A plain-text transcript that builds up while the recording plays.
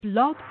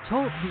Blog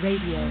Talk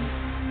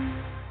Radio.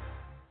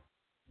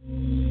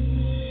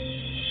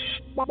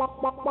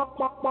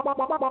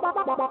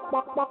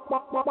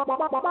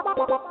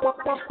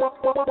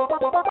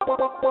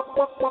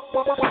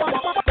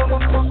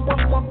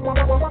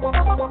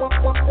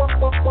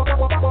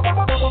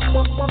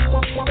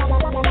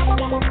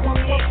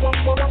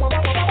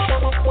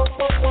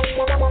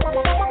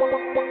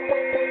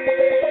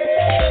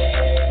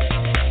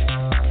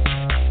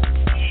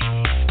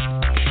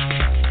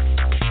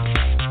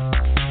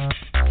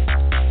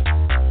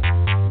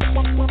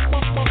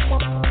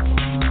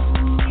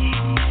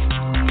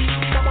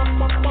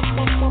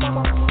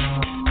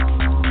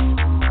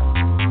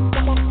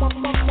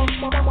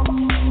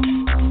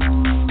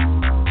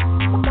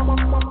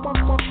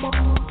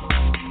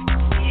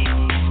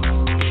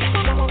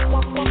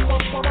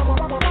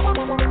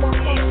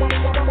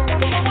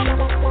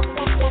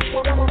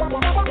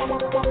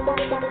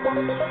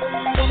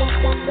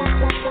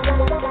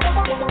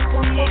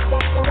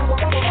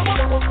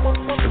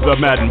 The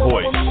Madden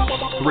Voice.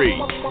 3,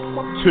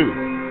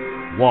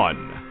 2,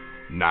 1,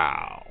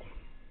 now.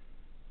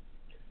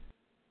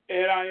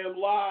 And I am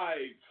live.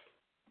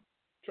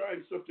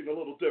 Trying something a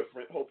little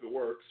different. Hope it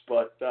works,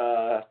 but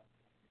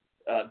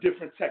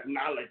different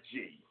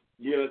technology.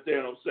 You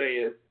understand what I'm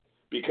saying?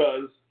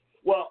 Because,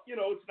 well, you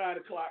know, it's 9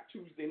 o'clock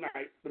Tuesday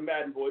night, the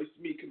Madden Voice,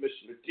 me,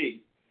 Commissioner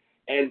T.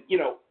 And, you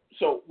know,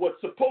 so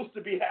what's supposed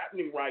to be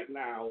happening right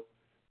now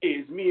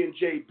is me and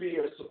JB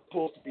are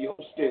supposed to be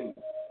hosting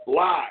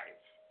live.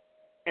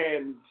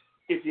 And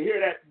if you hear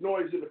that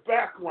noise in the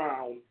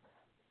background,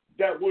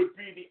 that would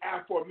be the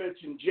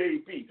aforementioned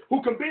JB,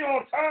 who can be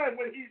on time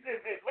when he's in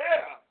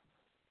Atlanta,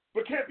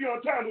 but can't be on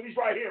time when he's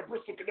right here in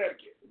Bristol,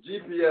 Connecticut.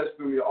 GPS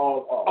threw me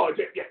all off. Oh,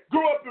 yeah.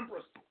 Grew up in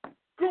Bristol.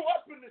 Grew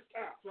up in this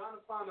town. Trying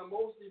to find the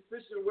most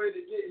efficient way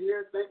to get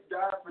here. Thank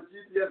God for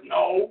GPS.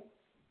 No.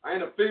 I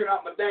ain't figuring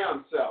out my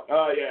damn self.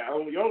 Oh, yeah.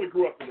 You only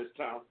grew up in this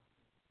town.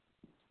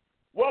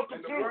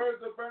 Welcome in to the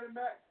words of Bernie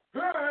Mac.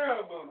 Here I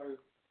am, mama.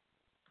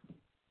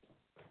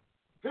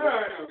 Here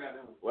I am,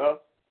 goddamn. Well,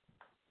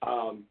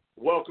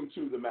 welcome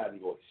to the Madden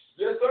Voice.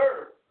 Yes,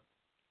 sir.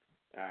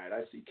 All right,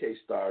 I see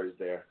K-Star is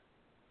there.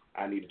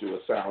 I need to do a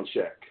sound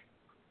check,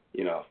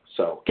 you know.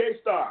 So,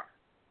 K-Star,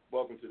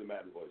 welcome to the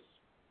Madden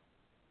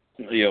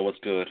Voice. Yo, what's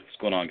good? What's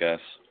going on, guys?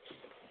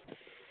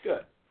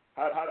 Good.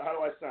 How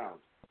do I sound?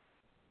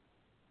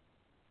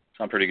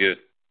 Sound pretty good.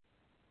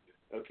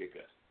 Okay,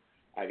 good.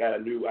 I got a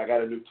new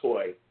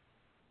toy.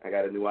 I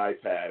got a new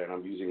iPad, and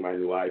I'm using my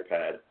new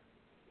iPad.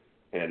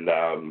 And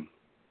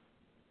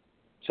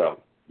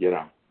so, you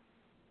know,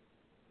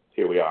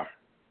 here we are.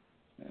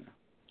 Yeah.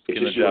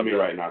 It's just you and me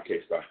right now,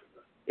 K-Star.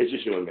 It's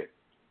just you and me.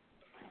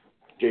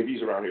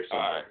 JB's around here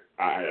somewhere.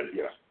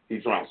 Yeah,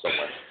 he's around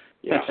somewhere.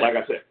 You know, like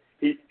I said,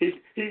 he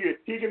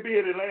can be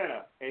in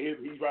Atlanta, and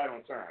he's right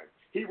on time.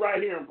 He's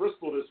right here in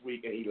Bristol this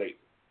week, and he's late.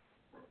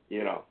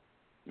 You know.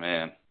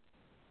 Man.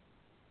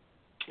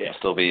 Yeah. I'll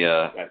still be,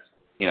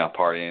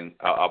 partying.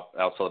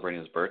 I'll celebrating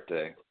his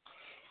birthday.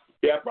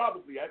 Yeah,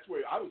 probably. That's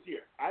where I was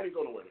here. I didn't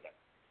go nowhere today.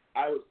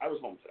 I was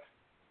home today,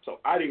 so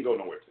I didn't go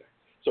nowhere today.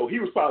 So he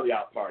was probably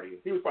out partying.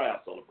 He was probably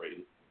out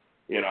celebrating.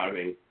 You know what I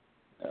mean?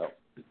 Yep.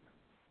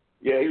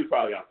 Yeah, he was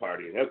probably out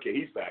partying. Okay,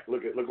 he's back.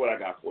 Look what I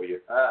got for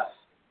you.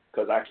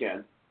 Because I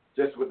can.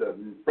 Just with the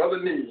brother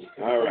knee.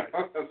 All right.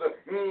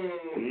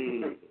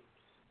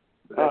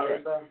 All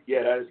right.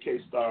 Yeah, that is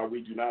K-Star.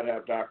 We do not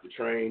have Dr.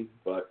 Train,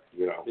 but,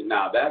 you know.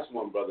 Now, that's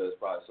one brother that's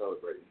probably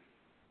celebrating.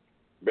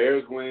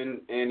 Bears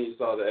win, and he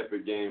saw the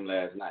epic game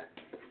last night.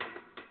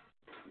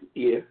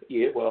 Yeah.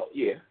 Well,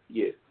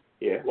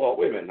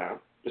 wait a minute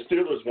now. The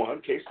Steelers won.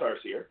 K-Star's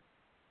here.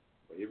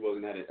 But he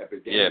wasn't at an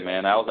epic game. Yeah,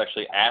 man. I was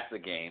actually at the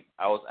game.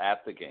 All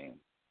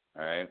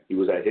right. He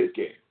was at his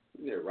game.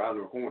 Yeah, right in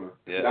the corner.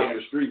 Yeah. Down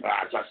the street.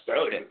 Just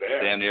tell you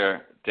there.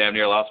 Damn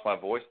near lost my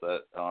voice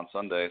on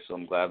Sunday, so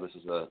I'm glad this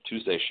is a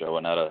Tuesday show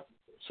and not a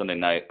Sunday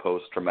night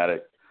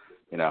post-traumatic,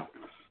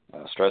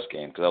 stress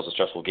game, because that was a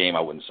stressful game I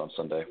witnessed on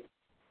Sunday.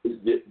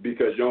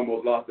 Because you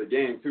almost lost the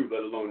game, too,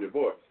 let alone your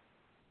voice.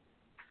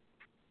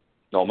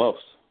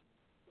 Almost.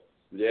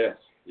 Yes.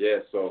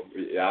 So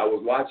I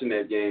was watching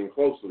that game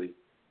closely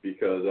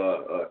because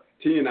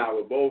T and I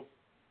were both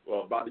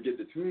about to get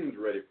the tunes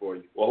ready for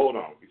you. Well, hold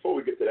on. Before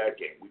we get to that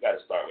game, we got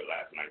to start with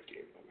last night's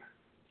game.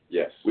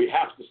 Yes. We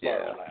have to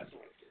start with last night's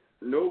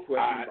game. No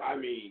question. I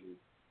mean,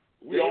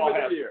 we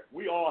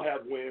all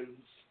have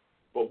wins,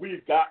 but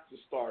we've got to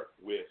start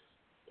with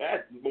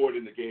that's more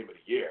than the game of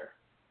the year.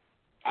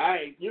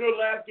 The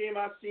last game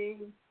I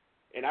seen,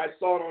 and I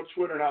saw it on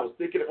Twitter, and I was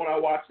thinking it when I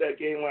watched that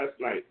game last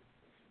night.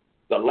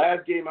 The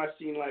last game I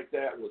seen like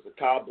that was the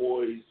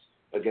Cowboys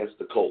against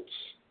the Colts,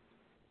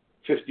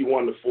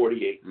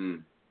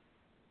 51-48.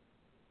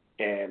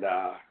 And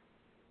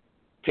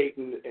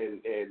Peyton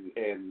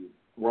and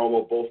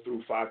Romo both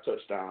threw 5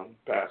 touchdown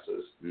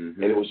passes,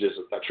 and it was just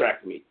a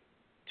track meet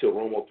till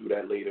Romo threw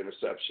that late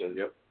interception.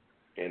 Yep.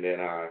 And then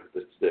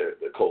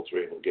the Colts were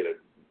able to get a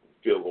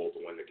field goal to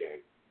win the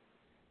game.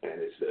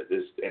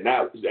 And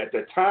now at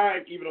the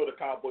time, even though the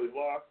Cowboys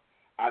lost,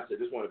 I said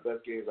this is one of the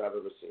best games I've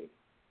ever seen.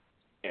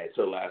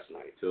 Until last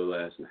night.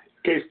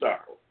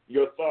 K-Star,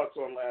 your thoughts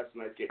on last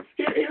night's game.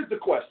 Here's the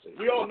question.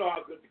 We all know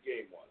how good the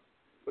game was.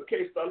 But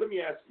K-Star, let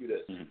me ask you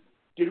this. Mm-hmm.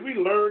 Did we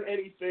learn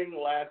anything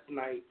last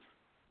night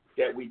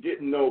that we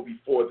didn't know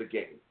before the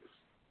game?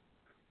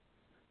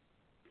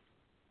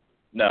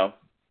 No.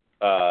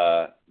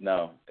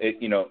 No.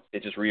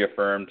 It just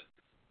reaffirmed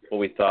what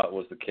we thought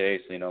was the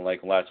case.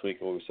 Like last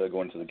week, what we said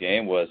going into the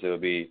game was it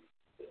would be,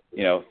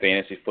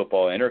 fantasy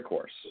football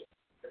intercourse,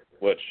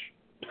 which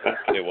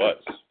it was.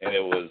 And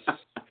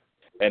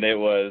it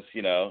was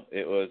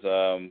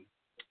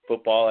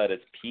football at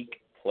its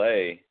peak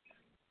play,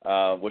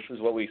 which was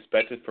what we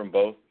expected from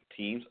both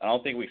teams. I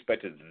don't think we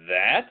expected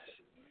that,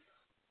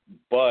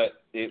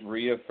 but it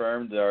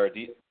reaffirmed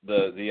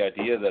the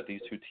idea that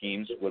these two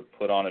teams would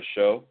put on a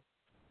show,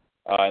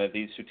 and that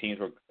these two teams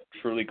were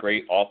truly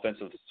great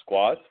offensive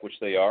squads, which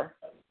they are.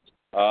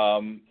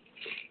 And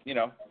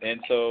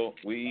so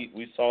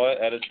we saw it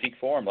at its peak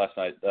form last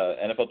night,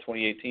 NFL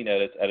 2018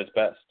 at its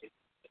best,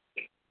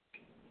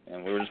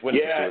 and we were just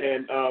witnessing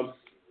it.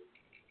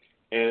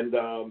 And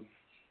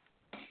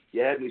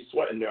you had me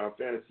sweating there on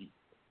fantasy.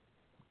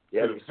 You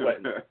had me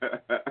sweating.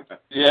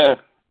 Yeah.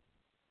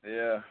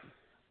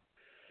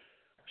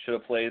 Should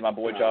have played my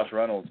boy Josh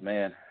Reynolds,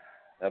 man.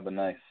 That'd been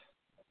nice.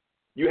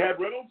 You had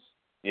Reynolds?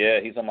 Yeah,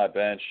 he's on my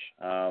bench,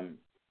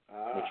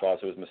 which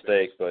also was a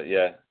mistake. But he.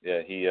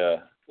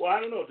 Well, I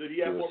don't know. Did he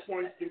have more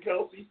points than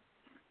Kelsey?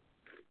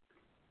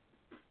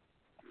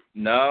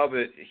 No,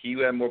 but he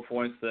had more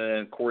points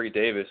than Corey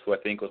Davis, who I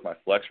think was my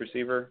flex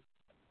receiver.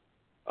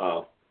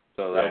 Oh.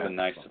 So that would have been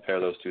nice to pair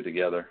those two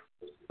together.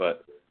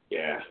 But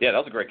yeah, that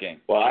was a great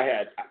game. Well, I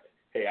had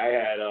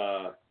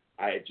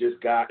just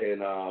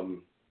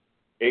gotten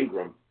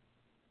Ingram.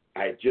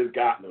 I had just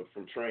gotten him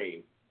from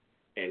Train,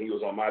 and he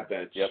was on my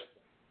bench. Yep.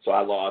 So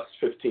I lost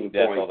 15 points.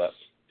 I saw that.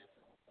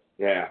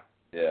 Yeah.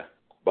 Yeah.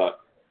 But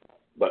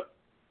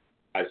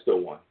I still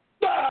won.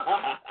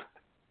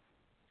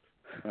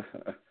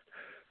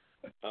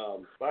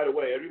 By the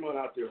way, everyone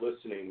out there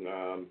listening,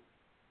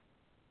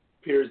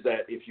 appears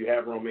that if you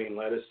have romaine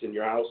lettuce in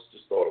your house,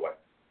 just throw it away.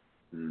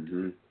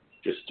 Mm-hmm.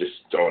 Just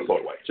throw it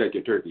away. Check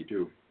your turkey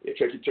too. Yeah,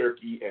 check your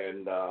turkey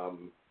and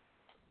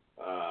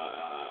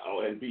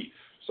beef.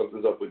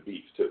 Something's up with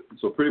beef too.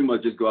 So pretty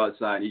much just go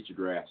outside and eat your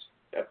grass.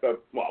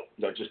 Well,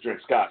 no, just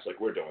drink scotch like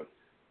we're doing.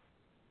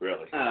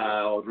 Really?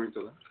 I'll drink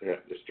to that. Yeah,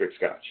 just drink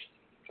scotch.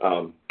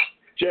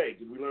 Jay,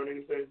 did we learn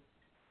anything?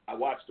 I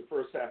watched the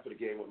first half of the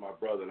game with my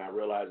brother, and I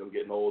realized I'm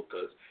getting old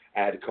because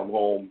I had to come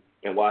home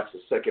and watch the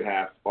second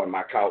half on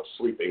my couch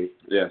sleeping.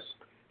 Yes.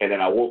 And then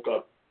I woke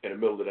up in the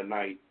middle of the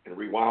night and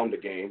rewound the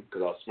game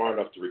because I was smart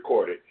enough to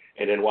record it,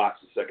 and then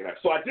watch the second half.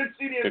 So I did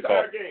see the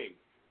entire game.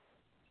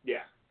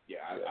 Yeah.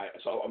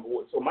 So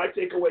my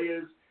takeaway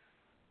is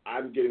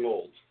I'm getting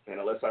old, and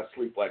unless I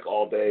sleep like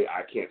all day,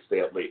 I can't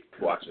stay up late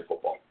watching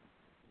football.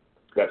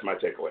 That's my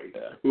takeaway.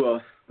 Yeah.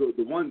 Well,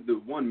 the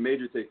one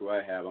major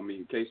takeaway I have, I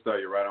mean, K-Star,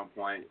 you're right on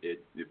point.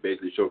 It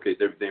basically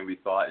showcased everything we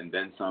thought and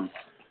then some.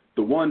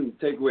 The one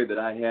takeaway that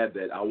I had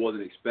that I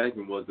wasn't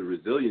expecting was the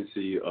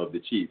resiliency of the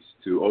Chiefs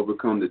to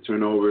overcome the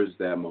turnovers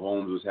that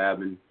Mahomes was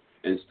having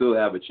and still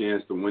have a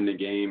chance to win the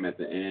game at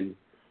the end.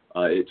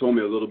 It told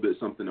me a little bit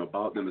something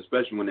about them,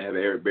 especially when they have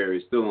Eric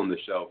Berry still on the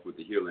shelf with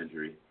the heel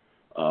injury,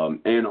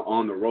 and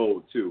on the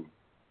road too,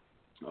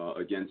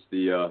 against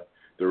the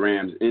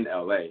Rams in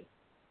LA.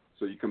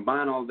 So you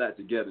combine all of that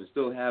together and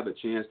still have a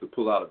chance to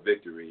pull out a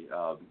victory.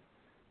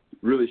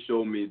 Really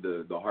showed me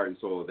the heart and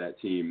soul of that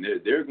team.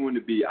 They're going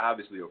to be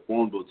obviously a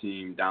formidable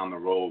team down the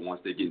road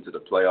once they get into the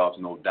playoffs,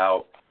 no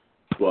doubt.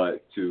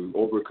 But to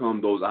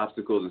overcome those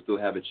obstacles and still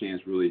have a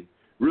chance really,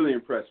 really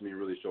impressed me and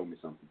really showed me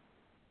something.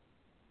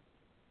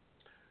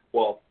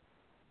 Well,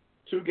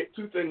 two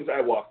things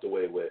I walked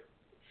away with.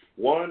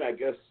 One, I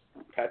guess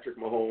Patrick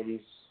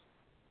Mahomes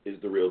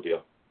is the real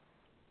deal.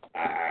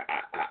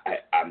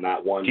 I'm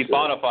not one. He's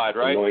bona fide,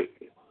 right?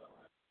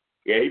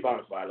 Yeah, he's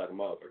bona fide like a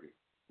motherfucker.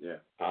 Yeah.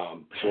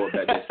 For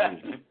that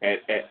destiny.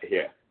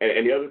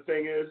 And the other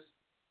thing is,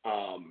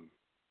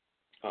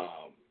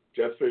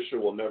 Jeff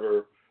Fisher will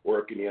never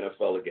work in the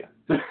NFL again.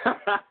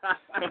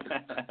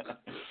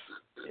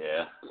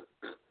 Yeah.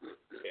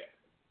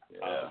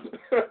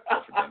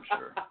 That's for damn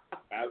sure.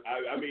 I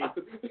mean,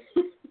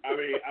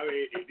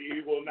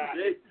 he will not.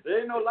 There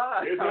ain't no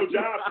lie. There's no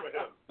job for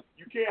him.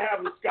 You can't have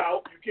him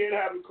scout. You can't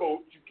have him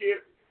coach. You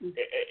can't,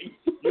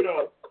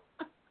 because.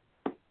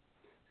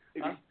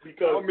 I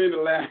don't mean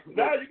to laugh.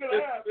 Now you're going to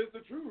laugh. It's the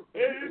truth.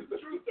 It is the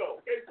truth, though.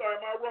 Okay, sorry,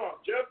 am I wrong?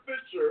 Jeff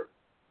Fisher.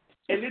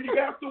 And then you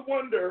have to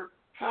wonder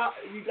how,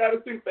 you got to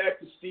think back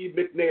to Steve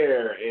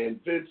McNair and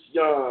Vince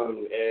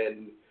Young,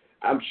 and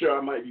I'm sure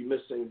I might be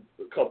missing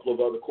a couple of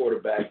other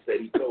quarterbacks that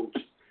he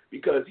coached,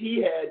 because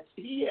he had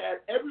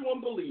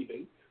everyone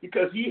believing,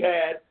 because he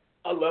had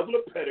a level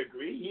of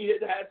pedigree, he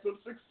had some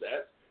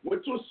success,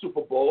 went to a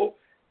Super Bowl,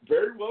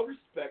 very well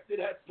respected,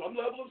 had some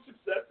level of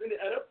success in the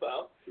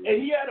NFL,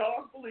 and he had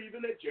us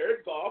believing that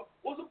Jared Goff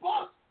was a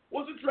bust,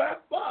 was a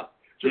draft bust.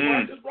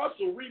 Jamarcus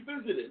Russell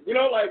revisited,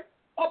 like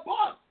a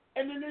bust.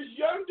 And then this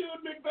young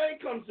dude, McVay,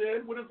 comes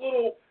in with his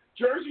little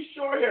Jersey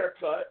Shore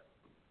haircut.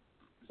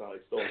 Sound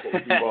like Stone Cold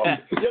Steve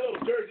Austin. Your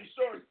little Jersey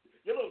Shore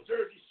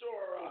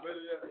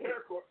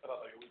haircut.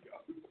 Oh, here we go.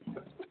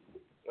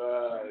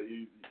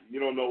 You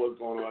don't know what's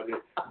going on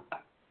here.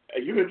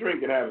 Hey, you've been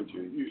drinking, haven't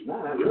you? You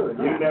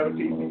didn't have a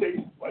tasty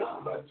taste?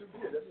 Not 2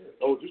 beers. That's it.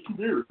 Oh, just 2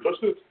 beers.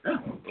 That's it.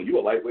 Oh, you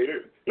a lightweight.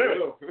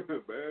 Anyway,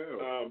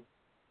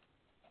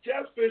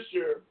 Jeff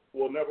Fisher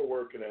will never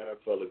work in the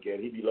NFL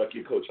again. He'd be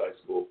lucky to coach high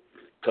school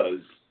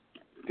because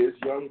this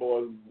young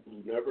boy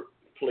who never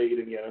played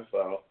in the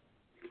NFL,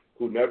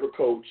 who never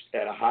coached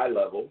at a high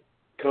level,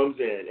 comes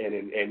in and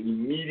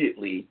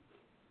immediately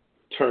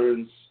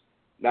turns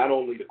not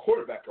only the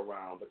quarterback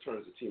around, but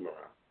turns the team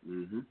around.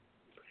 Mm-hmm.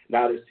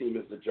 Now this team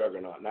is the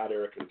juggernaut. Now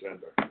they're a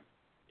contender.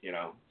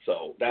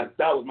 So that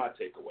was my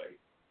takeaway.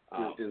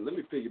 And let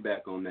me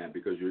piggyback on that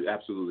because you're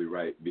absolutely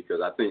right.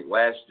 Because I think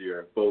last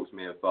year folks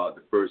may have thought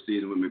the first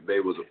season with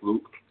McVay was a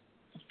fluke.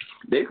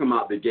 They come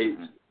out the gate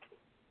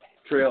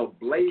trail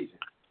blazing.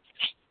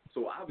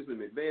 So obviously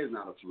McVay is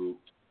not a fluke.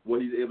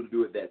 What he's able to do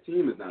with that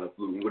team is not a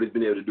fluke. And what he's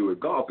been able to do with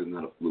golf is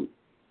not a fluke.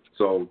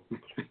 So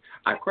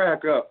I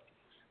crack up.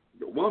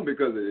 1,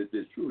 because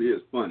it truly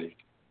is funny.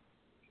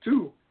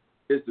 2,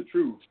 it's the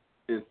truth.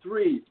 And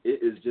 3,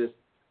 it is just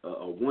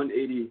a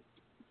 180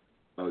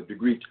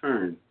 degree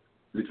turn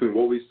between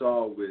what we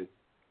saw with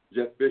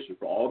Jeff Fisher.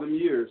 For all them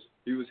years,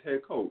 he was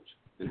head coach.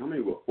 And how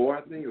many, 4,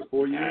 I think? It was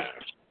 4 years?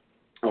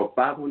 Or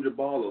 500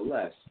 ball or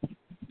less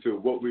to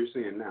what we're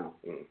seeing now.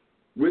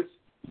 With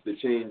the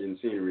change in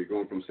scenery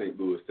going from St.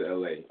 Louis to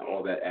L.A.,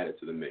 all that added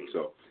to the mix.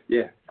 So,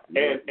 yeah.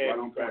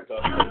 And crack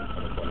up.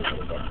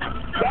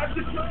 That's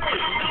the truth.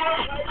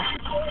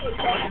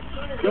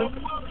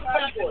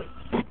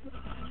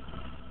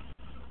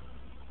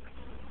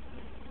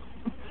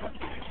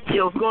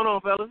 Yo, what's going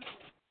on, fellas?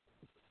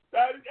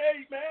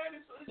 Hey, man,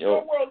 it's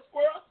your world,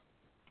 squirrel.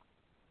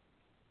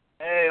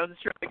 Hey, I'm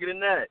just trying to get in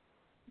that.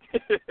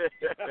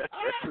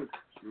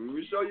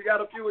 We sure you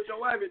got a few with your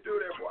wife and do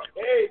there, boy.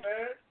 Hey,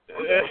 man.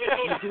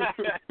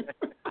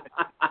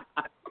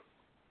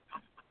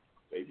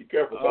 Hey, be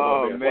careful.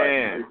 Oh,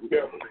 man. Be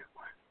careful.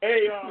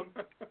 Hey,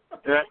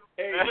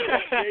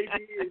 JB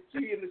and T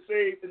in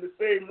the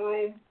same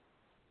room.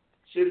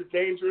 Shit is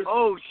dangerous.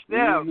 Oh,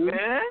 snap,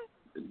 man.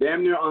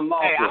 Damn near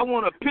unlawful. Hey, I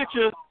want a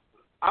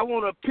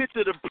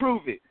picture to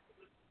prove it.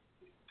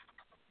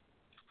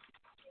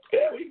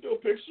 Yeah, we can do a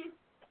picture.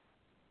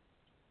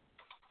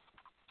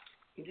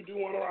 You do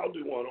one or I'll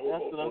do one.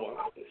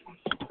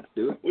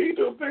 Do it. We can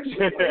do a picture.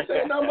 You ain't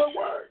saying nothing but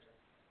words.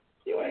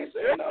 We were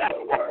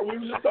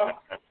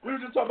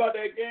just talking about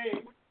that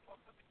game.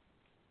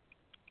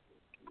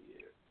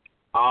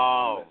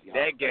 Oh,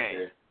 that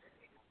game.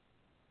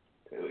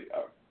 There we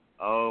are.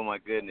 Oh, my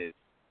goodness.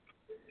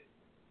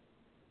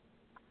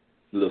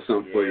 A little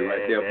something for you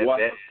right there, boy.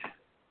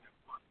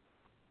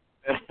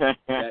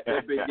 That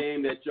epic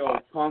game that your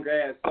punk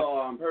ass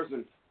saw in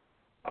person.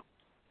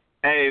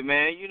 Hey,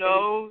 man,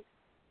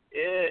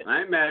 yeah.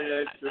 I ain't mad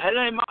at you.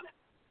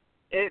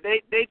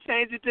 They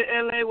changed it to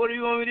L.A. What do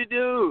you want me to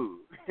do?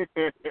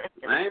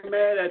 I ain't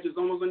mad at you. It's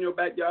almost in your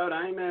backyard.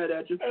 I ain't mad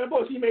at you. Hey,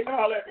 boss, he making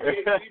all that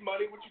PhD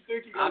money. What you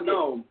think he gonna do? I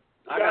know.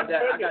 I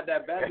got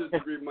that bachelor's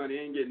degree money.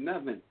 Ain't getting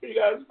nothing. You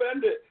gotta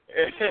spend it.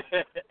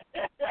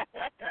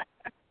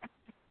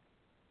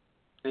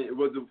 And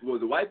was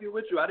the wifey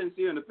with you? I didn't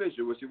see her in the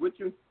picture. Was she with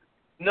you?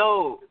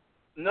 No.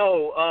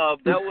 That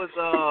was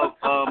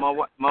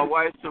my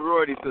wife's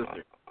sorority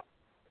sister.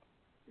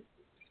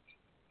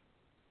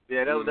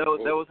 Yeah, that was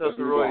her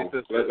sorority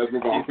sister. Let's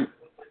move on.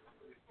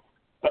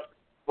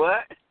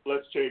 What?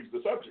 Let's change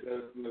the subject.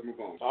 Let's move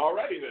on. All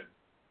righty then.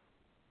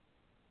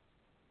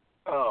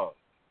 Oh.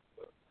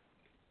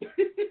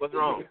 What's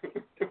wrong?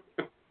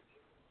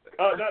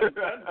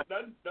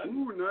 Nothing.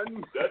 Ooh,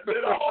 nothing. That's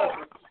it all.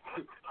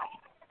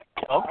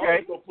 Okay.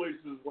 I go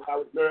places where I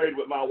was married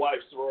with my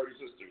wife's sorority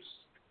sisters.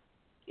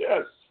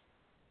 Yes.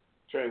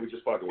 Train, we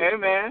just fucking with Hey,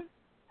 man.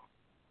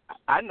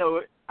 I know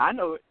it.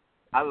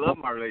 I love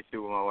my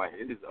relationship with my wife.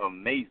 It is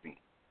amazing.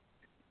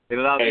 It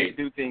allows me to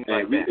do things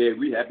like that. Hey,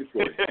 we happy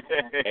for you.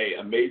 Hey,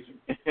 amazing.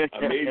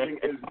 Amazing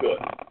is good.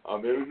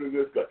 Amazing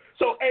is good.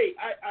 So, hey,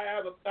 I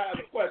have a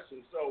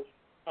question. So,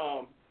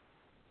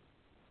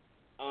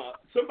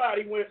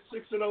 somebody went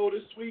 6-0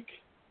 this week.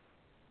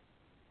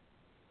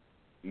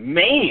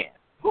 Man,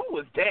 who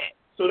was that?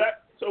 So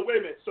wait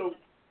a minute. So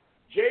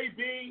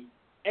JB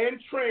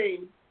and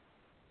Train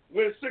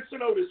went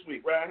 6-0 this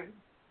week, right?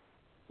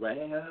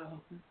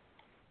 Well.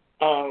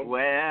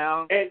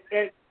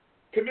 And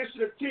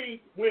Commissioner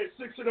T went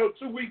 6-0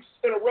 2 weeks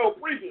in a row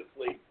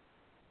previously.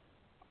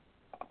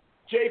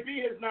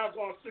 JB has now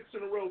gone 6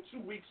 in a row 2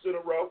 weeks in a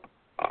row.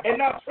 And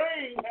now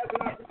Train has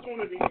an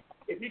opportunity,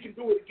 if he can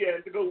do it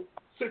again, to go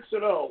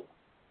 6-0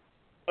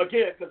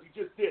 again because he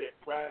just did it,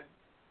 right?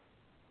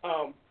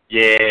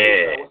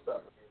 Yeah.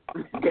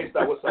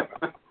 K-Star, what's up?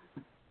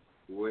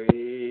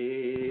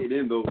 Wade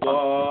in the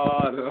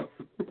water.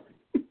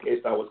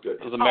 K-Star, what's good?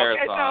 It was a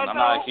marathon.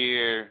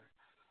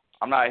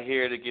 I'm not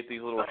here to get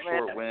these little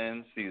short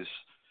wins.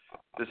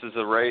 This is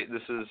a race.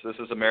 This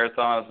is a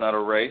marathon. It's not a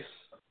race.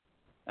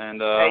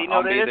 And hey,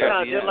 I'll be that there at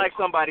sounds the just end. like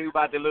somebody who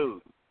about to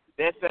lose.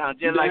 That sounds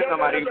just like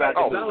somebody who about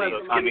to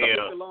lose.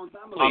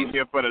 I'm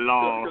here for the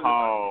long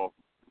haul.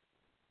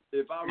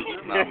 If I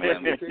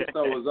remember,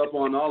 K-Star was up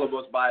on all of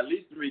us by at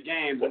least 3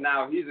 games, and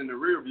now he's in the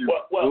rear view.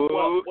 Well,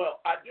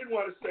 I did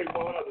want to say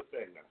one other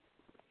thing now.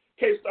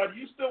 K-Star, do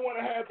you still want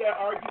to have that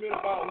argument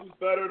about who's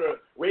better, the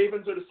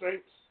Ravens or the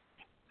Saints?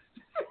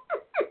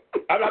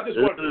 I just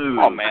wondering.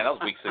 Oh, man, that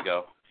was weeks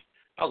ago.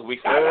 That was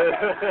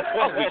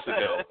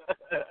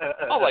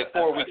like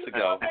 4 weeks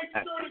ago.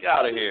 Get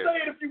out of here.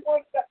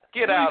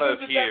 Get out of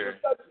here.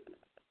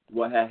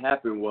 What had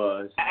happened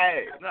was...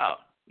 No.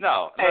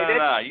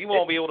 You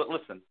won't be able to...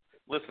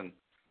 Listen.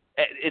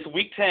 It's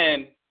week 10.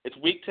 And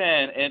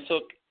it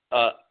took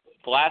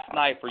last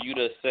night for you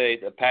to say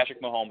that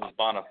Patrick Mahomes is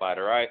bona fide,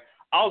 all right?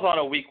 I was on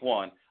a week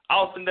 1. I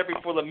was sitting there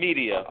before the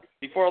media,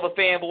 before all the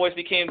fanboys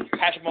became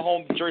Patrick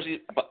Mahomes jersey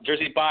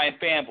buying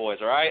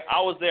fanboys, all right? I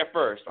was there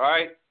first, all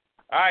right?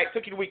 All right,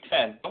 took you to week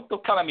 10.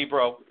 Don't come at me,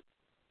 bro.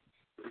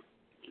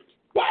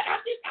 Why? I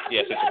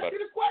just asked you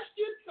the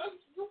question because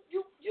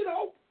you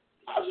know.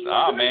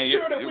 Nah, man,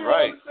 you're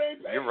right.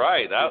 You're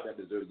right. That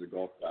deserves a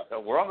golf clap.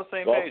 We're on the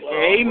same page.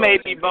 Yeah, he may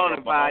be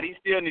bona fide. He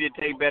still need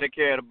to take better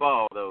care of the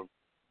ball, though.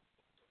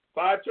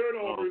 5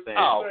 turnovers.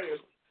 Oh,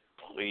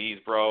 please,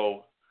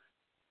 bro.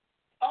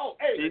 Oh,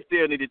 hey. He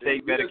still need to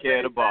take better care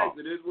of the ball.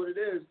 It is what it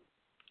is.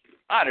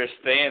 I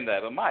understand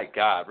that, but my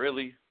God,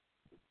 really?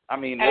 I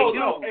mean,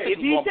 if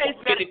he takes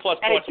 50-plus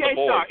points on the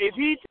board. If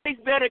he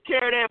takes better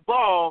care of that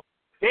ball,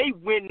 they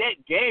win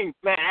that game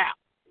flat out.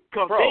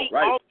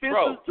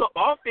 Because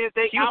offense,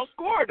 they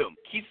outscored them.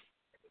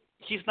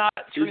 He's not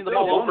turning the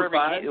ball over every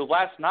game.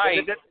 Last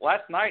night,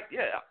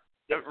 yeah.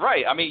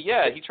 Right. I mean,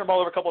 yeah, he turned the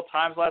ball over a couple of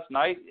times last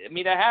night. I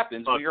mean, that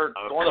happens. We are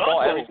throwing the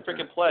ball every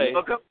freaking play.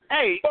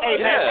 Hey,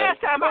 last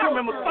time I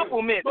remember a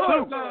couple minutes,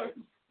 too.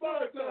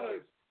 5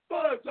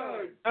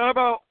 times.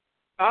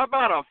 How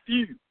about a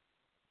few?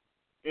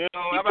 You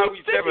know, how about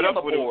we step it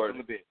up with him a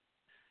little bit?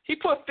 He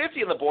put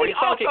 50 on the board. He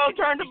also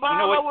turned the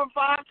ball over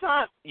 5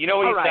 times. You know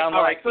what he sounds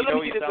like? So you know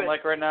what he sounds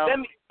like right now?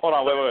 Hold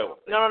on, wait.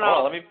 No. Hold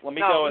on, let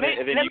me go and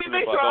then let you me can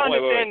make rebut. sure I Wait.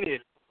 understand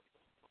this.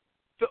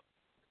 So,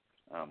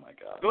 oh my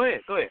God. Go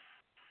ahead. So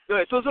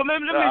let me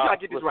make sure I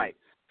get this right.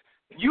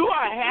 You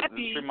are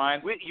happy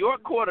with your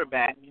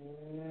quarterback.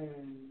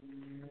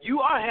 You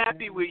are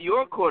happy with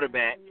your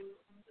quarterback.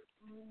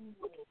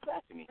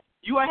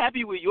 You are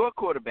happy with your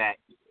quarterback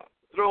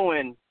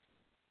throwing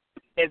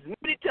as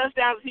many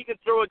touchdowns as he can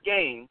throw a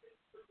game,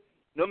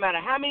 no matter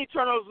how many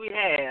turnovers we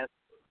have,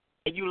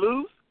 and you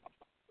lose?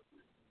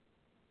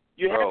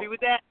 You're happy with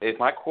that? If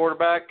my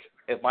quarterback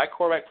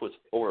puts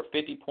over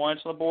 50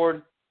 points on the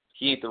board,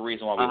 he ain't the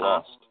reason why we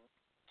lost.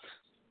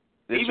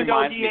 This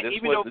reminds me,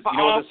 you know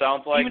what this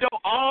sounds like? Even though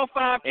all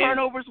 5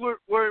 turnovers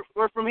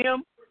were from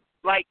him,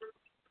 like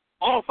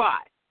all 5.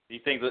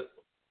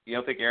 You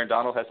don't think Aaron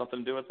Donald has something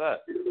to do with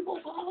that?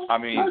 I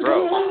mean,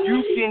 bro.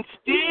 You can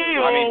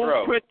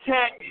still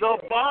protect the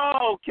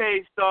ball,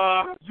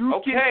 K-Star.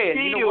 You can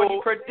still. You know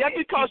what just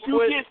because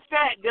you get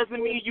sacked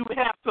doesn't mean you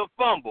have to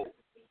fumble.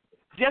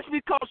 Just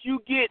because you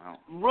get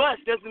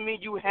rushed doesn't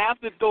mean you have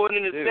to throw an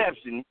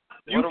interception.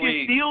 You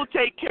can still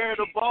take care of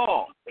the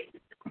ball.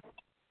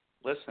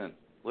 Listen.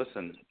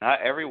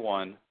 Not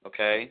everyone,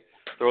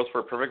 throws for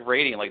a perfect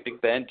rating like Big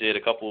Ben did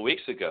a couple of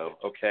weeks ago,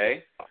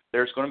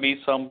 There's going to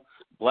be some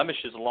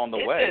blemishes along the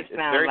way. It's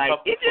very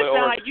tough to put over. It just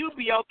sounds like you'd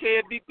be okay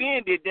if Big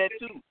Ben did that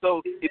too.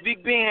 So if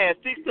Big Ben had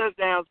 6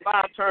 touchdowns,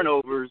 5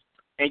 turnovers,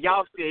 and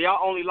y'all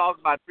only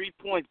lost by 3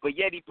 points, but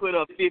yet he put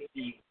up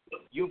 50,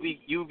 you'd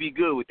be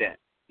good with that.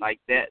 Like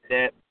that's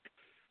okay.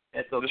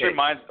 This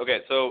reminds.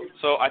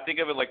 So I think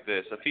of it like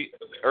this.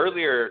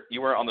 Earlier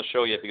you weren't on the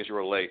show yet because you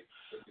were late,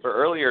 but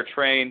earlier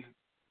Train,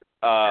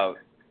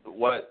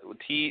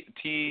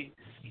 T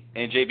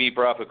and JB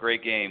brought up a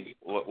great game,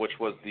 which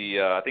was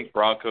the I think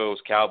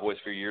Broncos-Cowboys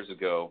a few years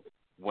ago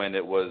when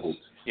it was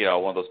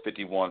one of those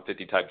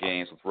 51-50 type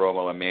games with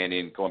Romo and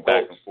Manning going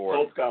back and forth.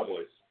 Both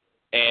Cowboys.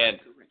 And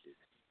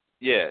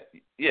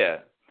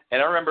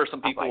and I remember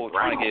some people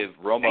trying to give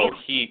Romo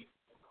heat.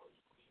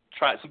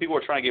 Some people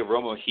were trying to give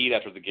Romo heat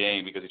after the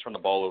game because he turned the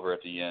ball over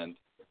at the end.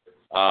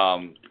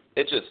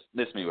 It just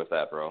missed me with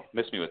that, bro.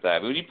 Missed me with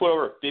that. When you put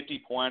over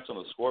 50 points on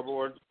the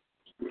scoreboard,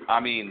 I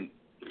mean,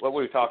 what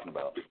were we talking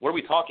about? What are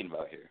we talking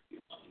about here?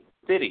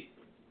 50.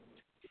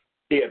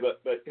 Yeah,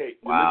 but hey,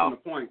 wow.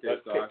 You're missing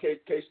the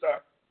point,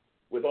 K-Star,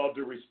 with all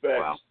due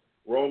respect,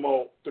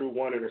 Romo threw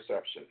 1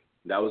 interception.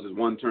 That was his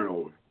 1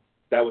 turnover.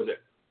 That was it.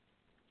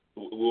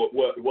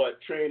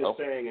 What Train is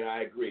saying, and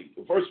I agree.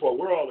 First of all,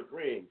 we're all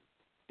agreeing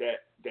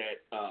that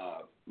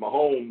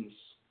Mahomes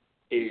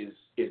is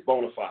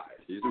bona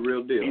fide. He's the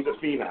real deal. He's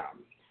a phenom.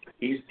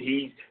 He's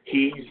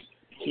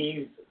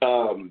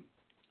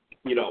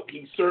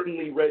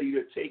certainly ready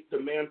to take the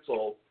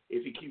mantle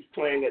if he keeps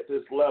playing at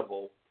this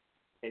level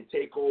and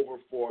take over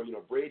for,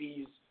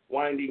 Brady's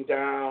winding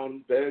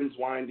down, Ben's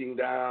winding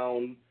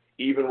down,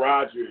 even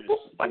Rodgers,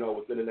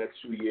 within the next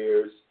few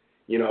years.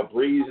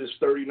 Breeze is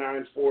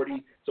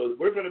 39-40. So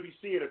we're going to be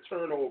seeing a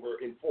turnover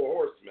in 4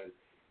 horsemen.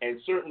 And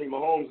certainly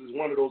Mahomes is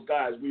one of those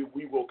guys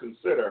we will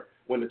consider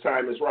when the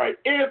time is right,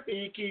 if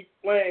he keeps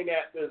playing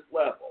at this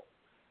level.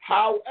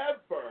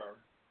 However,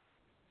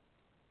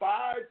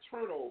 5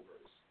 turnovers,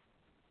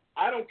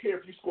 I don't care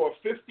if you score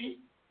 50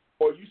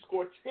 or you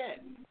score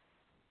 10.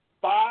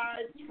 5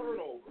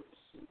 turnovers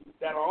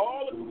that are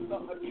all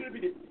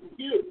attributed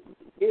to you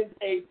is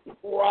a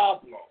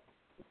problem.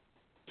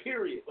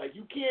 Period. Like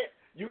you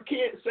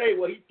can't say,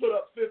 well, he put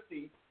up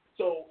 50,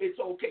 so it's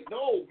okay.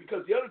 No,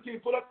 because the other team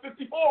put up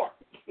 54.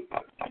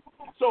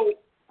 So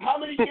how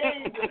many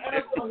games in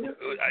NFL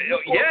history you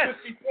score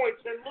 50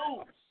 points and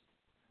lose?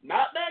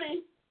 Not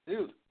many.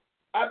 Dude.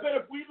 I bet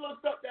if we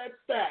looked up that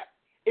stat,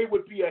 it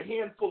would be a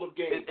handful of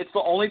games. It's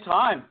the only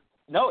time.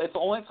 No, it's the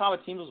only time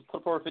a team was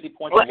put over 50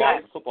 points and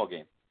lost a football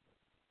game.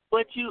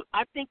 But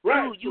I think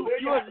you're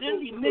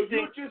literally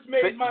missing. You just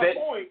made my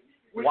point.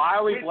 Why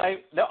are we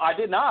blaming? No, I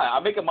did not.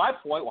 I'm making my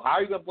point. Well, how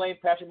are you going to blame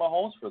Patrick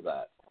Mahomes for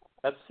that?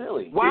 That's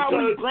silly. Why are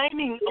we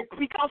blaming?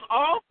 Because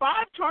all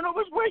 5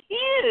 turnovers were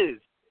his.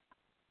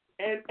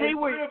 And they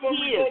were 3 of them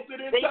resulted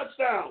in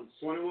touchdowns.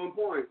 21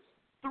 points.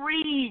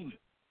 3.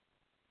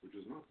 Which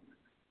is nothing.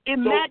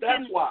 Imagine, so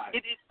that's why.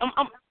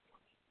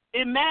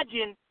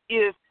 Imagine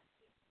if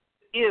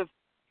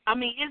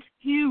it's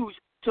huge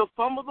to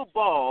fumble the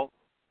ball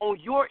on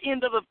your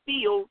end of the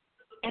field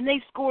and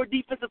they score a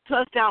defensive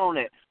touchdown on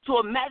it. So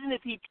imagine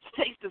if he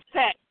takes the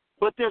sack,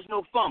 but there's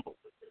no fumble.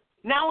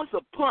 Now it's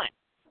a punt.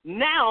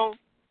 Now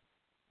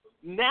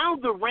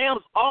the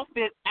Rams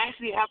offense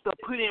actually have to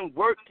put in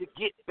work to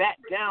get back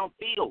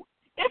downfield.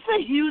 It's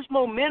a huge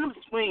momentum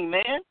swing,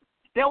 man.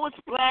 There was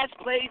splash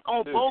plays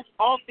on both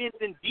offense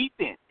and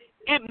defense.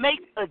 It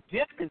makes a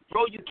difference,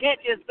 bro. You can't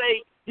just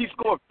say he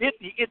scored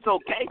 50, it's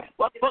okay.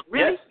 But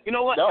really, you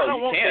know what? No, I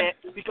don't want can't.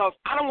 that because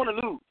I don't want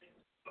to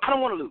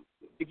lose.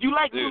 If you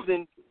like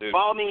losing, by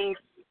all means,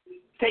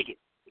 take it.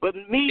 But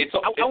me, it's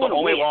I want to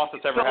only win. loss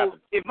that's ever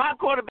happened. If my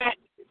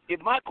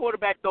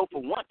quarterback throw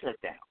for 1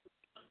 touchdown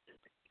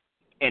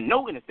and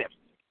no interceptions,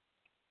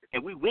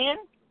 and we win,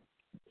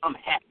 I'm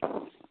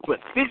happy. But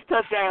 6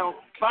 touchdowns,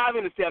 5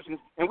 interceptions,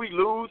 and we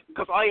lose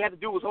because all you had to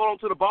do was hold on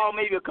to the ball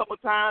maybe a couple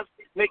of times,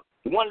 make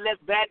 1 less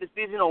bad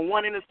decision on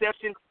 1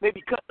 interception,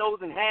 maybe cut those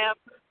in half,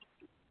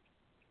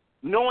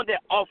 knowing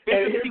that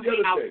offensively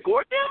we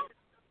outscored them.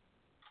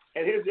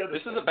 And here's the other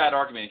This is a bad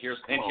argument. Here's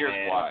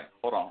why.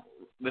 Hold on.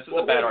 This is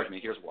a bad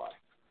argument. Here's why.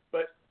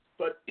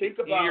 But think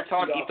about you're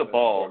talking the the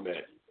ball. for a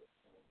minute.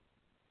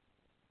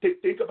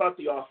 Think about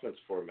the offense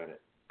for a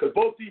minute, because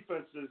both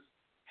defenses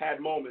had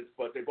moments,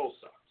 but they both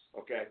sucked.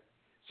 Okay,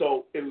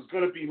 so it was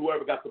going to be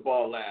whoever got the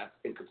ball last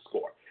and could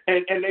score,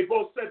 and they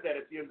both said that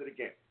at the end of the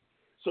game.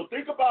 So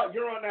think about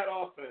you're on that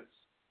offense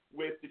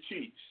with the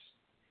Chiefs,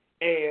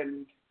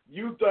 and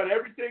you've done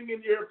everything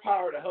in your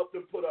power to help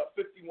them put up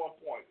 51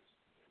 points.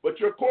 But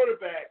your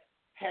quarterback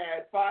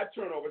had 5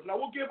 turnovers. Now,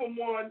 we'll give him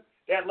 1,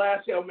 that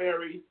last Hail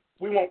Mary.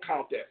 We won't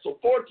count that. So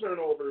 4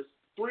 turnovers,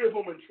 3 of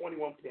them in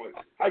 21 points.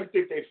 How do you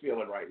think they're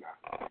feeling right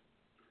now?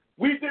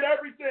 We did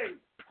everything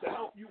to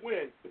help you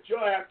win, but your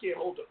ass can't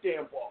hold the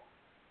damn ball.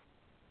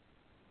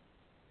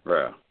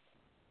 Bro.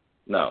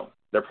 No.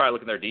 They're probably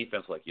looking at their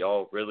defense like,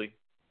 y'all, really?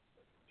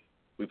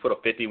 We put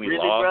up 50 and we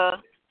lost?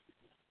 Bruh?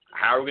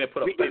 How are we going to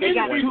put up 50 points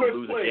and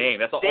lose a game?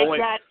 That's the they only.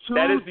 Got 2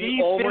 that is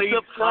the only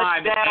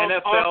time in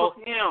NFL. Off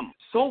of him.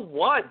 So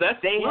what? That's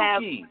they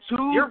fluky. Have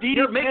 2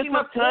 you're making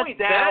my point.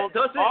 That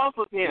doesn't. Off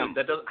of him.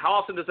 That doesn't. How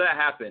often does that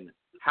happen?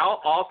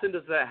 How often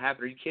does that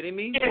happen? Are you kidding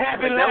me? It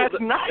happened last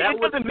night. That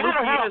it doesn't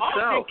matter how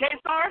often.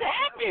 K-Star, it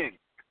happened.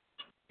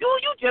 You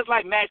just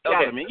like Matt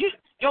Shatterman.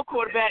 Your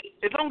quarterback,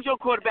 as long as your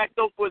quarterback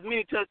throws for as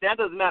many touchdowns,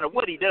 it doesn't matter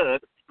what he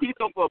does. He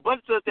throw for a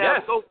bunch of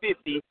touchdowns, go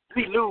 50.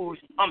 We lose.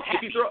 I'm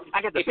happy.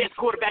 I got the best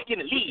quarterback in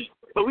the league.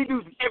 But we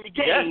lose every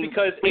game. Yes,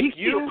 because he's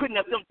still putting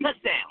up some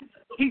touchdowns.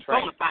 He's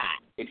bona fide.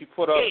 If you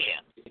put up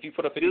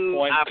 50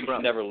 points, you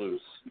should never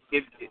lose.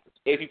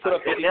 If you put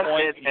up 50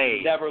 points, you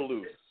should never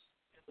lose.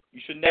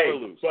 You should never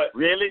lose. But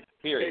really?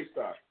 Period.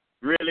 K-Star,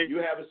 really? You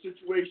have a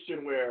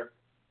situation where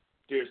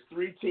there's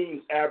 3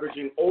 teams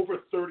averaging over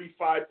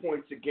 35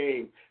 points a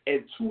game,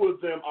 and 2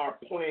 of them are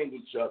playing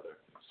each other.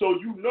 So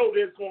you know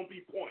there's going to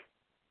be points.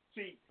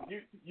 See,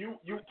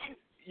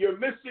 you're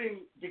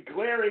missing the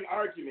glaring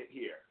argument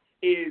here.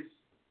 Is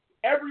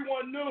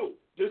everyone knew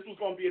this was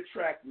going to be a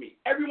track meet.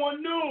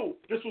 Everyone knew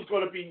this was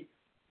going to be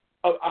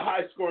a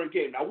high-scoring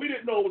game. Now, we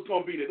didn't know it was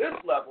going to be to this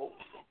level.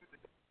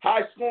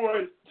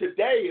 High-scoring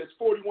today is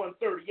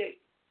 41-38,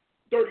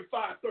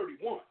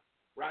 35-31,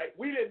 right?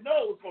 We didn't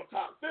know it was going to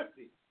top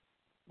 50.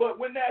 But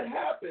when that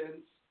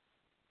happens,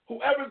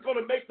 whoever's going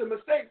to make the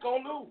mistake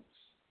going to lose.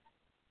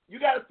 You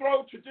got to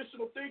throw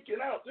traditional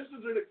thinking out. This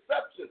is an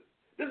exception.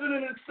 This is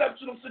an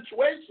exceptional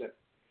situation.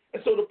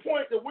 And so the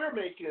point that we're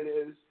making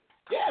is,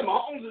 yeah,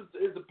 Mahomes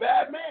is a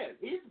bad man.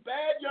 He's a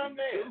bad young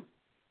man.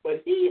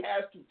 But he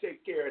has to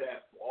take care of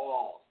that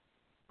ball.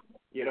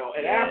 You know,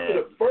 and after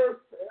the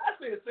first, I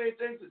say the same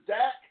thing to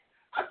Dak.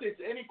 I say it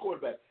to any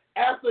quarterback.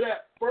 After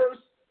that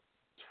first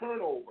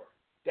turnover,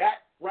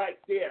 that right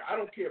there, I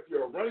don't care if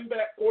you're a running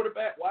back,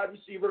 quarterback, wide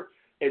receiver,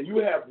 and you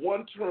have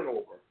 1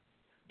 turnover,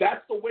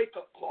 That's the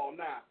wake-up call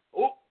now.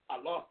 Oh,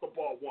 I lost the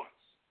ball once.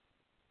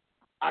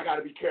 I got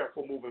to be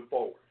careful moving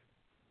forward.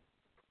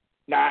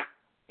 Now,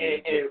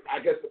 and I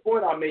guess the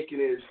point I'm making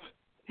is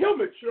he'll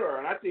mature,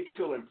 and I think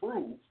he'll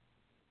improve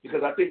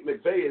because I think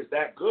McVay is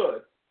that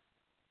good,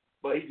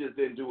 but he just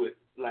didn't do it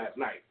last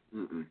night.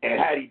 Mm-mm. And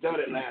had he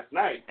done it last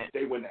night,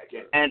 they win that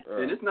game. And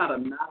it's not a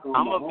knock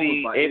on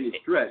Mahomes by any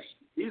stretch.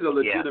 He's a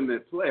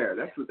legitimate player.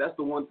 That's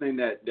the one thing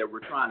that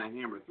we're trying to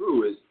hammer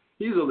through is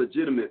he's a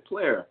legitimate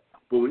player.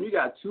 But when you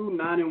got 2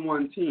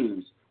 9-1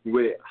 teams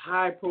with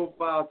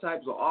high-profile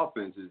types of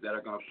offenses that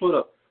are going to put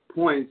up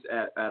points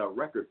at a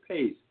record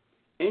pace,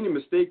 any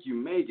mistake you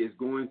make is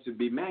going to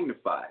be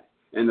magnified.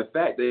 And the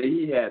fact that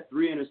he had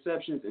 3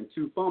 interceptions and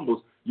 2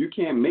 fumbles, you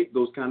can't make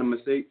those kind of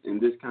mistakes in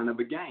this kind of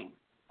a game.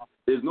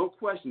 There's no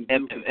question.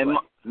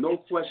 No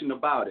question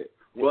about it.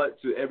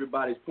 But to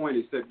everybody's point,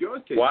 except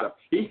yours, case,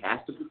 he has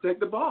to protect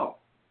the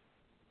ball.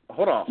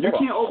 Hold on. You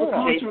can't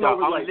overcome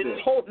turnovers like this.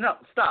 No,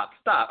 stop.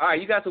 All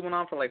right, you guys have went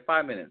on for like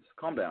 5 minutes.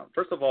 Calm down.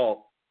 First of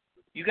all,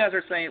 you guys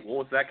are saying,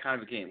 well, it's that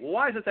kind of a game. Well,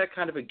 why is it that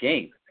kind of a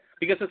game?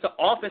 Because it's an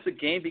offensive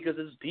game because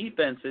his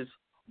defenses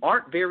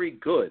aren't very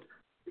good.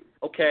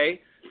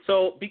 Okay?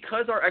 So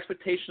because our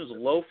expectation is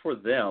low for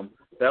them,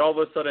 that all of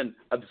a sudden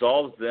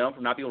absolves them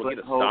from not being able to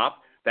get a stop.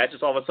 That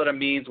just all of a sudden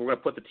means we're going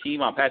to put the team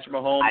on Patrick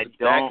Mahomes'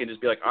 back and just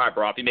be like, all right,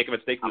 bro, if you make a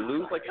mistake, we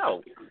lose. Like,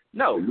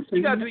 no,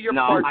 you got to do your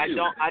part too.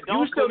 I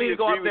don't you still need to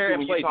go out there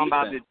and play defense.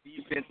 About the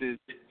defenses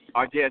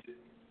are just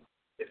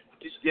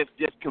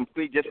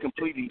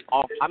completely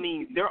off. I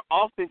mean, their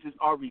offenses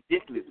are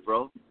ridiculous,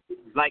 bro.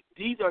 Like,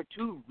 these are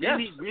 2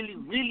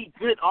 really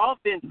good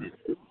offenses.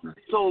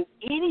 So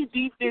any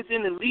defense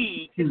in the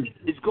league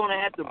is going to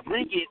have to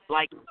bring it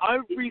like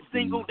every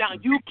single down.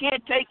 You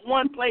can't take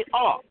one play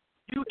off.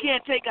 You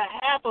can't take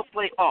a half a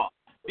play off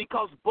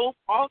because both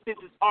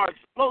offenses are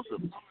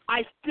explosive.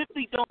 I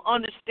simply don't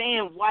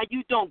understand why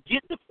you don't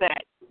get the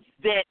fact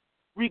that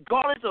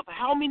regardless of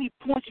how many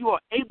points you are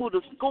able to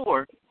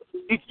score,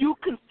 if you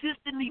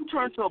consistently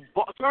turn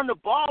the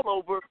ball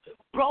over,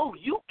 bro,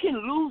 you can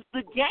lose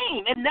the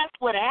game, and that's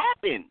what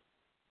happened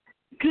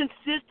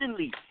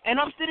consistently. And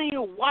I'm sitting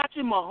here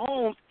watching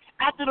Mahomes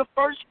after the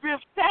first 5th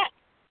sack.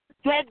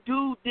 That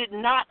dude did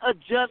not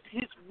adjust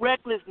his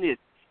recklessness.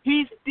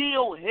 He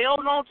still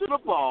held on to the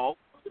ball,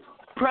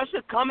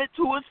 pressure coming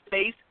to his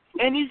face,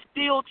 and he's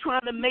still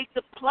trying to make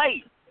the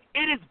play.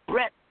 It is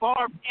Brett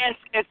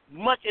Favre-esque as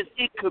much as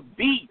it could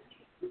be.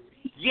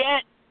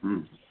 Yet,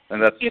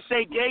 and that's if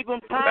they gave him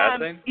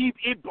time, and if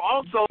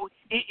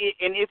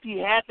he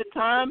had the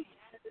time,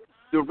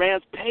 the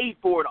Rams paid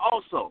for it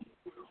also.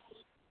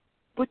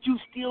 But you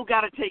still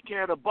got to take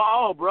care of the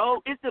ball,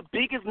 bro. It's the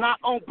biggest knock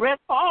on Brett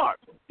Favre.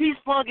 He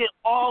slung it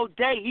all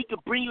day. He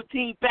could bring your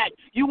team back.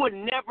 You were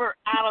never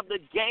out of the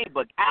game,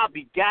 but I'll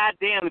be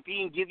goddamn if he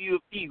didn't give you a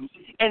few.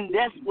 And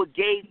that's what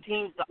gave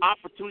teams the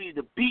opportunity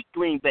to beat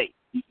Green Bay.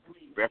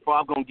 Brett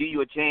Favre going to give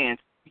you a chance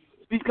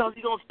because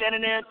he's going to stand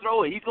in there and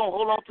throw it. He's going to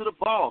hold on to the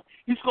ball.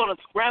 He's going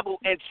to scramble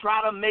and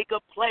try to make a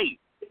play.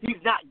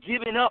 He's not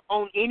giving up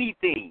on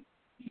anything.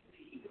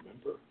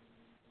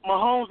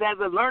 Mahomes has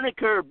a learning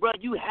curve, bro.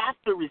 You have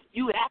to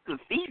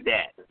see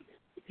that.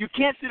 You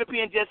can't sit up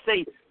here and just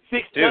say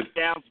 6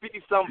 touchdowns,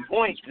 50-something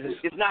points.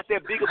 It's not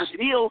that big of a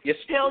deal. Yes.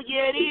 Hell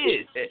yeah, it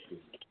is.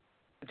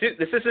 Dude,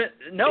 this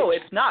isn't. No,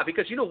 it's not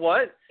because you know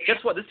what?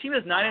 Guess what? This team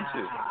is 9-2.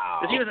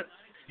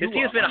 This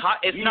team has been hot.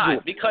 It's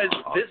not because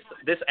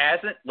this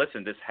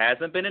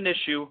hasn't been an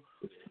issue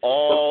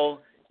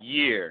all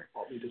year.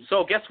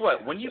 So guess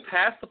what? When you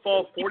pass the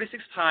ball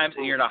 46 times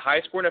and you're in a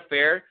high-scoring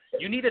affair,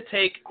 you need to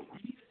take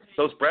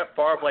those Brett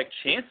Favre-like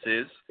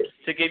chances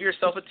to give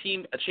yourself a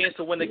chance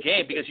to win the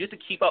game because you have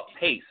to keep up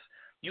pace.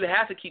 You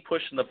have to keep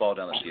pushing the ball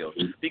down the field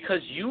because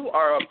you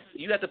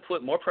have to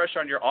put more pressure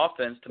on your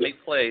offense to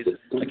make plays,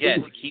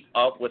 again, to keep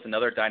up with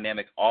another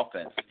dynamic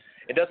offense.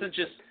 It doesn't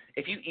just –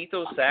 if you eat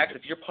those sacks,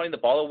 if you're punting the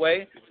ball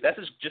away, that's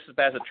just as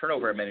bad as a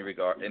turnover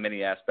in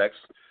many aspects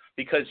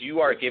because you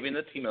are giving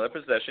the team another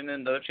possession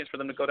and another chance for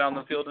them to go down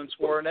the field and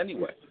score in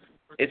anyway.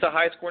 It's a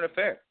high-scoring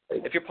affair.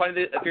 If you're playing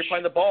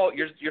the ball,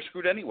 you're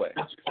screwed anyway,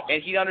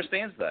 and he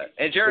understands that.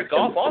 And Jared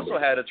Goff also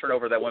had a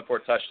turnover that went for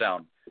a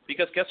touchdown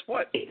because guess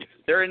what?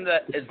 They're in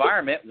that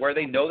environment where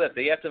they know that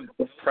they have to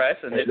press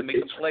and they have to make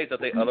the plays that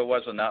they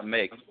otherwise would not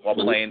make while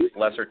playing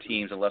lesser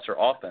teams and lesser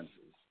offenses.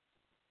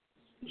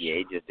 Yeah,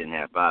 he just didn't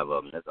have 5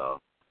 of them. That's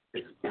all.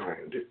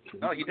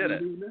 No, he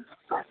didn't.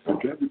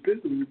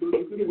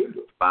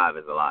 5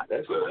 is a lot.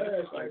 That's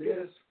I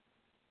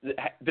guess.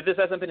 But this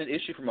hasn't been an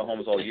issue for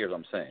Mahomes all year,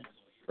 I'm saying,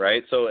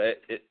 right? So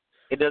it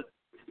does.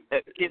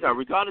 Kids,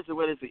 regardless of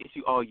whether it's an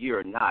issue all year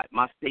or not,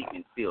 my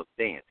statement still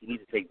stands. He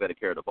needs to take better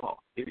care of the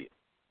ball. Period.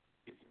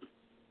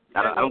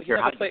 I don't care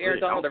how you play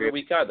Aaron Donald every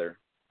week either.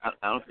 I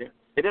don't care.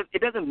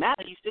 It doesn't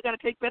matter. You still got to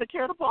take better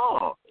care of the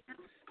ball.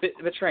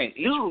 But Train,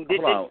 dude,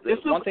 the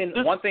Super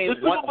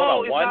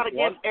Bowl is not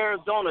against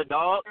Arizona,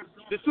 dog.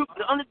 No.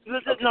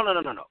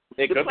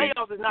 The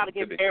playoffs is not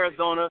against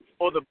Arizona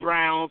or the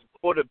Browns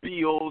or the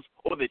Bills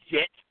or the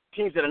Jets,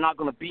 teams that are not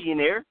going to be in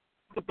there.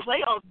 The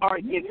playoffs are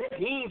against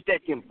teams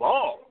that can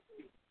ball.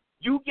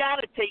 You got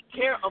to take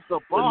care of the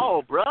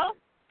ball, bruh.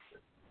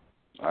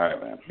 All right,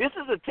 man. This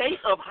is a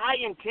taste of high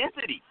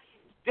intensity.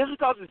 Just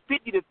because it's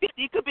 50 to 50,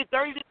 it could be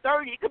 30 to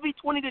 30, it could be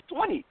 20 to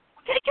 20.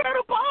 Take care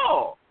of the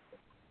ball.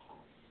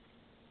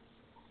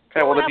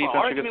 Okay, well, the have defense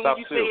an should argument get stopped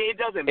when you too. say it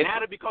doesn't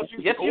matter because you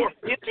yes, score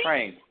 50.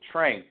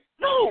 Train.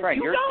 No,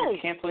 you're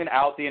canceling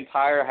out the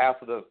entire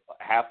half of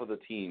the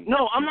team.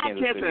 No, I'm not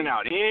canceling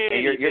out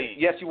anything.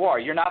 Yes, you are.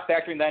 You're not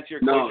factoring that into your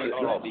equation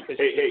at all because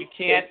you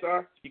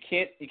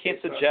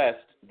can't suggest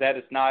that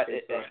it's not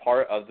a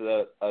part of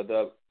the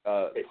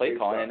play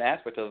calling and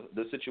aspect of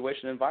the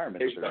situation and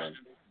environment.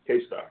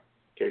 K-Star.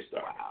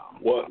 Wow.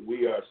 What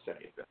we are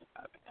saying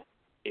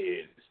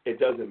is it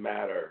doesn't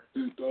matter.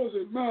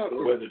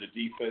 Whether the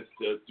defense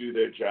does do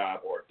their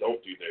job or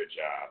don't do their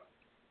job.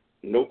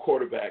 No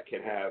quarterback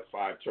can have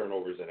 5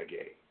 turnovers in a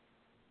game.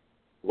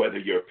 Whether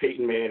you're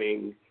Peyton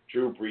Manning,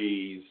 Drew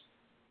Brees,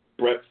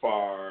 Brett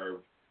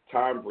Favre,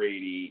 Tom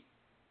Brady,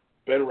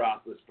 Ben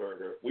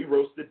Roethlisberger. We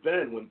roasted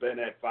Ben when Ben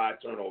had 5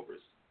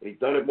 turnovers. And he's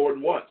done it more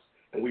than once,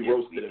 and we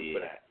roasted him for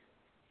that.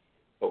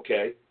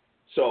 Okay?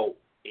 So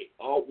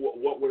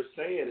what we're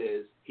saying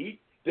is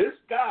this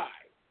guy,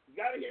 you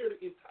got to hear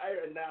the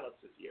entire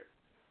analysis here.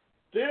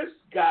 This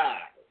guy,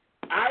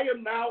 I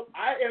am now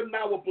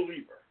a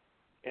believer.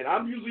 And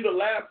I'm usually the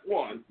last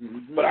one,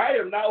 but I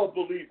am now a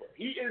believer.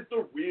 He is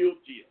the real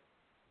deal.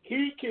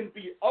 He can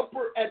be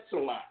upper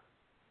echelon.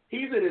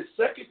 He's in his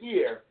second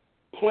year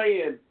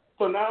playing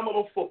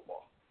phenomenal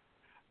football.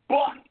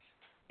 But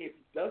if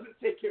he doesn't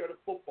take care of the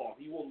football,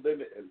 he will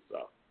limit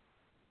himself.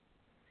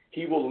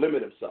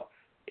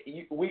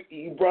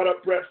 You brought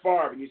up Brett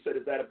Favre, and you said,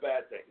 is that a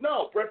bad thing?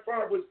 No, Brett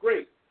Favre was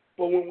great.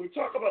 But when we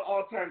talk about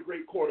all-time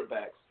great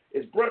quarterbacks,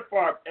 is Brett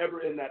Favre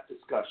ever in that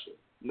discussion?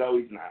 No,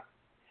 he's not.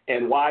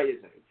 And why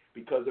isn't he?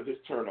 Because of his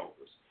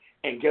turnovers.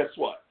 And guess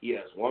what? He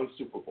has 1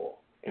 Super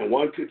Bowl. And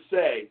one could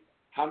say,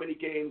 how many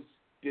games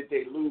did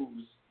they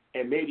lose?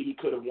 And maybe he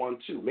could have won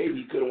 2. Maybe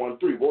he could have won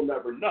 3. We'll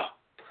never know.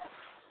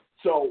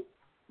 So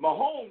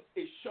Mahomes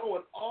is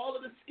showing all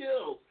of the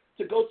skills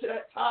to go to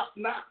that top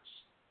notch.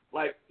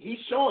 Like, he's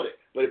showing it.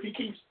 But if he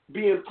keeps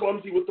being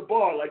clumsy with the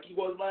ball like he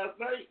was last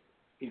night,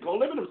 he's going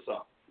to limit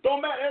himself.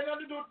 Don't matter. It has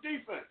nothing to do with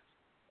defense.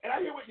 And I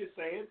hear what you're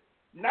saying.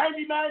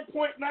 99.9%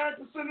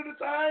 of the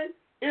time,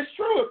 it's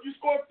true. If you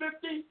score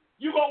 50,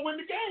 you're going to win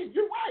the game.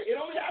 You're right. It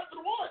only happens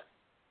once.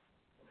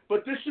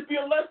 But this should be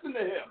a lesson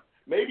to him.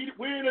 Maybe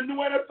we're in a new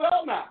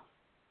NFL now.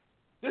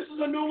 This is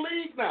a new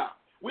league now.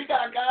 We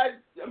got guys,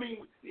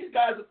 these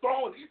guys are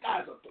throwing.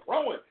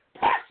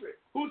 Patrick,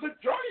 who's a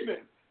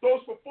journeyman,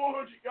 throws for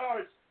 400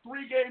 yards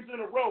 3 games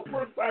in a row,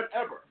 first time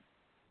ever.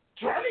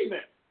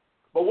 Journeyman.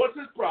 But what's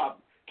his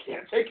problem?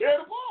 Can't take care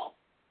of the ball.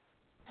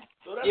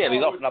 So that's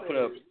he's also not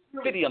putting a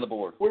 50 on the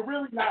board. We're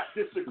really not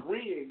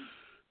disagreeing.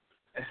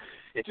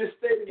 Just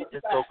stating it's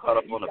just so caught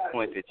up on the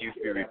point that you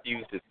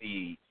refuse to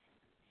see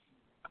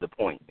the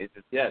point. It's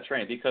just,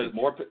 Train, because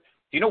more. Do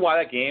you know why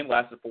that game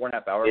lasted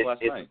 4.5 hours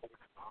last night?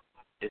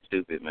 It's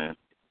stupid, man.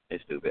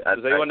 It's stupid.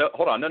 Does anyone know?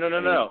 Hold on.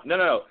 No.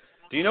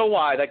 Do you know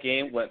why that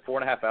game went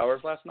 4.5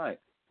 hours last night?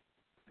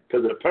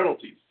 Because of the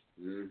penalties.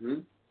 Mm-hmm.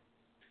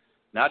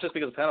 Not just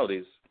because of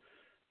penalties.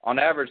 On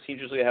average,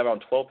 teams usually have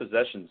around 12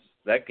 possessions.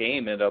 That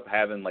game ended up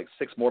having like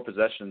 6 more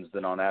possessions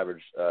than on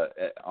average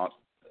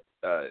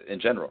in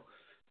general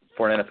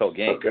for an NFL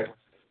game. Okay.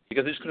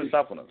 Because they just couldn't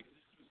stop one of them.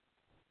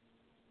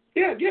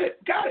 Yeah, get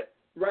it. Got it.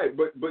 Right,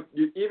 but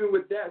even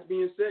with that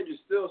being said, you're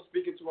still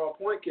speaking to our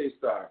point,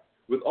 K-Star.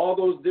 With all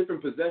those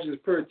different possessions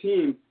per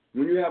team,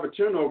 when you have a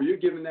turnover, you're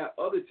giving that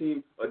other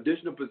team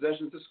additional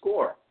possessions to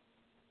score.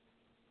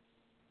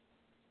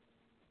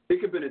 It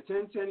could have been a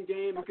 10-10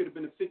 game. It could have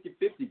been a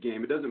 50-50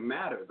 game. It doesn't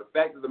matter. The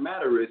fact of the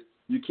matter is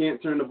you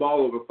can't turn the ball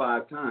over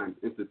 5 times.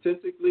 And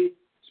statistically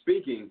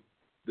speaking,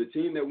 the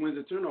team that wins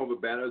a turnover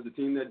battle is the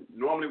team that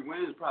normally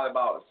wins probably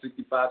about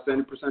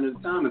 65-70% of the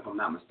time, if I'm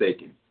not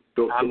mistaken.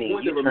 So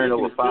you turn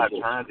over 5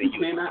 times and you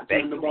cannot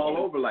turn the ball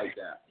over like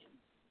that.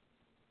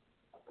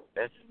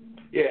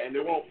 And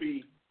there won't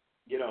be,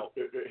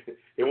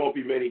 there won't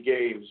be many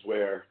games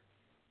where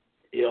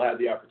he'll have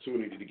the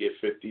opportunity to get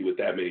 50 with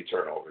that many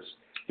turnovers.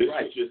 This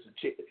is just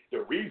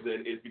the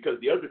reason is because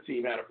the other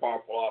team had a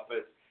powerful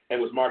offense and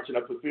was marching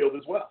up the field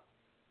as well.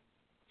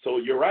 So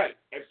you're right,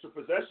 extra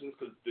possessions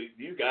because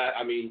these guys,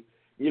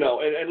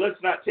 and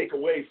let's not take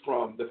away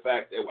from the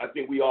fact that I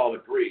think we all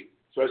agree,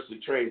 especially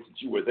Train,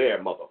 since you were there,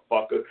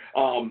 motherfucker.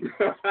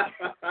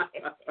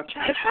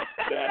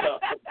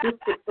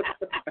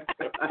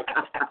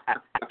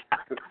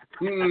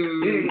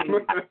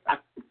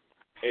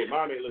 Hey,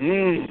 mommy,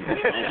 listen.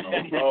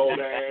 Oh,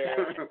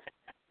 man.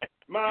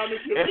 Mommy,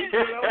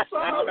 I'm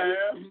sorry,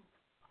 man.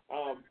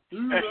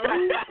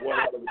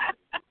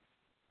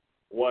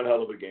 One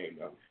hell of a game,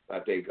 though. I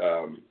think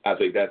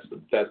that's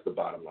the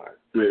bottom line.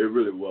 Yeah, it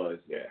really was.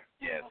 Yeah.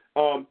 Yes.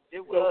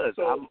 It was.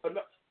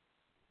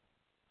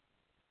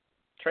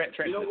 Train.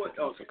 You know what?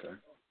 Okay.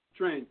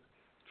 Train.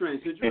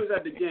 Since you was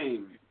at the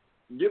game,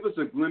 give us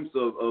a glimpse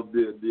of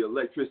the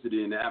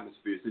electricity in the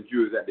atmosphere since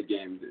you was at the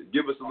game.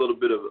 Give us a little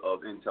bit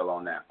of intel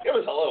on that. Give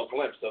us a little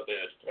glimpse of the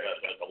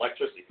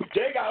electricity.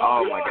 Jay got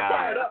Oh, my God.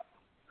 fired up.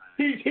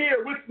 He's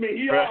here with me.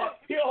 He a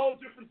whole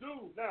different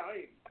dude now,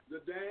 ain't he?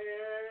 The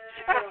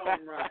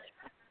damn right.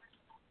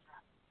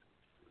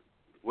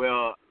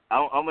 Well,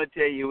 I'm going to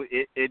tell you,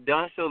 it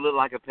does still look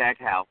like a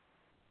packed house.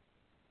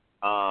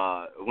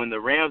 When the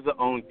Rams are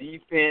on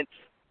defense,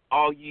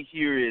 all you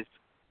hear is,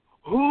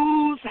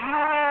 whose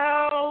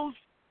house?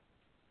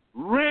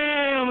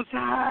 Rams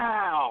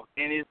house.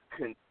 And it's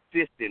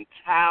consistent.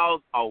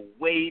 Towels are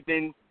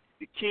waving.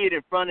 The kid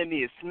in front of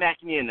me is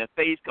smacking me in the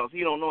face because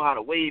he don't know how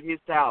to wave his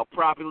towel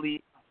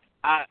properly.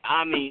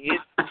 I mean,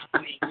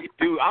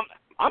 dude,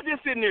 I'm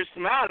just sitting there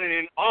smiling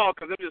in awe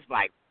because I'm just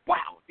like,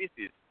 wow, this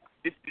is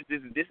as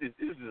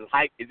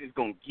hype as it's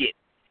gonna get.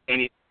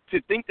 And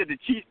to think that the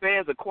Chiefs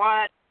fans are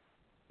quiet,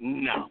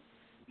 no.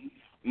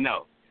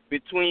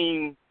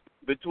 Between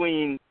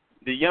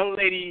the young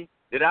lady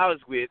that I was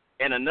with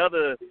and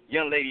another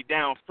young lady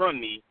down from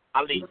me,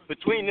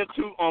 between them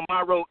two on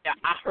my road,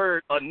 I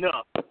heard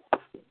enough.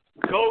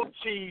 Go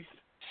Chiefs!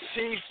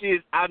 Chiefs is,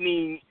 I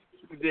mean,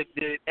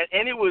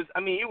 and it was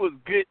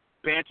good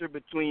banter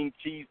between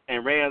Chiefs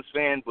and Rams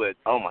fans, but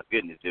oh my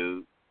goodness,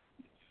 dude!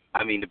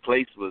 I mean, the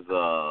place was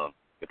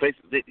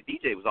lit. The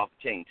DJ was off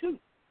the chain too.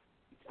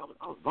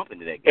 I was bumping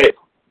to that game,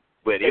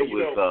 but it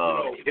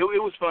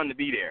was fun to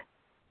be there.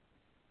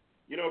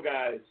 You know,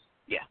 guys.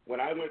 Yeah. When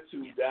I went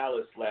to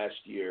Dallas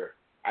last year,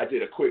 I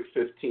did a quick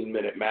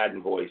 15-minute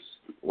Madden voice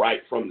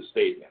right from the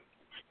stadium.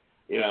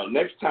 You know,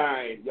 next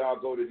time y'all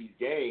go to these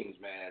games,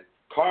 man,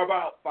 carve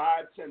out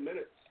 5-10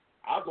 minutes.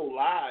 I'll go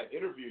live,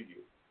 interview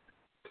you.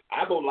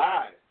 I'll go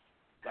live.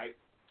 Like,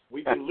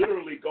 we can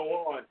literally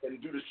go on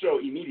and do the show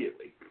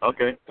immediately.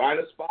 Okay. Find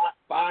a spot,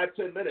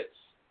 5-10 minutes.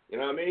 You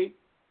know what I mean?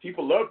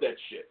 People love that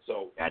shit.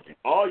 So gotcha.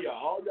 all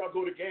y'all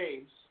go to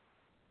games.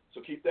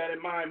 So keep that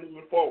in mind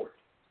moving forward.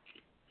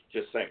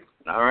 Just saying.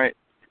 All right.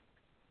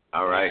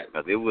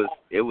 Cause it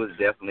was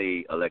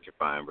definitely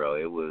electrifying, bro.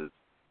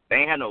 They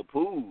ain't had no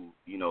pool,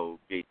 you know,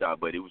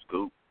 but it was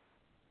cool.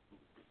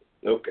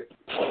 Okay.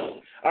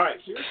 All right.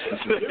 Here's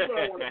what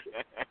I want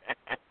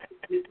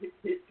to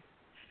do.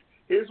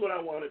 Here's what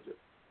I want to do.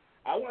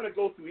 I want to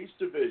go through each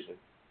division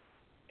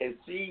and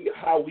see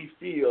how we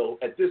feel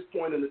at this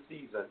point in the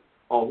season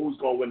on who's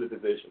going to win the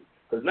division.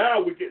 Because now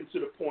we're getting to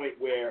the point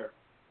where,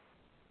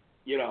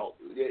 we're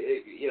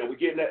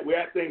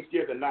at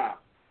Thanksgiving now.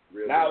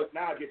 Really? Now it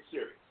gets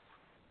serious.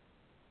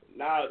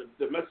 Now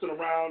the messing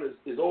around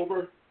is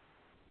over,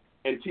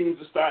 and teams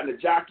are starting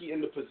to jockey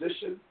in the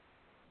position.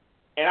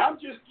 And I'm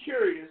just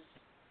curious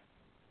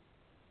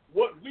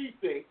what we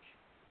think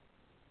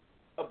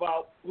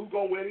about who's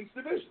going to win each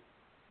division.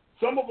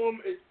 Some of them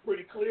it's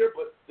pretty clear,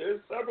 but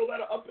there's several that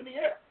are up in the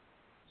air.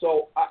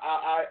 So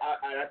I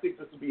think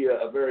this will be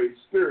a very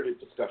spirited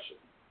discussion.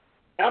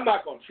 I'm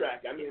not going to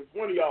track it. I mean, if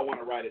one of y'all want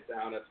to write it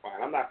down, that's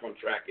fine. I'm not going to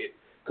track it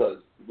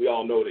because we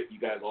all know that you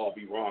guys will all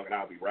be wrong and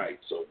I'll be right.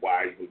 So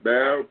why do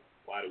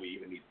we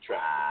even need to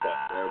track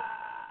it?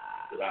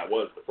 Because I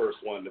was the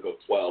first one to go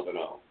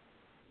 12-0.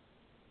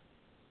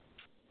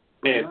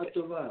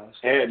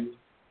 And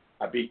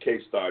I beat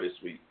K-Star this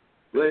week.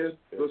 Let's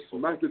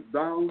smack it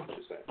down.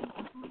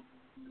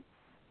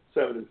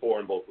 7-4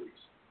 in both leagues.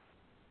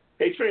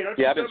 Hey, Train, aren't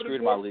you I've been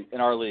screwed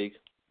in our league.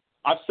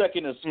 I'm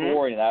second in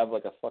scoring, and I have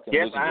like a fucking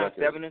losing record.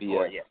 Yes, I have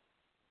 7-4, yeah.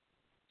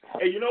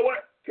 Hey, you know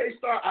what?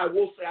 K-Star, I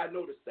will say I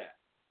noticed that.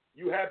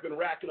 You have been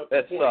racking up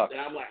the points, sucks.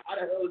 and I'm like, how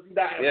the hell is he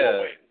not having more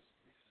wins?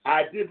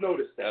 I did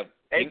notice that.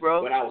 Hey,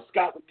 bro. When I was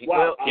scouting you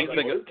out, I was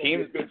like, this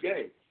is a good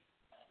game.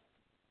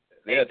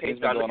 Yeah, team's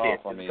been going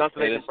off on me. It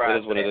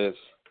is what it is.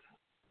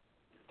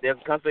 There's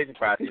a consolation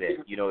prize to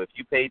that. You know, if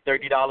you paid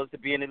 $30 to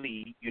be in the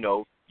league, you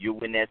know, you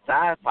win that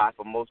side pot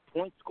for most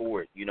points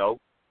scored. You know,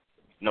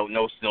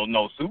 no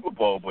Super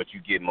Bowl, but you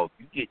get most.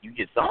 You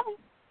get something.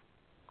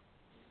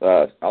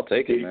 I'll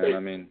take it, man. I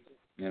mean,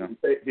 you know.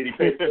 Did he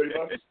pay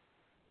 $30?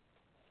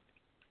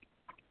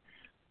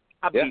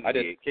 I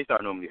did.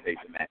 K-Star normally pays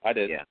it, man. I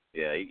did. Yeah.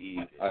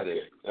 I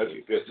did. That's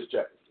good. Just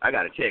check. I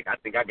got to check. I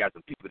think I got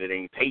some people that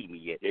ain't paid me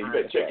yet. Yeah, you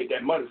better check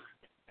that money.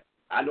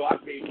 I know I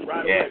paid you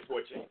right away for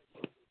it, Jay.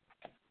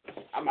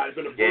 I might have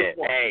been the first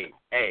one.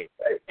 Hey.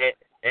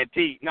 And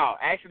T, no,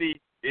 actually,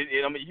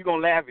 I mean, you're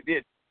going to laugh at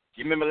this.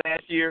 You remember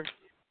last year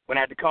when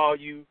I had to call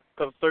you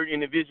because certain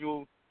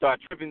individuals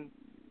started tripping,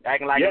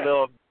 acting like a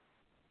little,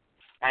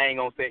 I ain't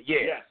going to say,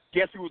 Yes.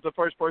 Guess who was the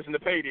first person to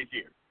pay this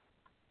year?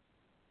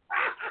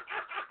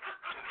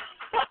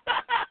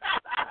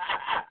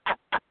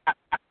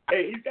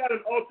 Hey, he's got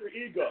an alter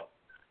ego.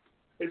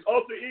 His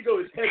alter ego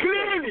is head.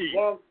 Clearly.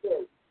 Long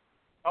story.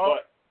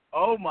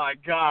 Oh my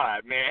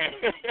God, man.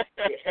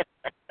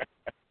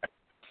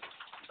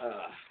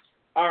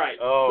 All right.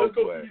 Let's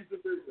go through these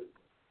divisions.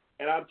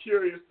 And I'm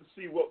curious to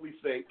see what we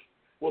think.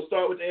 We'll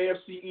start with the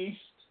AFC East.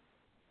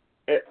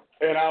 And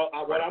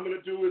what I'm going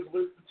to do is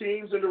list the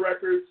teams and the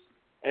records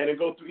and then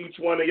go through each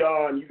one of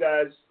y'all. And you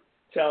guys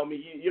tell me.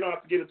 You don't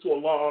have to get into a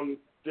long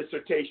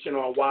dissertation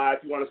on why.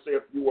 If you want to say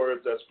a few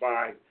words, that's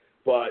fine.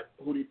 But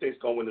who do you think's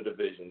going to win the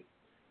division?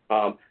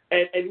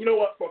 And you know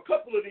what? For a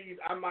couple of these,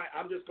 I'm going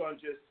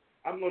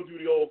to do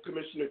the old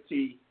Commissioner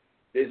T.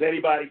 Does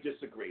anybody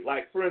disagree?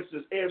 Like, for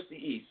instance, AFC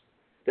East.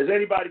 Does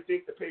anybody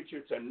think the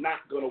Patriots are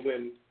not going to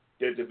win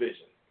their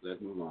division? Let's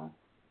move on.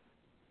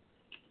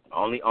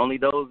 Only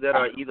those that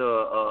are either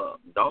a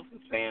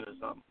Dolphins fan or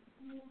something.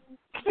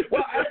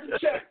 Well, I have to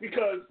check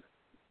because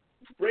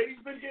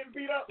Brady's been getting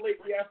beat up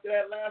lately after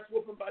that last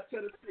whooping by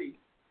Tennessee.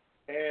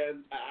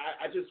 And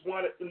I just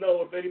wanted to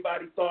know if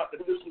anybody thought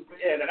that this was the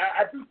end. And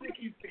I do think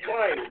he's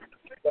declining,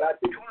 but I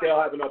think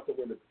they'll have enough to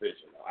win the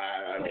division.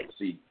 I don't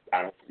see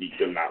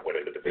them not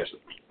winning the division.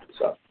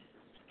 So,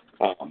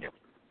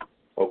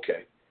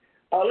 okay.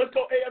 Let's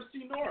go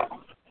AFC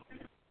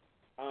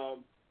North.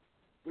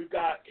 We've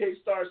got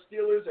K-Star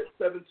Steelers at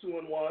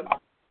 7-2-1.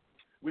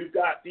 We've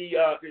got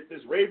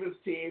this Ravens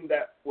team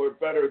that were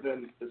better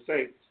than the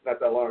Saints not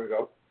that long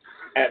ago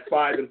at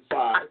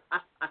 5-5.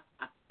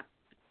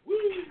 Woo!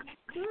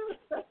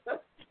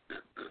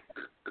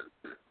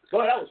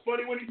 Well, that was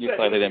funny when he said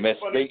like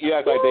it. You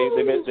act like they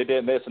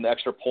didn't miss an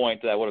extra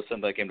point that would have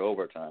sent that game to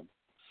overtime.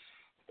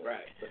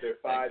 Right, but they're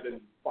 5-5.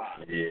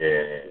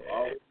 Yeah.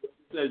 Oh,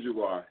 said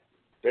you are.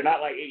 They're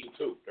not like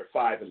 8-2. They're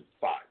 5-5.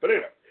 But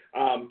anyway,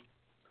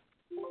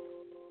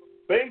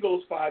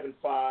 Bengals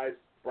 5-5.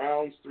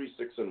 Browns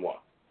 3-6-1.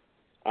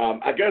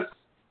 I guess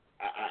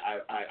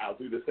I'll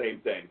do the same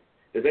thing.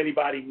 Does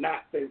anybody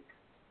not think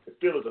the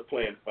Steelers are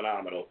playing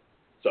phenomenal?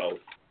 So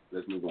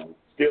let's move on.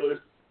 Steelers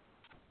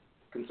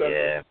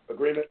consensus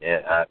agreement.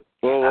 Yeah.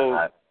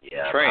 Whoa.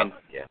 Train.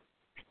 Yeah.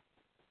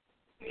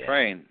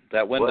 Train.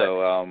 That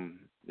window.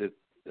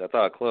 I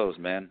thought it closed,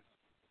 man.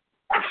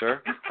 You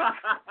sure?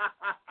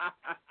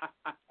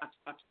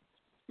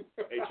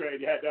 Hey, Train,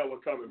 you had that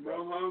one coming,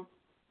 bro. Uh-huh.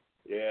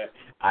 Yeah.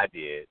 I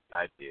did.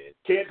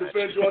 Can't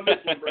defend you on this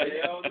one, bro.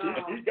 Hell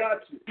no. He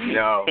got you.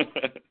 No.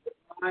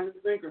 I'm a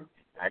thinker.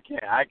 I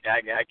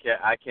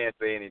can't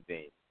say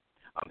anything.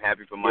 I'm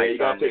happy for Mike. Yeah, you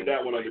gotta take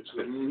that one on the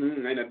chin.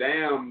 Mm-hmm. Ain't a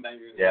damn thing.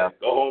 Yeah.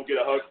 Go home, get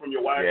a hug from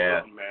your wife,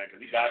 or something, man,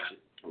 because he got you.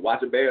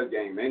 Watch a Bears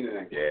game,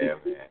 anything. Yeah,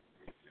 man.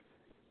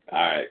 All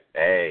right.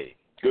 Hey.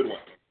 Good one.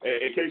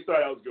 Hey,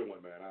 K-Star, that was a good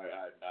one, man.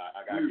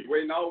 I got you.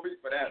 Waiting all week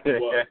for that. It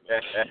was,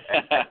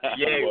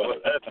 yeah.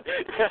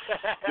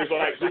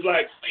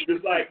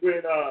 Just like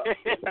when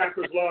the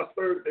Packers lost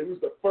Thursday,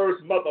 who's the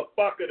first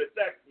motherfucker to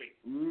text me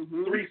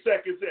 3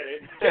 seconds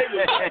in.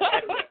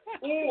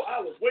 And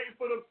I was waiting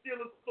for them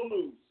Steelers to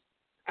lose.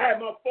 I had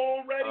my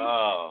phone ready.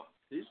 Oh.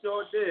 He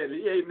sure did.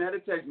 He even had a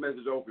text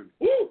message open.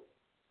 Woo!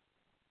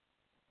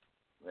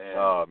 Man.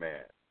 Oh,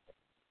 man.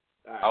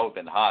 Right. I would have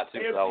been hot, too,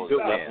 because I was AFC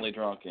South. definitely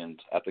drunk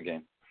at the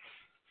game.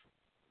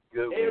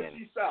 Good win.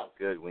 AFC South.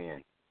 Good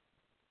win.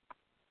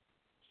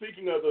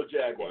 Speaking of the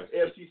Jaguars,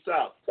 AFC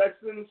South.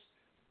 Texans,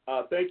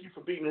 thank you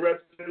for beating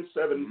Redskins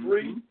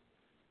 7-3.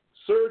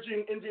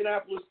 Surging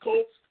Indianapolis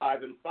Colts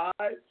 5-5.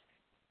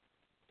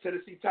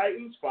 Tennessee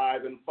Titans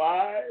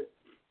 5-5.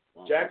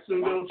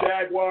 Jacksonville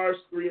Jaguars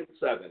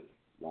 3-7.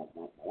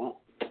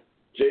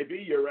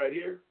 JB, you're right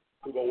here.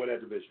 Who's gonna win that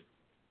division?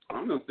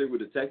 I'm gonna stick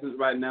with the Texans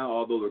right now.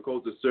 Although the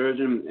Colts are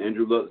surging,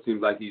 Andrew Luck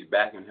seems like he's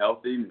back and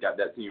healthy and got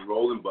that team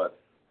rolling.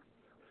 But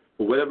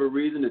for whatever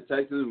reason, the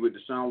Texans with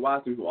Deshaun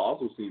Watson, who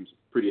also seems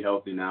pretty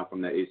healthy now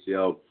from that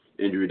ACL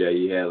injury that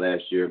he had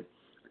last year,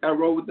 I gotta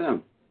roll with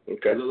them.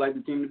 Okay. They look like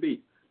the team to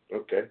beat.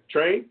 Okay.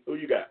 Train, who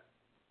you got?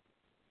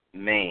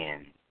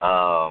 Man,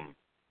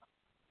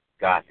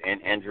 gosh,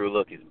 and Andrew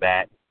Luck is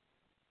back.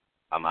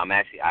 I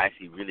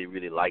actually really,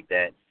 really like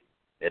that.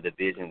 That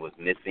division was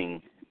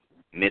missing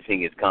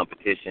its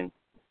competition.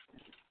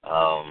 A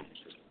lot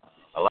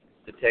of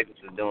the Texans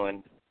are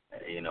doing,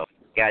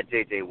 got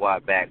J.J.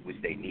 Watt back,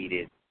 which they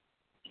needed.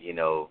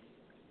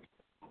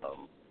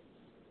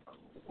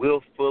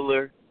 Will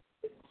Fuller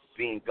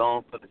being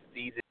gone for the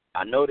season.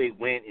 I know they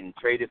went and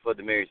traded for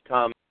Demaryius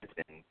Thomas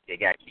and they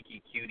got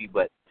Kiki Cutie,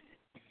 but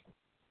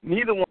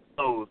neither one of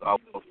those are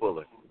Will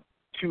Fuller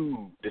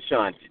to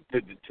Deshaun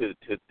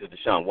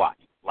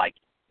Watson. Like,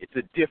 it's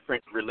a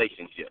different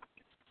relationship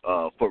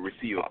for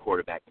receiver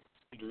quarterback.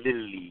 He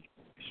literally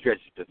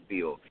stretches the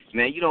field.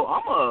 Man,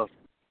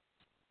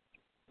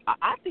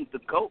 I think the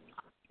coach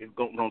is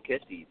gonna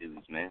catch these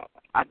dudes, man.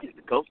 I think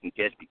the coach can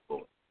catch these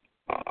boys.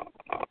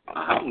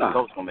 I think the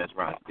coach gonna mess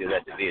around and steal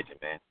that division,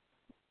 man.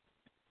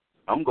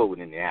 I'm going with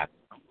Indianapolis.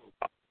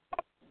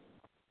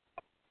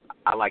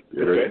 I like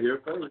the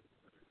Okay.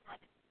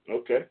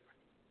 Okay.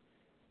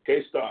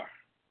 K-Star.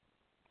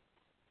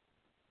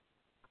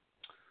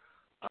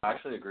 I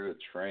actually agree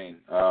with Train.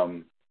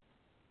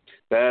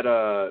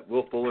 That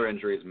Will Fuller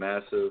injury is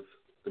massive.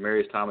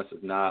 Demaryius Thomas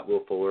is not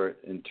Will Fuller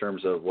in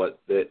terms of what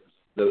the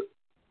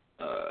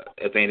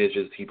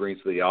advantages he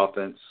brings to the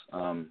offense.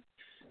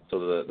 So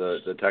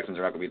the Texans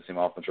are not going to be the same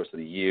offense the rest of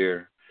the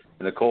year.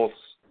 And the Colts,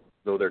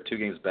 though they're 2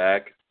 games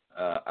back,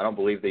 I don't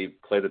believe they've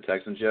played the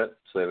Texans yet,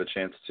 so they have a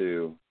chance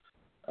to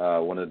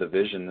win the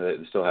division. They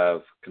still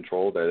have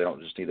control there. They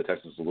don't just need the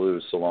Texans to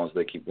lose so long as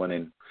they keep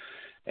winning.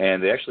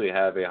 And they actually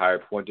have a higher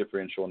point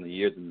differential in the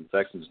year than the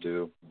Texans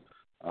do,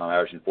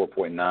 averaging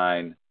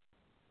 4.90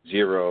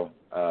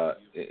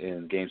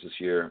 in games this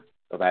year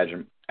of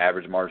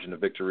average margin of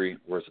victory,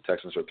 whereas the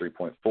Texans are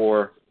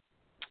 3.4.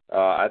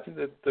 I think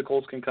that the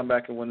Colts can come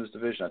back and win this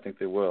division. I think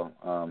they will.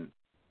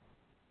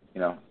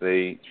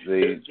 The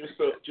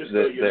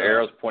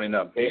arrow's pointing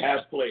up. They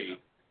have played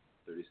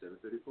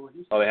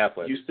 37-34. Oh, they have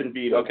played. Houston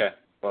beat them. Okay.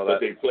 Well, but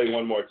they play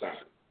one more time.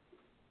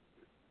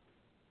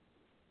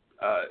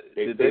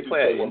 Did they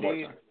play at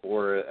Indy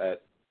or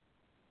at?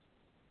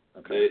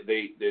 Okay.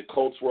 The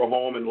Colts were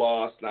home and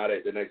lost. Now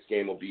that the next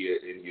game will be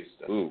in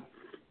Houston. Ooh.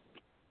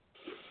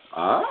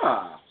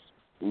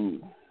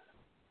 Ooh.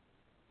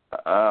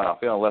 I'm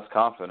feeling less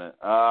confident.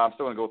 I'm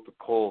still going to go with the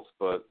Colts,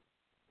 but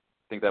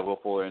I think that Will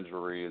Fuller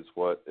injury is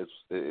what is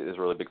a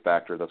really big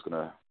factor. That's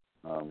going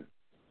to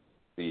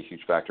be a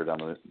huge factor down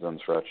the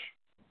stretch.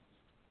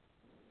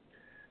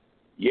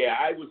 Yeah,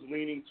 I was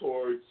leaning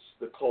towards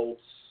the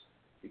Colts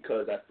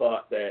because I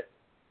thought that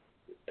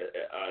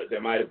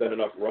there might have been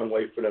enough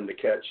runway for them to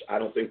catch. I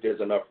don't think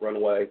there's enough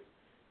runway.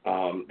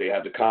 They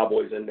have the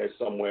Cowboys in there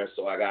somewhere,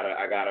 so I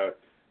gotta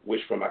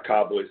wish for my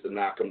Cowboys to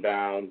knock them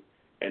down.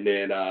 And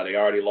then they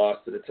already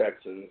lost to the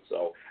Texans,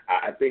 so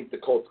I think the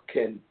Colts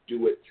can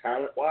do it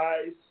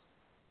talent-wise.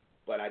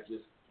 But I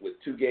just,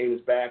 with 2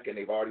 games back and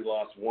they've already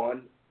lost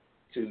 1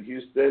 to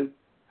Houston,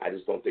 I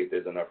just don't think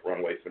there's enough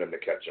runway for them to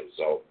catch them.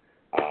 So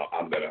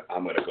I'm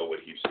gonna go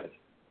with Houston.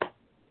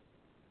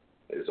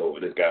 It's over.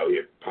 This guy over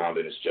here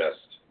pounding his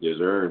chest. Yes,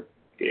 sir.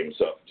 Gave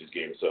himself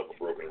a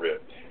broken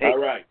rib. Hey. All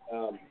right.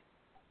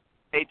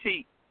 Hey,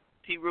 T,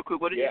 real quick,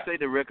 what did Yeah. you say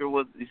the record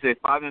was? You said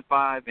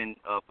 5-5, and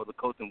for the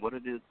Colts, and what are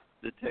the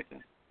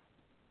Texans?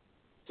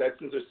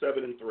 Texans are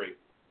 7-3.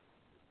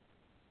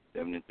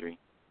 7-3.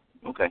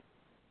 Okay.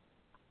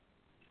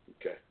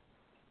 Okay.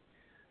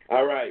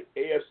 All right.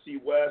 AFC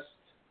West.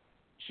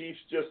 Chiefs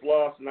just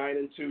lost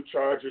 9-2.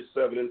 Chargers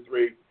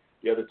 7-3.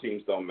 The other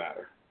teams don't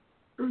matter.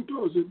 It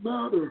doesn't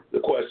matter. The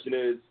question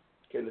is,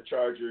 can the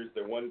Chargers?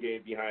 They're 1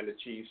 game behind the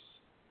Chiefs.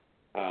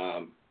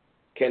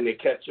 Can they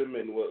catch them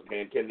and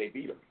can they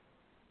beat them?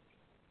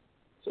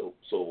 So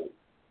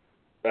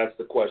that's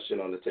the question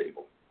on the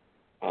table.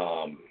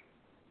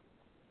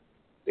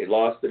 They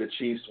lost to the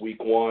Chiefs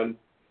week 1,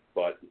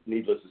 but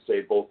needless to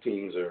say, both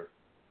teams are,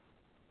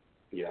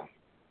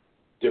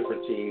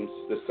 different teams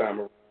this time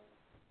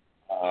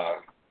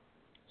around.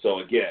 So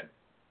again,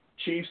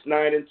 Chiefs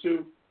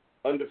 9-2,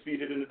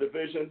 undefeated in the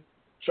division.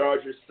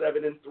 Chargers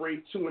 7-3,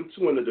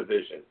 2-2 in the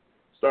division.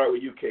 Start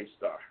with you,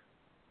 K-Star.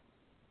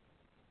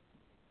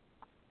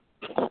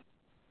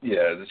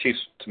 Yeah, the Chiefs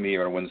to me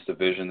are going to win this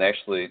division.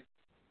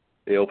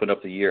 They opened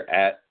up the year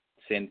at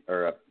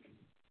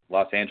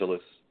Los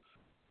Angeles.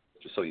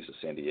 Just so used to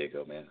San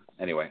Diego, man.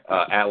 Anyway,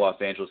 at Los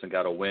Angeles and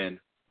got a win,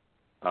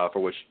 for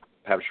which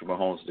Patrick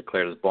Mahomes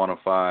declared as bona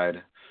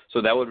fide.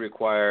 So that would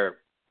require,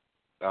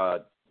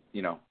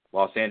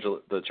 Los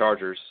Angeles, the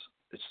Chargers.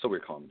 It's so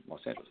weird calling them Los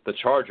Angeles. The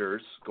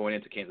Chargers going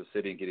into Kansas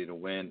City and getting a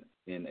win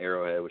in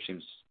Arrowhead, which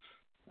seems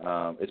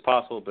it's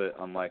possible but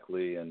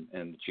unlikely, and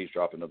the Chiefs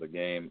drop another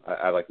game.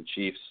 I like the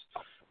Chiefs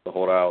to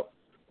hold out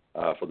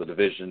for the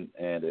division,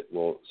 and it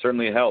will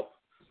certainly help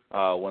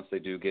once they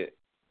do get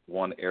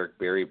one Eric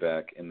Berry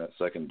back in that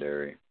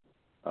secondary.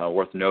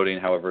 Worth noting,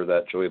 however,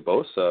 that Joey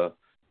Bosa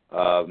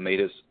made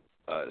his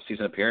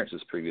season appearance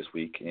this previous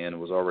week and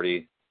was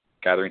already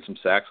gathering some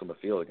sacks on the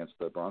field against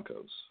the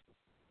Broncos.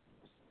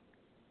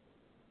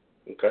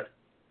 Okay.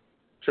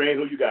 Train,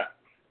 who you got?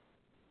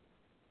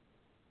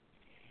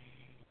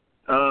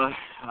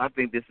 I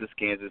think this is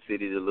Kansas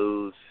City to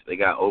lose. They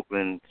got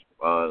Oakland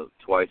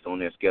twice on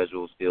their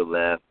schedule still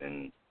left,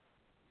 and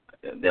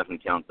definitely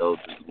count those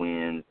as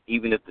wins.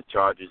 Even if the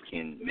Chargers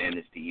can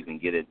manage to even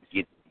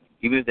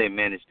even if they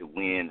manage to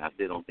win, I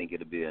still don't think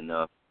it'll be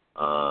enough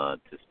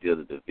to steal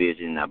the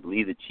division. I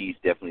believe the Chiefs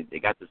they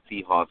got the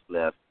Seahawks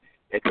left.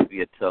 That could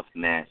be a tough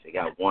match. They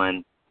got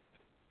one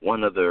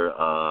other,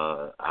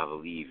 I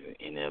believe,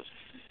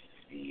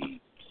 NFC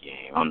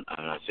game. I'm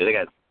not sure. They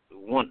got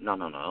one. No, I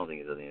don't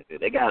think it's NFC.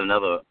 They got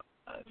another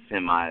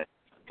semi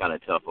kind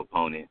of tough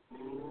opponent.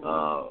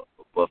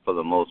 But for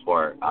the most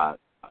part,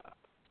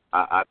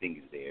 I think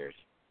it's theirs.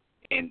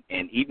 And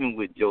even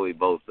with Joey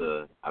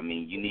Bosa, I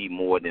mean, you need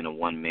more than a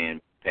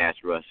one-man pass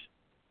rush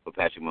for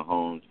Patrick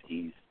Mahomes.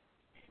 He's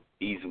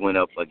went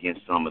up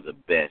against some of the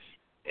best,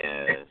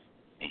 and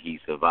he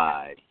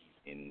survived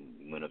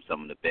and went up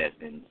some of the best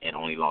and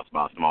only lost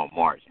by a small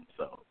margin.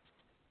 So,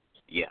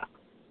 yeah.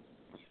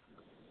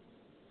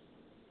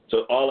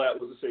 So all that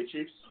was to say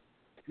Chiefs?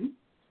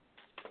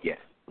 Yeah.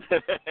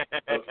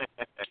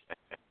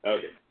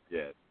 Okay.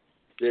 Yeah.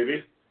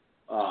 JB?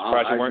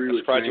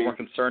 Surprised you weren't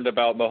concerned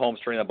about Mahomes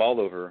turning the ball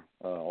over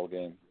all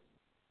game,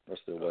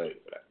 rest of the way.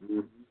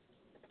 Mm-hmm.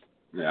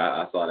 Yeah,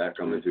 I saw that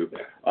coming too.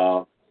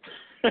 I'll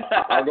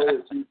go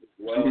with Chiefs as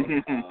well.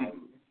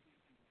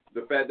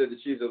 The fact that the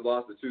Chiefs have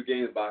lost the 2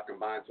 games by a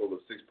combined total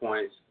of 6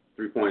 points,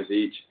 3 points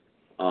each,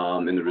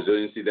 and the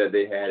resiliency that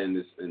they had in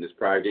this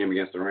prior game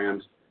against the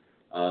Rams.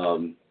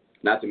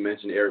 Not to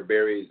mention Eric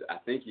Berry's, I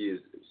think he is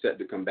set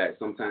to come back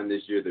sometime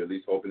this year. They're at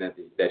least hoping that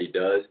he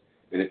does.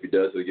 And if he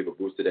does, he'll give a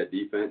boost to that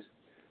defense.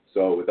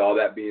 So with all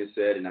that being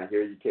said, and I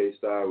hear you,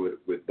 K-Star,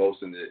 with both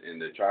in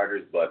the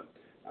Chargers, but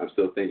I'm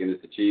still thinking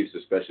it's the Chiefs,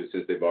 especially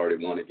since they've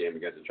already won a game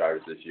against the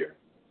Chargers this year.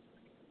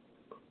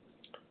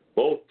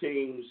 Both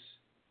teams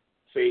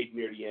fade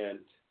near the end.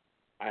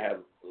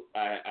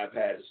 I've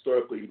had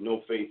historically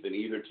no faith in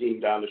either team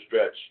down the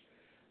stretch,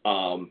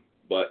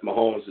 but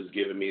Mahomes has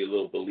given me a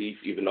little belief,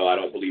 even though I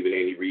don't believe in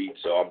Andy Reid,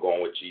 so I'm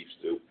going with Chiefs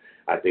too.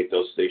 I think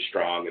they'll stay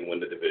strong and win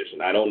the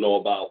division. I don't know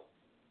about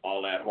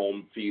all that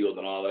home field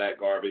and all of that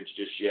garbage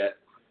just yet.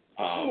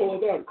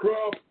 That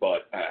crap.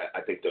 But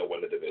I think they'll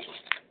win the division.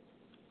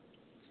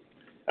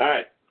 All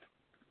right.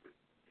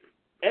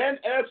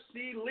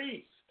 NFC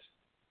Least.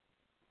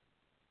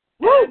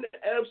 Woo!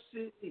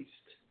 NFC East.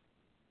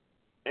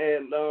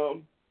 And,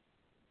 How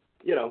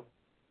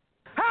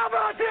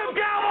about them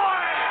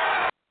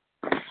Cowboys?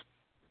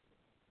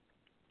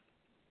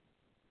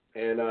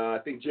 And I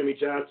think Jimmy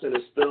Johnson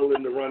is still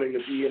in the running to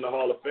be in the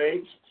Hall of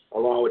Fame,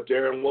 along with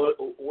Darren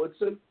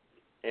Woodson.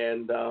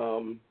 And,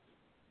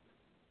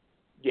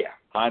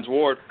 Hines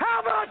Ward.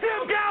 How about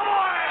them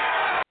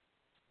Cowboys?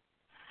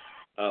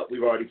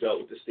 We've already dealt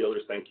with the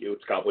Steelers. Thank you.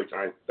 It's Cowboy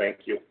time.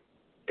 Thank you.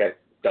 Okay.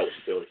 Dealt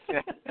with the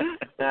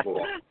Steelers. Move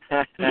on.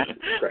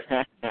 Great.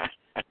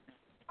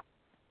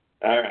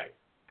 All right.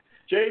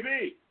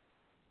 JB,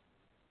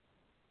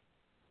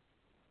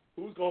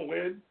 who's going to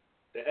win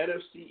the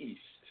NFC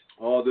East?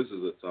 Oh, this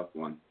is a tough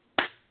one.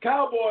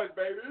 Cowboys,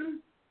 baby.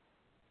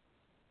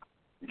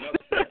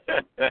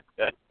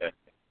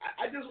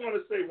 I just want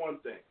to say one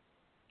thing.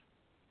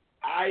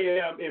 I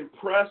am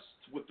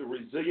impressed with the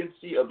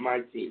resiliency of my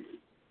team.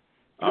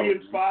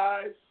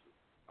 3-5,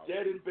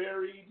 dead and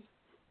buried,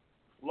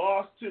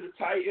 lost to the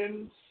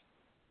Titans,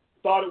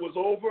 thought it was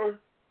over.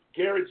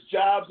 Garrett's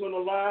job's on the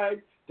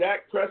line.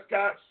 Dak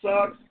Prescott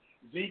sucks.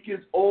 Zeke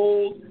is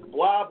old.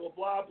 Blah, blah,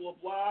 blah, blah,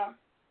 blah.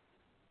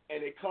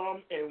 And they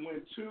come and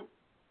win 2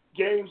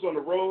 games on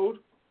the road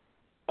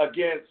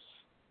against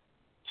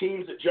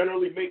teams that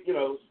generally make,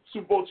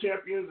 Super Bowl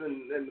champions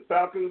and the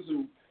Falcons,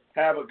 who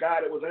have a guy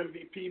that was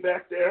MVP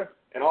back there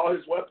and all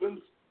his weapons.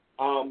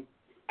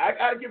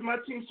 I give my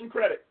team some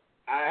credit.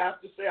 I have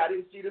to say I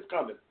didn't see this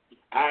coming.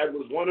 I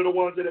was one of the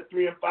ones that at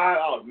 3-5, I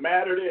was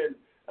madder than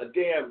a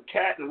damn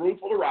cat in a room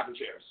full of rocking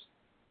chairs.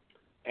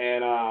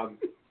 And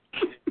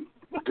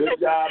good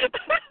job.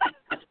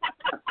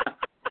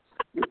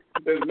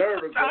 It's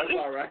nervous, but it's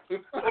all right.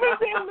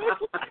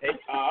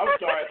 I'm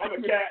sorry. I'm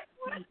a cat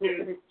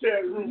in a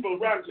room full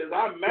of rocking chairs.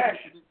 I'm mad.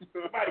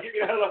 Somebody get me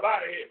the hell up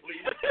out of here,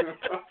 please.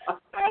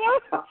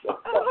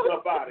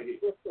 Up out of here.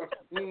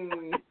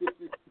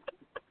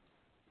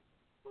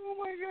 Oh,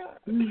 my God.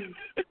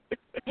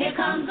 Here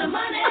comes the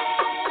money.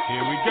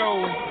 Here we go.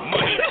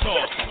 Money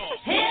talk.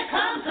 Here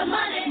comes the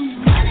money.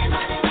 Money,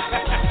 money, money.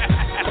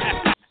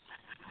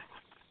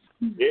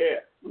 Yeah.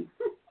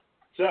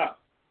 So.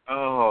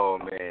 Oh,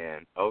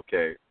 man.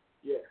 Okay.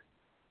 Yeah.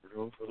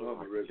 Room for the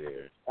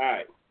chairs. All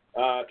right.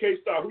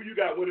 K-Star, who you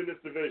got winning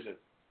this division?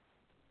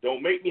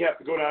 Don't make me have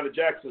to go down to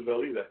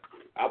Jacksonville either.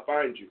 I'll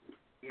find you.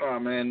 Oh,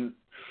 man.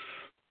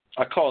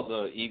 I called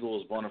the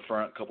Eagles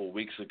Bonafront a couple of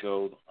weeks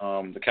ago.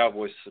 The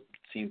Cowboys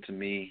seem to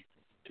me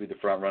to be the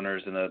front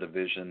runners in the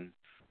division,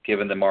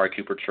 given the Amari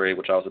Cooper trade,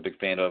 which I was a big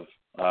fan of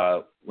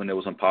when it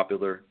was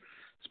unpopular.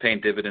 It's paying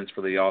dividends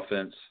for the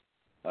offense.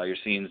 You're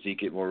seeing Zeke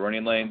get more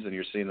running lanes, and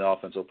you're seeing the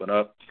offense open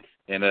up.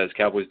 And as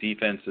Cowboys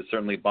defense is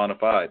certainly bona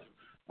fide.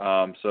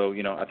 So,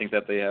 I think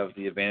that they have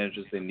the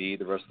advantages they need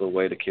the rest of the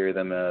way to carry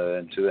them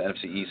into the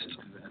NFC East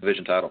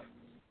division title.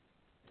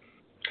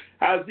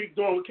 How's Zeke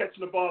doing with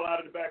catching the ball out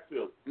of the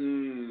backfield?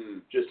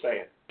 Just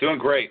saying. Doing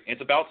great.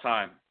 It's about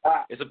time.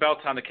 It's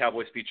about time the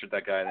Cowboys featured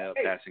that guy in the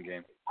passing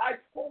game. I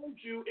told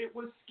you it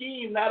was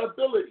scheme, not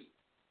ability.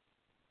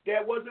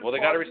 That wasn't. Well, they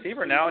got a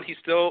receiver now, and he's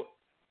still.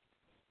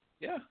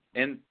 Yeah,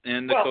 and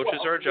the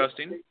coaches are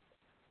adjusting.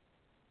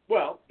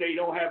 Well, they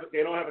don't have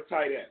a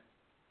tight end,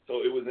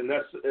 so it was a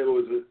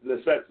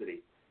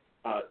necessity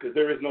because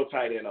there is no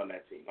tight end on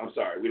that team. I'm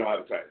sorry, we don't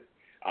have a tight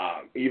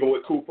end. Even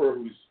with Cooper,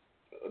 who's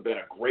been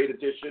a great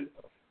addition,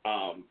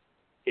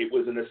 it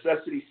was a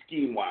necessity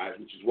scheme-wise,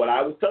 which is what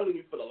I was telling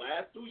you for the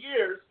last 2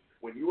 years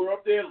when you were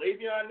up there,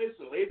 Le'Veon this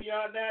and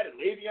Le'Veon that and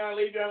Le'Veon.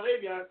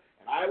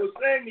 And I was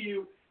saying to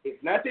you,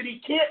 it's not that he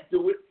can't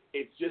do it,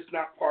 it's just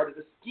not part of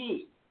the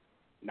scheme.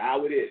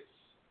 Now it is,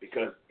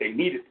 because they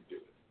needed to do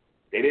it.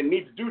 They didn't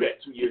need to do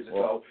that 2 years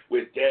ago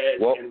with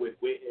Dez and with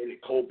Witten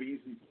and Cole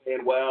Beasley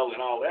playing well and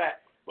all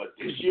that. But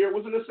this year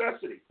was a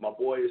necessity. My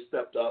boy has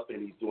stepped up,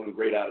 and he's doing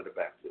great out of the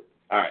backfield.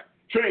 All right.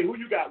 Trey, who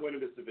you got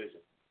winning this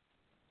division?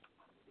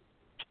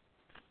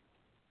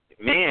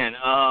 Man,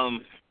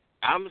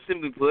 I'm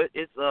simply put,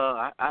 it's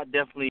I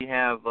definitely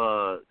have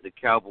the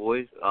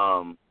Cowboys,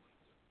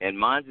 and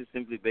mine is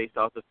simply based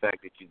off the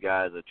fact that you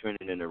guys are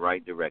turning in the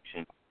right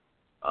direction.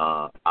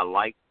 I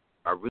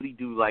really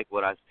do like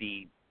what I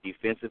see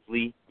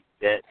defensively.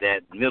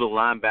 That middle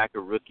linebacker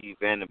rookie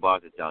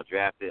Vandenbach that y'all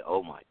drafted.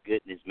 Oh my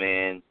goodness,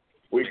 man!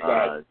 We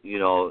excited.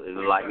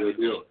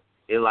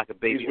 It's like a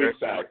baby. He's weak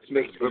side.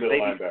 Smith's the middle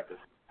linebacker.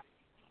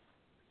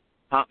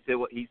 Huh? Say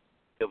what?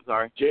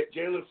 Sorry?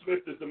 Jalen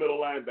Smith is the middle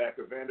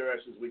linebacker. Van Der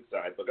Esch is weak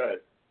side. But go ahead.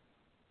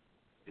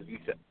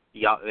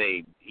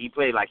 He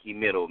played like he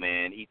middle,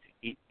 man. He's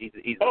played,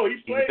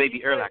 a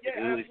baby Erlacher.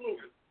 Yeah, absolutely.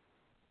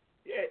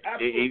 Yeah,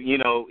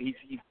 absolutely.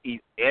 He's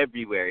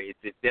everywhere.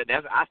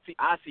 That's I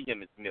see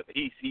him as middle.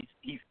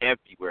 He's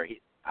everywhere.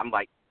 I'm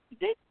like, is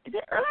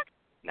that Erlacher?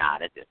 Nah,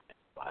 that's just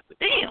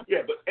damn.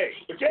 Yeah, but hey,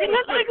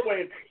 Jalen Smith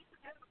playing.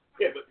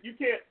 Yeah, but you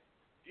can't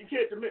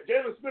admit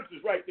Jalen Smith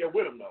is right there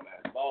with him though,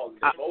 man.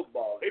 Both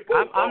balls.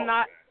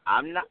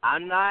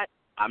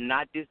 I'm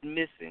not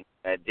dismissing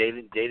that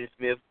Jaden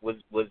Smith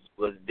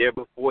was there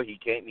before he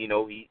came. You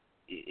know, he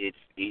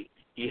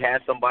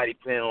had somebody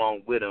playing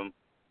along with him.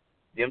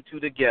 Them two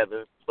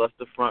together plus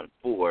the front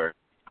four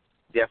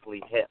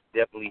definitely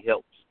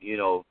helps. You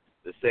know,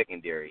 the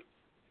secondary.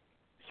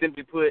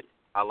 Simply put,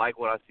 I like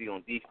what I see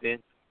on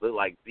defense. Look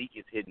like Zeke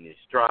is hitting his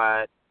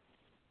stride.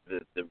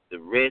 The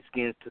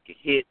Redskins took a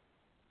hit.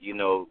 You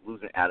know,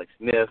 losing Alex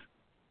Smith.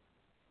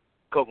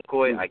 Colt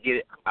McCoy, I get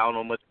it. I don't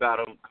know much about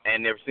him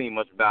and never seen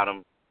much about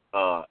him.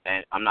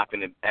 And I'm not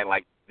going to act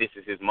like this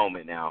is his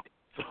moment now.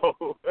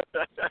 So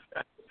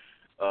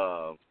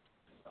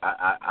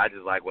I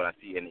just like what I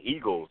see. And the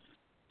Eagles,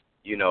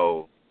 you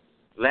know,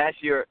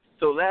 last year,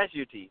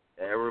 T,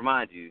 I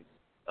remind you,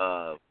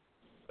 a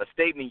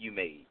statement you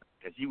made,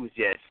 because you was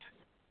just,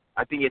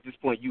 I think at this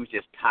point you was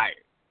just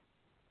tired.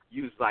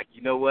 You was like,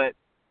 you know what?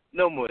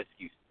 No more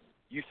excuses.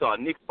 You saw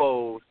Nick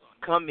Foles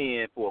come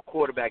in for a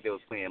quarterback that was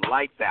playing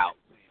lights out.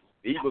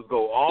 The Eagles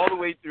go all the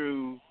way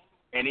through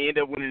and end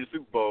up winning the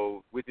Super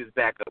Bowl with his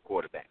backup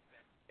quarterback.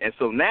 And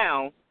so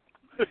now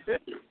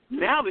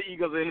the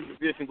Eagles are in a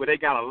position where they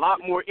got a lot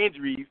more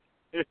injuries,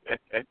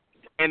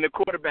 and the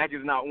quarterback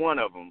is not one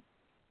of them,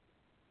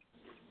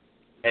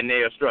 and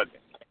they are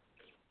struggling.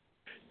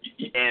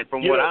 And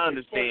from what I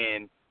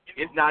understand,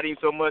 it's not even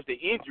so much the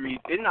injuries.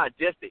 It's not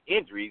just the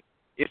injuries.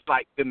 It's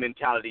like the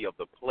mentality of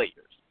the players.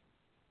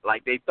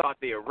 Like they thought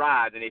they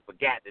arrived and they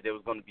forgot that it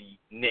was going to be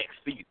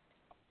next season.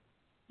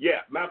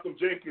 Yeah, Malcolm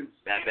Jenkins.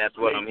 That's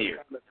what I'm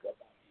hearing.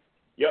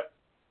 Yep.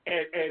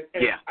 And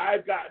yeah.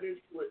 I've gotten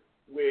into it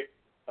with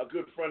a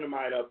good friend of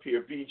mine up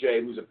here,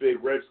 BJ, who's a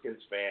big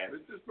Redskins fan.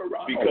 This is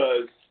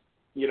because,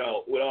 you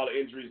know, with all the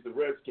injuries the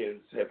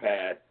Redskins have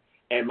had.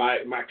 And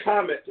my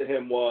comment to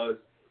him was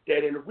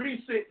that in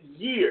recent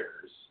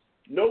years,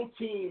 no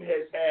team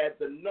has had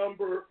the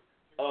number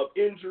of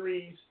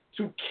injuries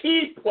to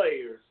key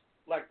players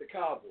like the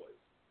Cowboys.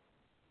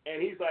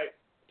 And he's like,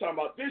 talking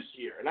about this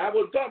year. And I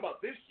wasn't talking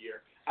about this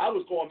year. I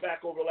was going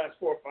back over the last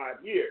 4 or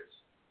 5 years.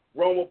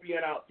 Romo being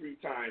out 3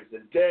 times,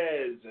 and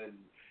Dez,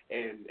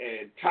 and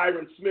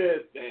Tyron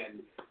Smith,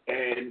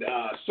 and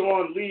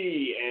Sean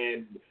Lee,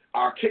 and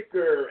our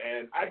kicker,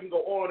 and I can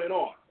go on and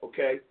on,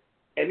 okay?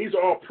 And these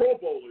are all Pro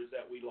Bowlers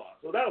that we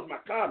lost. So that was my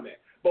comment.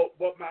 But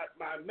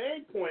my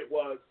main point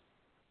was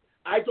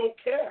I don't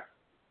care,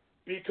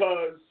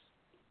 because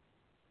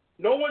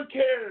no one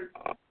cared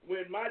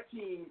when my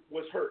team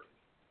was hurt.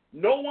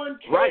 No one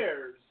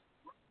cares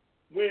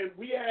when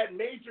we had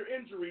major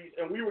injuries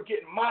and we were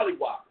getting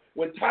mollywopped.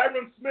 When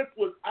Tyron Smith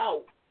was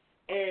out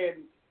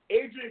and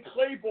Adrian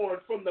Claiborne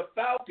from the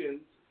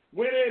Falcons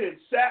went in and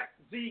sacked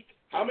Zeke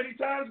how many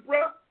times,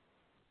 bruh?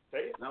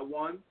 Say it. Not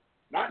 1,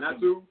 not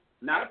 2,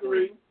 not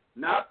 3,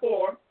 not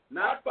 4,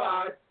 not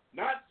 5,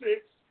 not 6,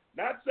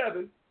 not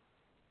 7.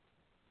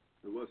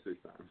 It was 6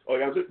 times. Oh,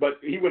 yeah, but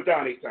he went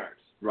down 8 times.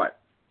 Right.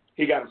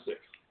 He got him 6.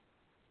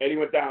 And he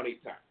went down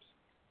 8 times.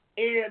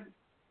 And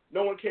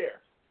no one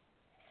cared.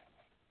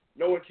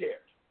 No one cared.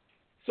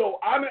 So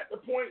I'm at the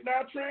point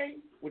now,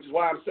 Train, which is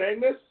why I'm saying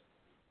this.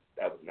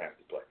 That was a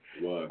nasty play.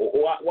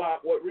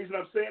 What reason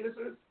I'm saying this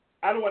is,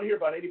 I don't want to hear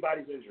about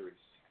anybody's injuries.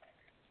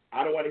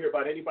 I don't want to hear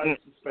about anybody's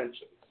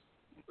suspensions.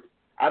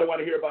 I don't want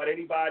to hear about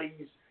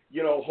anybody's,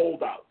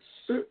 holdouts.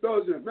 It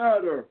doesn't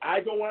matter. I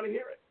don't want to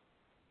hear it.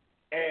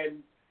 And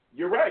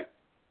you're right.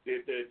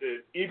 The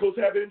Eagles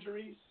have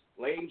injuries.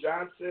 Lane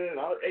Johnson. And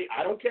all. Hey,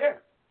 I don't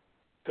care,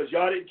 because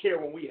y'all didn't care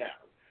when we had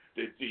them.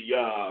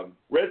 The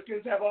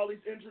Redskins have all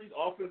these injuries,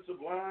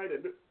 offensive line,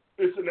 and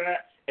this and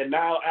that, and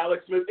now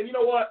Alex Smith. And you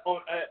know what?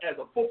 As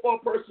a football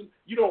person,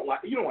 you don't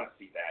want to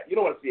see that. You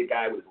don't want to see a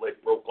guy with his leg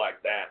broke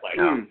like that.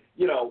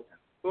 You don't.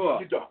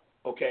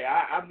 Okay,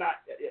 I'm not.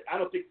 I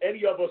don't think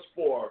any of us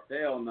four.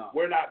 Hell no.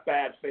 We're not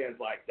bad fans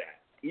like that.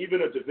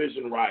 Even a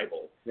division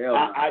rival. Hell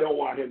no. I don't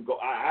want him go.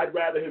 I'd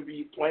rather him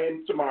be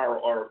playing tomorrow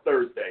or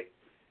Thursday,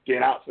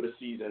 get out for the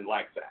season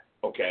like that.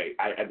 Okay,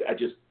 I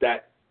just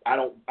that. I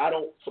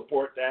don't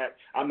support that.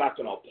 I'm not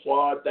going to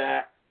applaud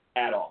that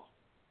at all.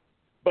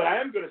 But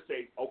I am going to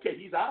say, okay,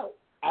 he's out.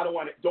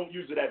 Don't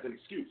use it as an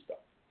excuse,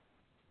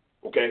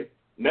 though. Okay?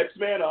 Next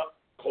man up,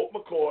 Colt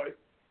McCoy,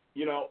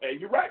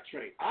 and you're right,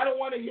 Trey. I don't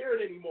want to hear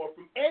it anymore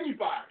from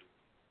anybody.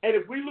 And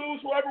if we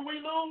lose whoever we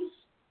lose,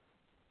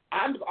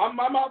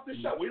 my mouth is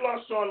shut. We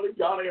lost Sean Lee.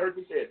 Y'all ain't heard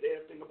me say a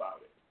damn thing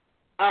about it.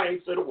 I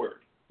ain't said a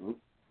word. Mm-hmm.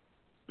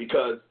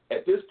 Because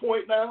at this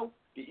point now,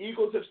 the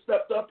Eagles have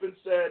stepped up and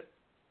said,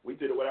 We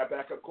did it with our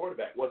backup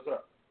quarterback. What's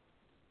up?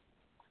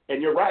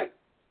 And you're right.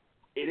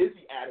 It is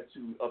the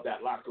attitude of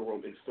that locker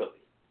room in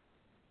Philly.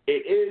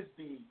 It is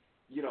the,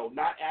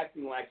 not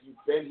acting like you've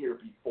been here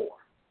before.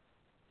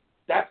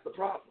 That's the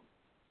problem.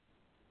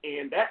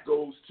 And that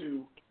goes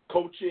to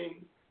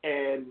coaching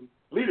and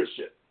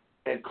leadership.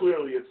 And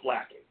clearly it's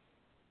lacking.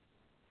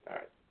 All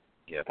right.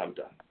 Yep. I'm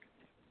done.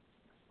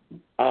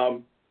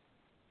 All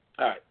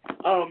right.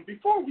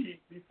 Before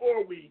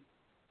we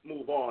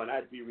move on,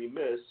 I'd be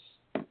remiss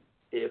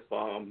if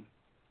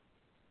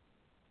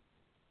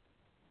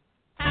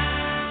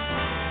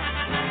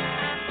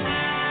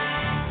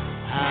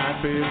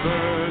Happy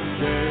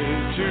birthday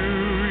to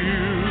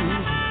you.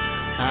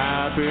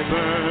 Happy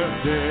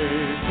birthday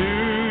to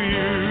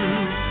you.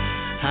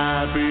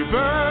 Happy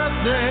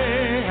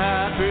birthday,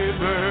 happy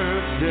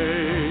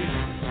birthday.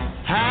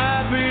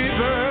 Happy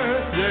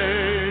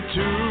birthday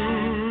to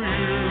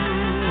you.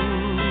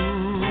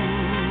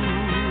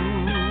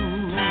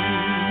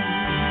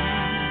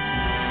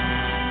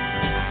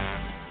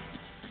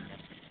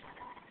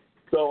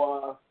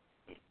 So,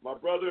 my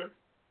brother's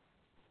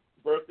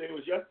birthday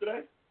was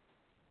yesterday.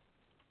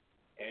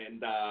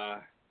 And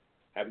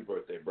happy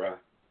birthday, bro.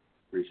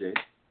 Appreciate it.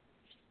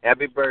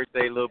 Happy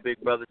birthday, little big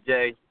brother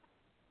Jay.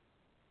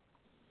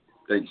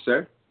 Thank you,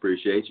 sir.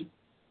 Appreciate you.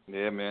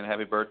 Yeah, man.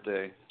 Happy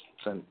birthday.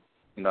 I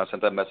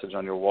sent that message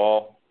on your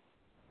wall.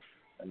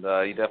 And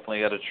you definitely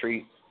got a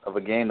treat of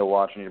a game to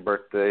watch on your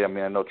birthday. I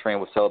mean, I know Train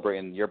was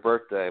celebrating your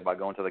birthday by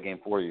going to the game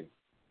for you.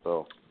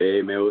 So.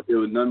 Hey, man, it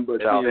was nothing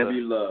but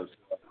TMV love.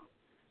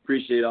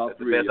 Appreciate all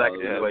three of y'all. That's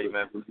the best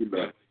I can do,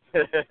 man.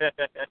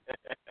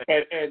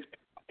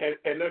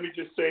 And let me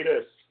just say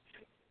this.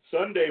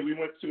 Sunday we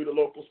went to the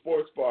local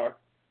sports bar,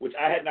 which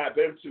I had not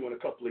been to in a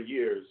couple of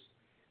years.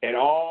 And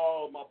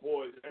all my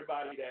boys,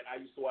 everybody that I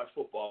used to watch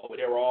football,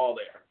 they were all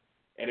there.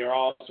 And they were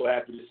all so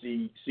happy to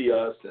see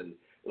us and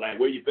like,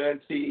 where you been,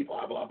 T?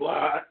 Blah, blah,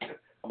 blah.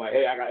 I'm like,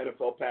 hey, I got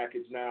NFL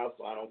package now,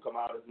 so I don't come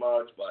out as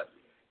much.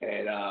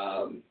 It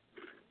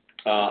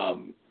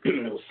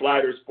was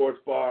Sliders Sports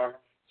Bar.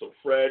 So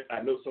Fred,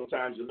 I know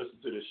sometimes you listen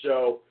to the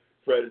show.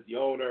 Fred is the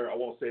owner. I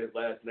won't say his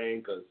last name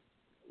because,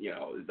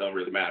 it doesn't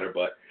really matter.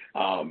 But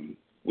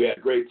we had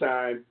a great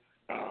time.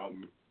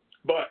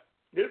 But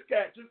this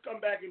cat just come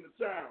back into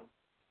town.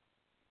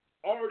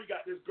 Already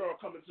got this girl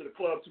coming to the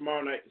club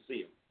tomorrow night to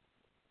see him.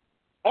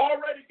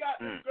 Already got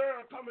this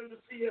girl coming to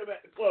see him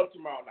at the club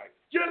tomorrow night.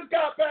 Just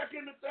got back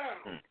into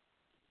town.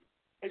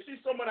 And she's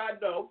someone I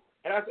know.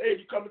 And I said, hey,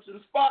 you coming to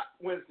the spot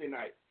Wednesday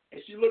night?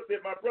 And she looked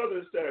at my brother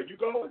and said, are you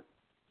going?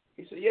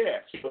 He said,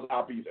 yeah. She goes,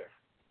 I'll be there.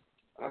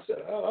 I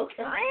said, oh,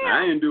 okay.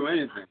 I didn't do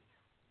anything.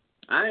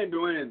 I was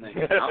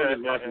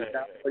just watching the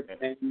Cowboys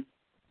game.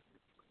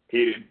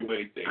 He didn't do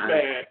anything.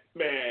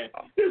 Man,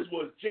 this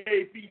was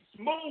JB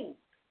Smooth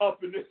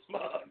up in this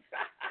mug.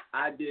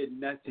 I did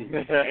nothing.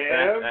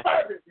 And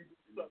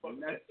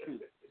nothing.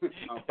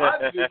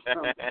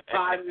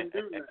 I didn't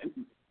do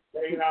nothing.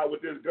 Hanging out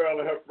with this girl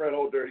and her friend,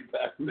 old dirty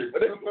bastard.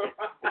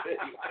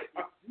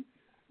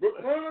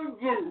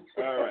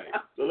 All right,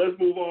 so let's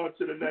move on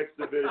to the next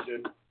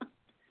division.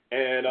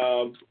 And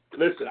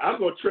listen, I'm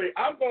gonna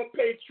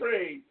pay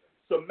Trey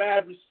some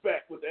mad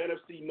respect with the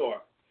NFC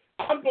North.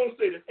 I'm gonna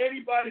say, does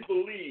anybody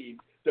believe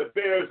the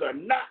Bears are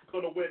not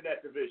gonna win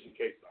that division,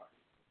 K-Star?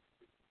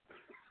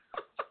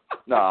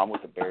 No, I'm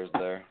with the Bears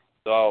there.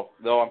 So,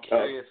 though I'm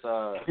curious,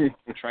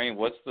 Train,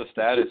 what's the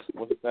status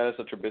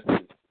of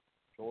Trubisky's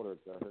shoulder?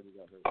 I heard he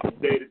got hurt.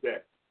 He stayed at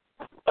that.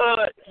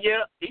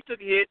 Yeah, he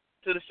took a hit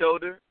to the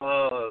shoulder.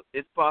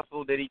 It's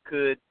possible that he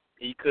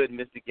could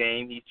miss the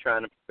game. He's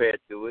trying to prepare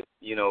to it,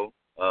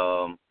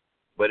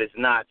 but it's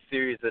not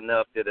serious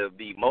enough that it'll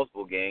be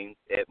multiple games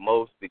at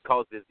most.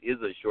 Because this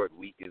is a short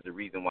week, is the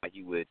reason why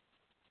he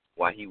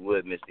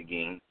would miss the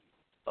game.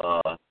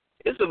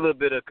 It's a little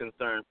bit of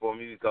concern for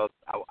me because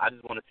I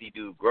just want to see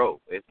dude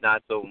grow. It's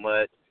not so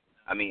much.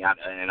 I mean, I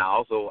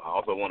also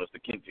want us to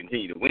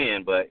continue to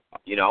win, but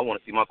I want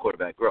to see my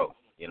quarterback grow.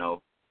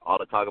 All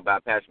the talk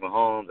about Patrick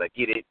Mahomes, I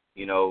get it.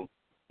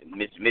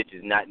 Mitch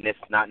is not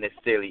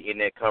necessarily in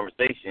that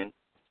conversation.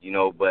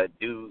 But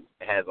dude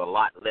has a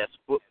lot less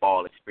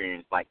football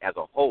experience, like as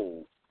a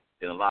whole,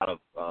 than a lot of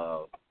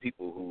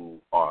people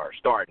who are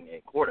starting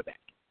at quarterback.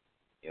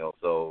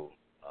 So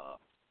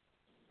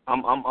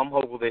I'm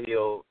hopeful that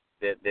he'll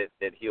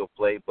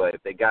play. But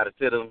if they got to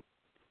sit him,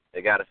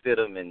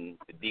 and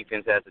the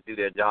defense has to do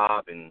their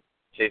job. And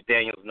Chase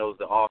Daniels knows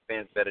the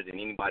offense better than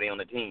anybody on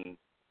the team,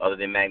 other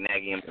than Matt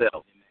Nagy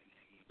himself.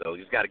 So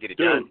you just got to get it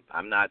done.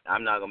 I'm not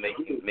gonna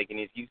make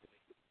any excuses.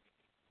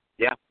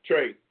 Yeah,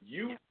 Trey,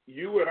 you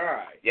and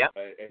I,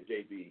 and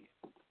JB,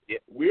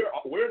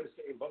 we're in the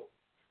same boat.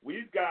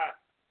 We've got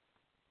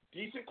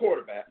decent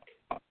quarterback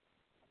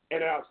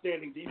and an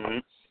outstanding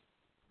defense,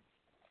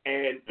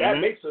 and that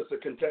makes us a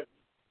contender.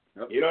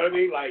 Yep. You know what I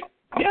mean? Like,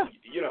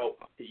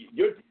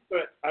 your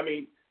defense. I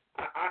mean,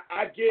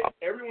 I get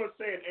everyone's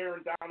saying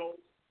Aaron Donald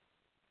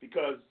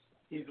because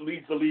he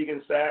leads the league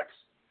in sacks.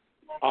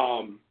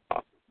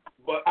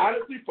 But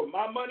honestly, for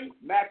my money,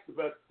 Mac's the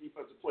best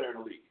defensive player in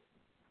the league.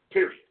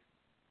 Period.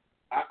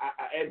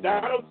 And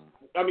Donald,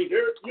 I mean,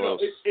 there, you know,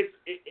 it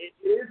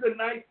is a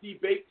nice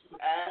debate to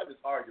have. It's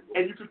arguable,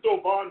 and you can throw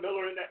Von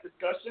Miller in that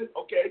discussion,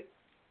 okay?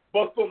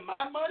 But for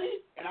my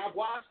money, and I've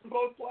watched them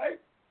both play,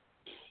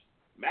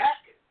 Mac,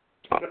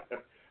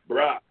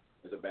 bruh,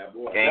 It's a bad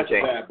boy. that's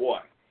a bad boy.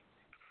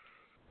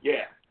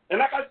 Yeah, and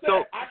like I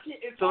said, I can't.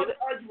 It's hard to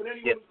argue with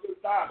anyone who's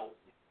Donald,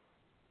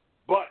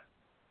 but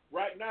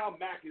right now,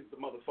 Mac is the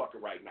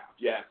motherfucker. Right now,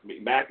 if you ask me,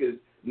 Mac is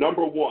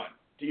number one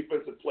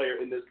defensive player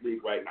in this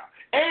league right now,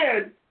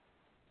 and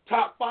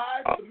top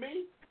 5 to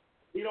me,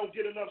 he don't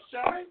get enough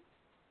shine,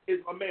 is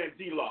my man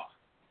D-Law,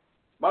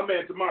 my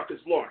man DeMarcus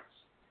Lawrence.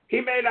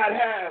 He may not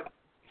have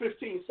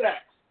 15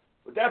 sacks,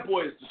 but that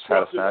boy is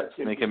destructive.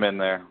 Sneak him in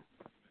there.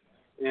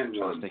 And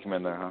Sneak him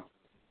in there, huh?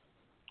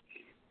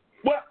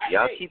 Well,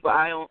 Y'all keep an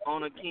eye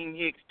on Akeem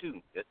Hicks,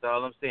 too. That's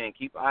all I'm saying.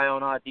 Keep an eye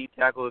on our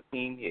D-tackle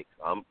Akeem Hicks.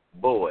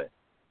 Boy.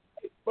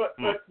 But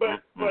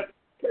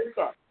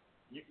K-Star,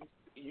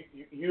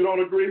 you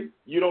don't agree?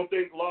 You don't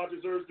think Law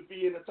deserves to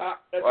be in the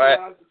top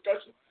echelon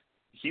discussion?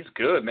 He's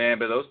good, man,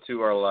 but those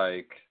two are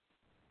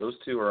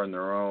in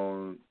their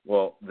own.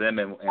 Well, them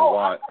and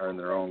Watt are in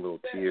their own little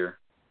tier.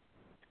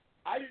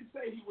 I didn't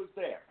say he was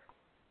there,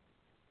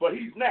 but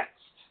he's next.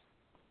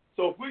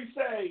 So if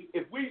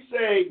we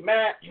say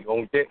Matt,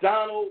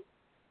 Donald,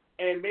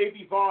 and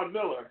maybe Von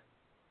Miller,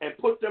 and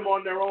put them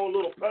on their own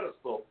little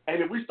pedestal,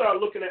 and if we start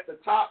looking at the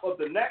top of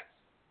the next,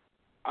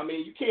 I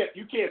mean, you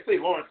can't say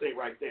Lawrence ain't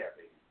right there,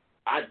 baby.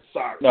 I'm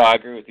sorry. No, I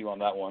agree with you on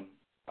that one.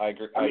 I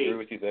agree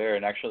with you there,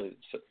 and actually,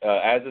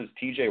 as is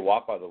T.J.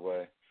 Watt, by the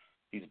way.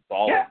 He's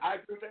balling. Yeah, I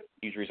agree with that.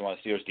 Huge reason why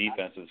the Steelers'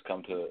 defense has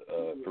come to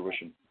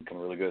fruition, become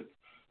really good.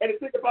 And the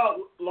thing about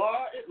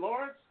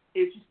Lawrence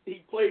is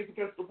he plays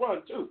against the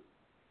run too.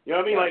 You know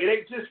what I mean? Like, it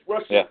ain't just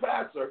rushing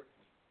passer.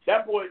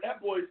 That boy's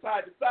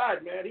side to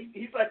side, man.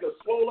 He's like a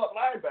swole up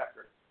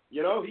linebacker.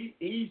 You know,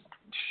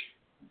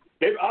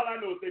 all I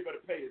know is they better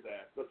pay his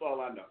ass. That's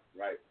all I know,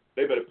 right?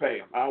 They better pay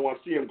him. I don't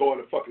want to see him going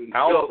to fucking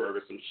Pittsburgh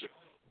or some shit.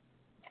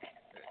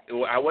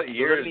 What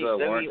year is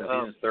Lawrence? Is he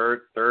in his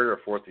third or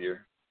fourth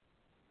year?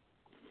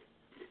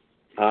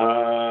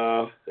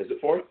 Is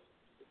it fourth?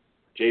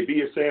 JB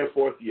is saying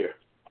fourth year.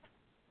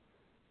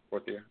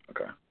 Fourth year?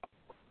 Okay.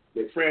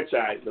 They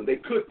franchised him. They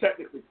could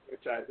technically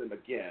franchise him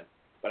again,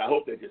 but I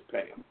hope they just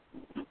pay him.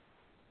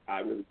 I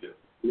really do.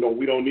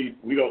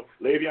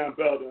 Le'Veon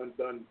Bell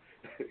done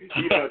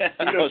he done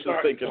I was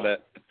just thinking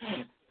that.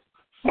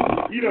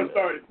 He done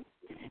started.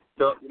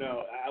 You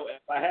know,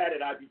 if I had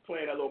it, I'd be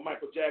playing that little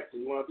Michael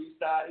Jackson. You want to be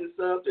starting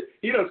something?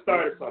 He done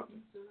started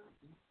something.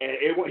 And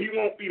he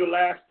won't be the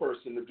last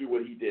person to do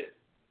what he did.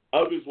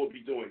 Others will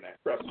be doing that,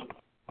 trust me.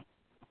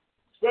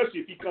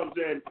 Especially if he comes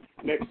in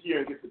next year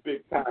and gets a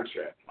big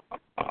contract.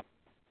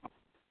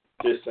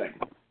 Just saying.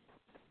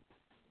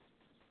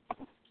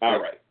 All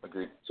right.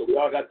 Agreed. So we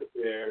all got the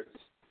Bears.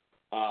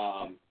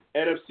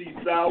 NFC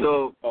South.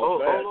 So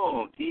hold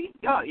on, T.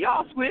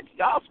 Y'all switch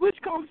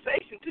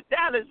conversation to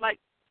Dallas like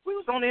we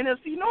was on the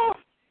NFC North.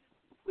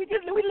 We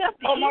left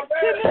the my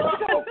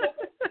bad.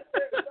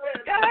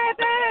 God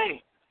dang.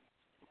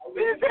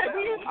 We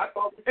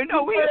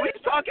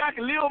talking like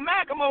Lil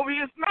Mac. I'm over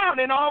here smiling,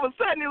 and all of a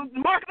sudden it was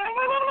Mark. I'm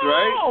like,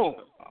 right?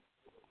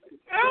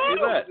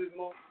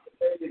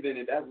 See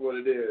that? That's what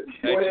it is.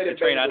 Hey,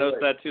 Train, I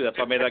noticed that too. That's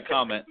why I made that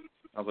comment.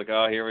 I was like,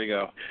 oh, here we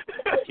go.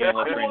 Can't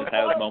let Train just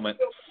have his moment.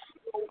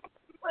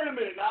 Wait a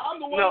minute, now I'm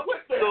the one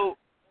with that.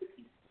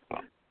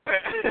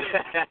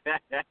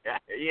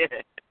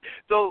 Yeah.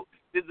 So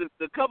there's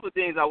a couple of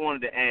things I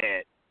wanted to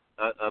add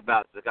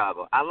about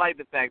Chicago. I like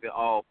the fact that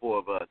all four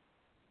of us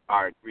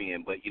are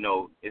agreeing, but, you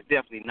know, it's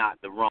definitely not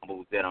the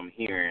rumbles that I'm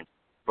hearing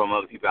from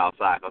other people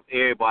outside, because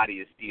everybody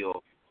is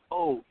still,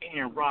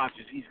 Aaron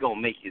Rodgers, he's going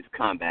to make his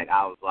comeback.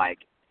 I was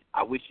like,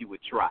 I wish he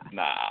would try.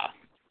 Nah.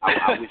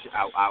 I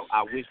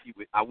wish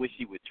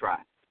he would try.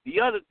 The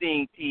other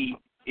thing, T,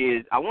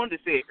 is I wanted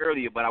to say it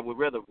earlier, but I would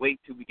rather wait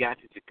till we got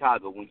to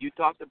Chicago. When you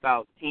talked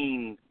about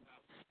teams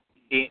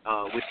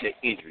with their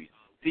injuries,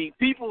 see,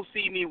 people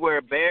see me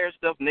wear Bears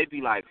stuff, and they be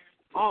like,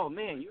 "Oh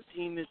man, your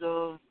team is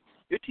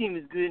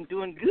good and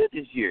doing good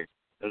this year."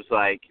 It's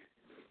like,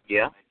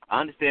 yeah,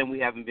 I understand we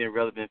haven't been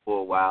relevant for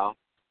a while,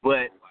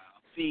 but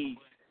see,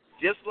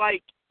 just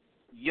like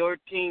your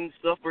team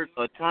suffered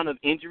a ton of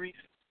injuries,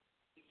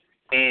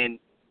 and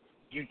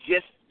you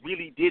just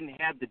really didn't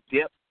have the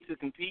depth to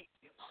compete,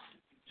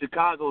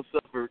 Chicago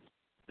suffered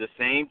the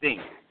same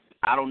thing.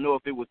 I don't know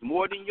if it was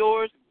more than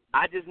yours.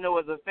 I just know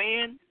as a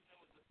fan,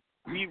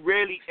 we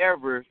rarely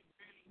ever,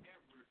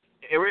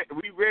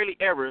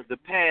 the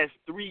past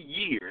 3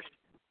 years,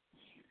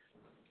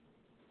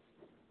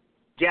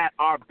 got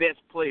our best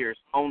players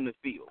on the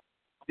field.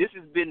 This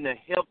has been the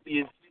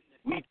healthiest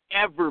we've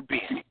ever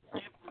been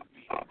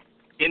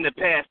in the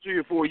past 3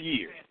 or 4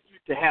 years,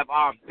 to have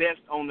our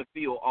best on the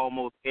field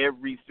almost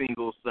every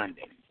single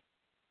Sunday.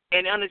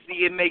 And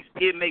honestly, it makes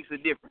a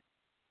difference.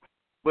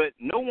 But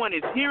no one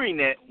is hearing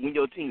that when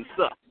your team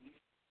sucks.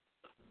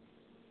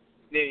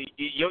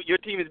 Your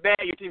team is bad,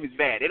 your team is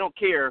bad. They don't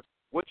care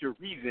what your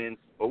reason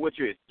or what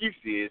your excuse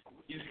is.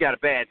 You just got a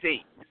bad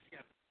team.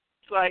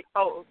 like,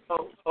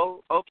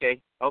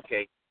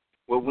 okay.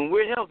 Well, when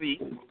we're healthy,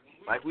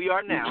 like we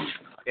are now,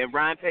 and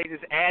Ryan Pace has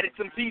added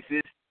some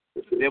pieces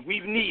that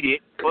we've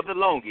needed for the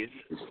longest,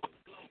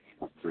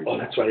 Oh,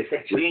 that's right.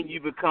 then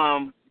you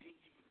become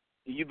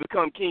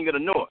king of the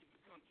North.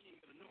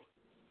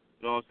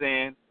 You know what I'm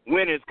saying?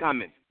 Winter's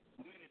coming.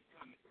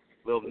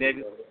 Little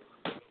nigga.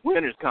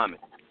 Winter's coming.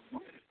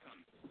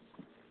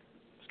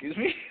 Excuse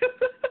me?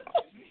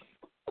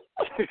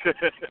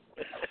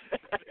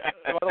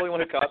 Am I the only one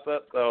who caught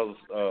that? That was,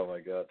 oh my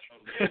gosh.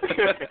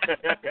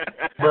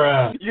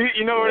 Bruh.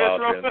 You know where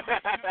that's from?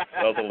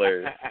 That was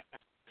hilarious.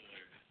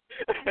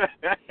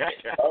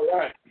 All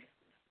right.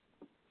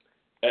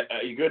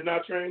 You good now,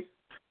 Train?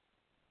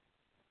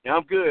 Yeah,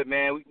 I'm good,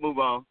 man. We can move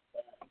on.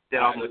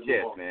 Get off my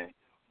chest, man.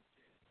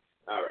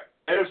 All right.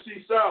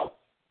 NFC South.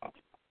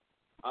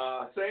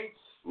 Saints,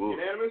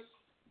 unanimous?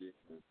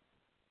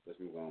 Let's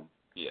move on.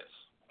 Yes.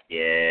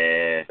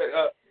 Yeah.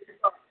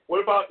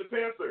 What about the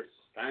Panthers?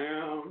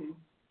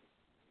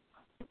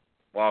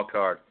 Wild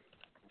card.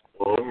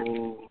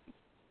 Oh.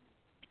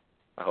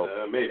 I hope.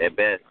 Maybe. At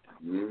best.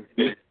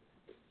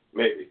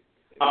 Maybe.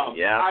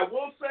 Yeah. I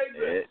will say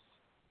this.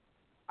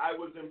 I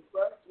was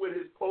impressed with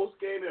his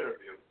post-game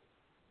interview.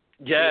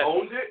 Yeah. He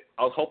owned it.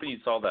 I was hoping you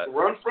saw that.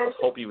 Run from I was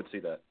hoping you would see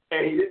that.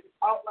 And he didn't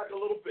out like a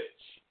little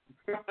bitch.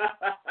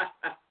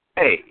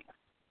 Hey.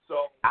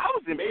 So I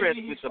was impressed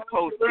with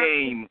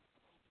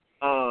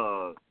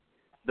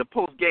the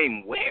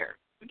post-game, wear.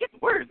 Forget the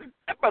words.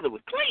 That brother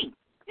was clean.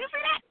 You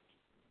see that?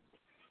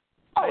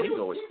 Oh, he's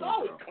always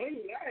clean, bro.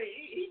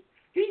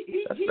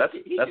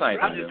 That's not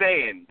I'm just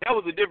saying, that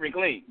was a different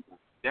clean.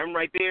 Them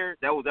right there,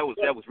 that was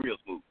real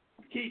smooth.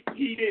 He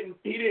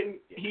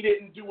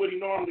didn't do what he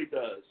normally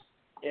does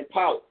and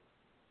pout.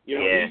 You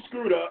know, Yeah. He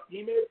screwed up.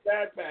 He made a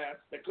bad pass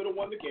that could have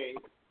won the game.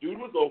 Dude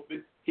was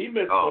open. He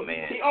missed Oh, him.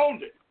 man. He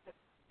owned it.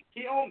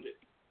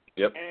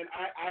 Yep. And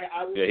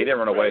I was Yeah, he didn't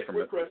run away from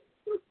it.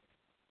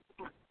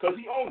 Because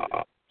he owned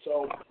it.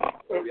 So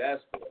We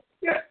asked for it.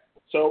 yeah.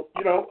 So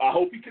I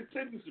hope he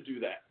continues to do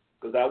that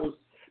because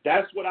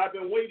that's what I've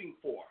been waiting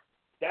for.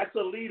 That's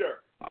a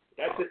leader.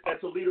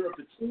 That's a leader of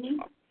the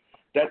team.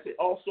 That's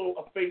also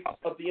a face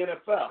of the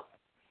NFL.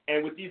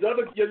 And with these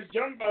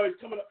young boys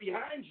coming up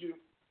behind you,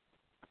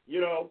 you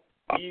done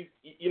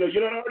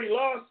already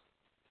lost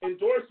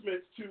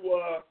endorsements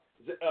to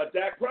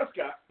Dak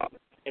Prescott,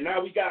 and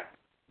now we got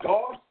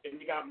Goff and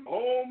we got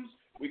Mahomes,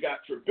 we got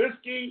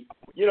Trubisky.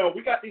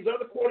 We got these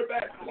other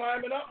quarterbacks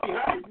climbing up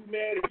behind you,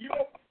 man. If you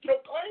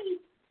don't claim,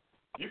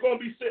 you're gonna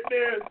be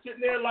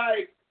sitting there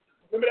like,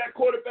 remember that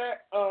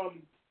quarterback?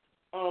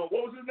 What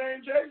was his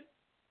name, Jay?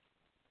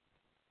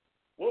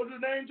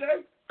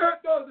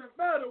 It doesn't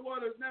matter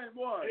what his name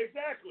was.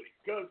 Exactly,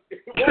 because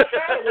it won't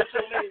matter what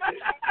your name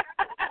is.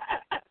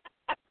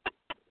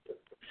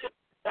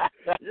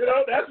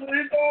 That's what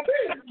it's gonna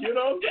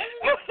be.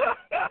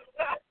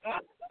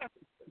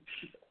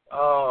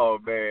 Oh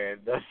man,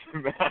 that's the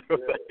matter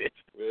with it.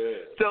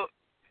 Yeah. So,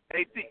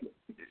 hey,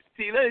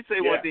 see, let me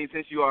say one thing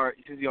since you are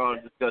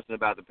discussing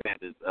about the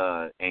Panthers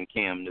and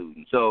Cam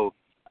Newton. So,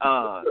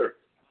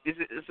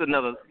 it's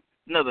another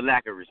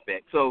lack of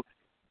respect. So,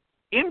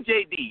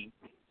 MJD,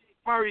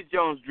 Maurice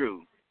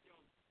Jones-Drew,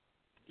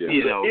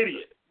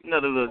 idiot.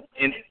 Another little,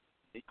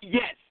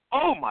 yes.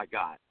 Oh my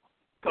God.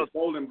 Cause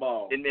holding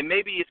ball. And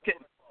maybe it's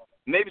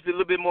a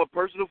little bit more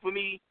personal for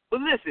me.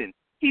 But listen,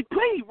 he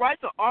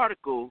writes an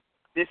article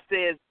that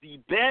says the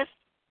best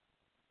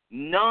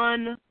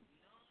non-running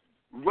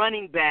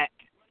back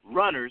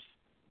runners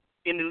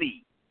in the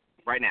league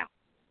right now.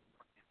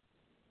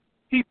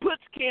 He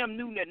puts Cam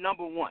Newton at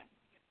number 1.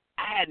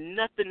 I had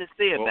nothing to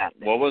say about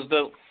that. What was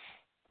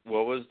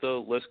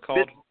the list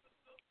called?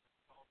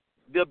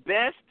 The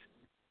best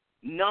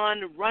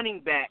non-running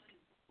back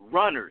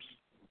runners.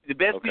 The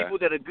best people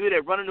that are good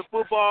at running the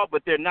football,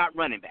 but they're not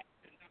running back.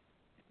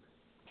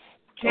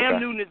 Cam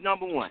Newton is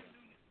number 1.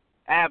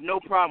 I have no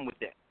problem with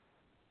that.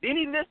 Then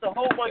he lists a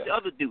whole bunch of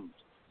other dudes.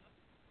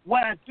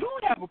 What I do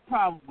have a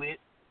problem with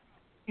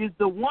is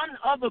the one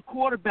other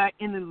quarterback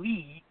in the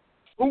league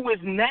who is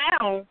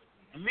now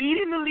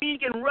leading the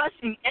league in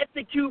rushing at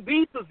the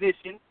QB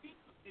position,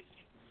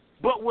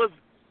 but was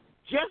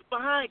just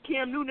behind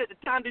Cam Newton at the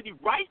time that he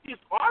writes this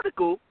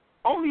article,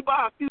 only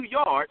by a few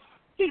yards.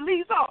 He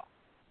leaves off.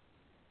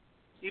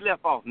 He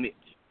left off Mitch,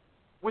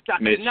 which I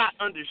could not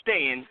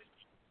understand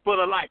for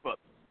the life of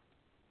me.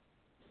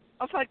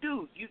 I was like,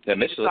 dude, you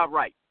need to stop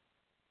right.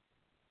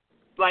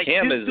 Like,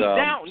 Cam is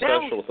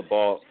special with the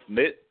ball.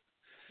 Mitch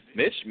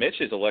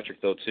is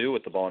electric though too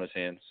with the ball in his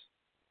hands.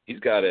 He's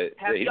got it.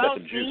 He's got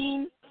some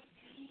juice.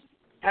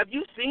 Have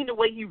you seen the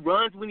way he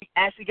runs when he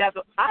actually got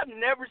the? I've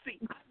never seen.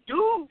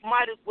 Dude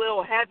might as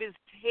well have his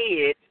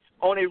head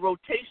on a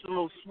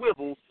rotational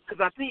swivel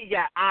because I think he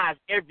got eyes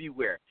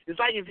everywhere. It's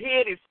like his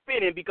head is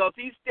spinning because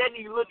he's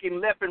steadily looking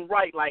left and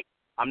right like,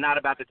 I'm not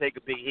about to take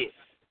a big hit.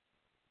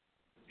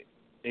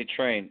 Hey,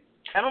 Train,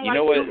 you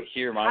know what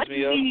he reminds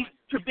me of?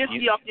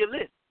 Trubisky off your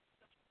list.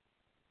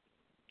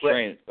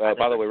 Train, by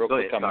the way, real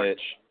quick on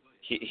Mitch.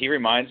 He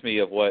reminds me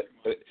of what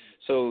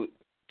 – so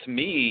to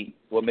me,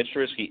 what Mitch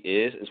Trubisky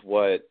is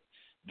what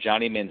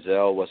Johnny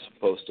Manziel was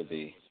supposed to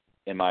be,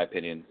 in my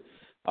opinion,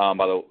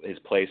 by his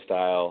play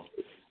style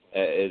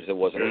as it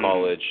was in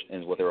college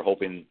and what they were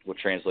hoping would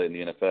translate in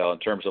the NFL in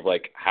terms of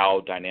like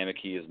how dynamic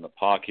he is in the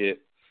pocket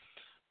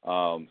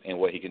and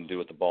what he can do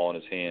with the ball in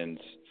his hands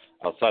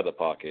outside the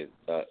pocket.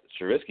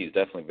 Trubisky is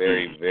definitely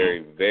very,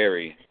 very,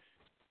 very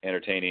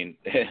entertaining,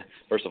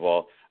 first of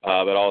all,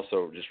 but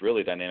also just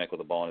really dynamic with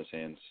the ball in his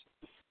hands.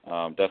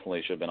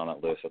 Definitely should have been on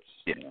that list. That's,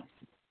 you know.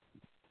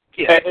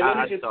 Yeah, and let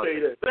me just say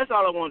this. That's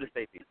all I wanted to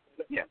say to you.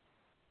 Yeah.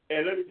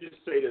 And let me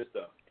just say this,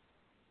 though.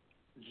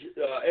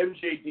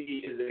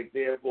 MJD is an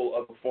example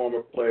of a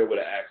former player with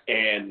an axe,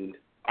 and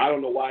I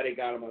don't know why they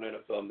got him on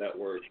NFL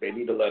Network. They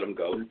need to let him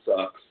go. It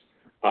sucks.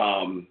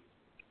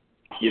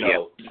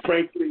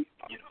 Frankly,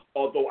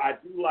 although I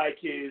do like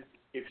his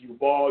 "if you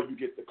ball, you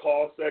get the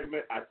call"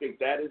 segment, I think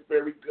that is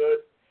very good.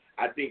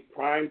 I think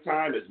Prime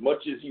Time, as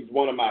much as he's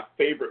one of my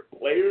favorite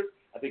players,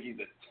 I think he's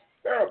a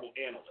terrible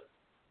analyst.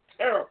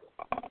 Terrible.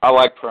 I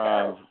like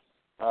Prime.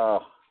 I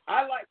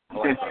like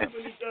when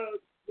he does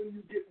when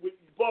you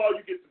ball,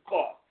 you get the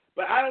call.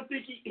 But I don't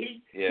think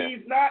he's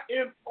not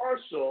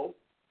impartial,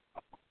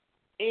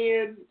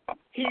 and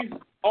he's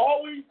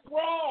always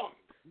wrong.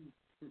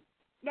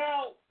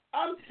 Now,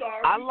 I'm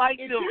sorry. I liked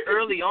him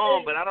early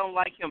on, but I don't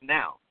like him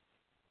now.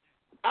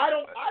 I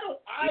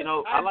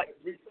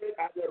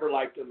never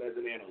liked him as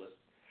an analyst.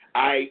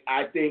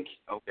 I think.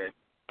 Okay.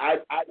 I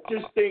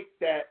just think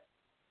that.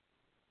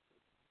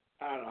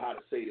 I don't know how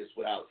to say this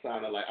without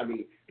sounding like. I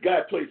mean, the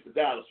guy played for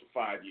Dallas for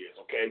 5 years,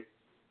 okay?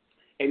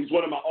 And he's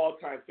one of my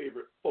all-time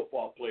favorite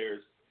football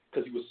players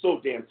because he was so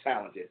damn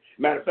talented.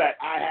 Matter of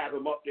fact, I have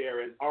him up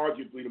there as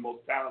arguably the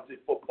most talented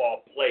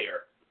football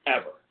player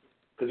ever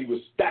because he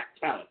was that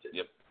talented.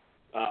 Yep.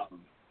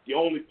 The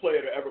only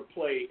player to ever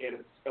play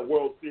in a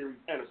World Series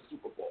and a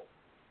Super Bowl.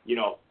 You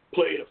know,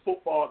 played a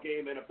football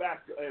game and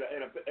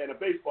a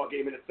baseball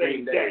game in the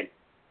same day.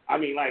 I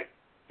mean, like,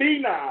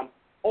 phenom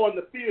on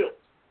the field.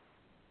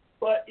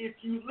 But if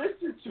you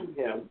listen to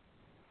him,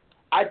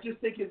 I just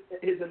think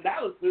his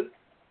analysis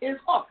is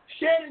off.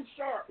 Shannon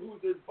Sharp, who's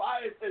as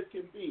biased as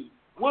can be,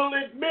 will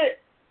admit,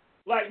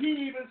 like he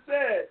even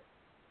said,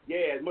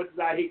 yeah, as much as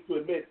I hate to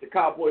admit, the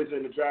Cowboys are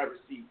in the driver's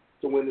seat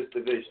to win this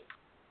division.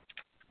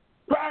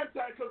 Prime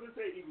time comes and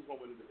say Eagles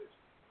won't win the division.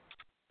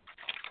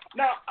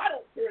 Now, I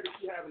don't care that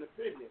you have an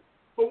opinion,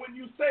 but when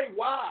you say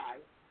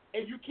why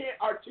and you can't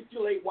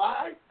articulate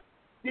why,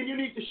 then you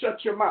need to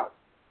shut your mouth.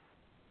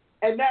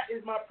 And that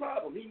is my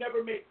problem. He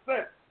never makes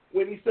sense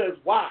when he says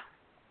why.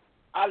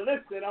 I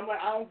listen. I'm like,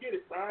 I don't get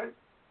it, Brian.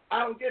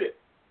 I don't get it.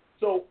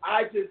 So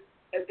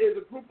there's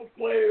a group of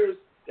players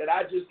that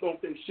I just don't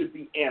think should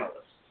be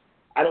analysts.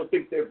 I don't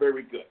think they're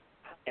very good.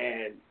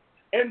 And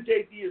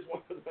MJD is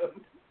one of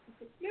them.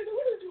 Nigga,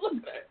 what did you look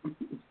at?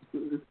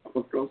 I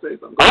was going to say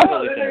something.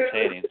 Probably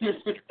entertaining.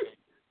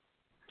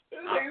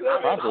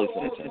 Probably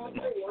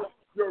entertaining.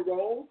 Your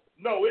role?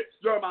 No, it's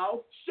your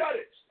mouth. Shut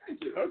it.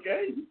 Thank you.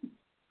 Okay.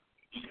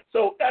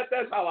 So that's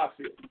how I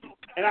feel.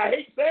 And I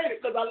hate saying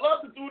it because I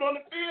love the dude on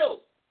the field.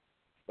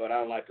 But I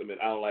don't like him.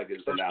 I don't like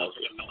his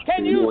analysis.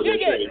 Can you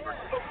dig it?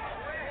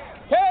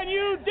 Can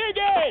you dig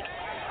it?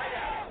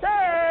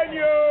 Can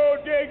you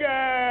dig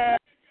it?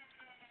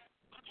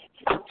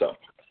 So.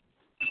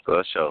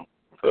 For sure.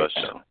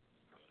 All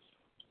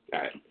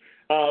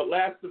right.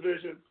 Last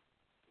division.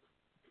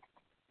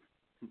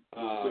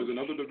 There's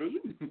another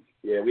division?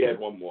 Yeah, we had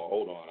one more.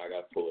 Hold on. I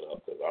got to pull it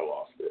up because I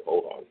lost it.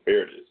 Hold on.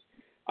 Here it is.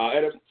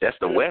 That's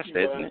the West,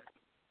 isn't it?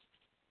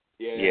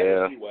 Yeah.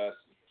 NFC West.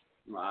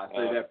 I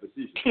say that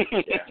facetious.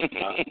 Yeah.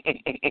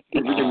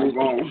 We can move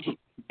on.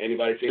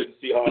 Anybody think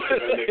the Seahawks are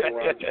going to make a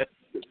run?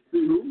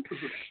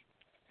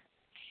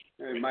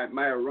 Hey,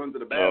 might run to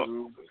the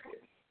bathroom.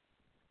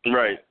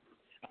 Right.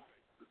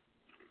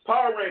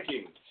 Power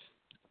rankings.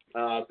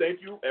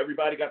 Thank you.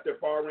 Everybody got their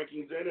power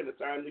rankings in a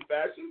timely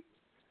fashion.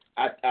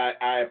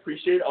 I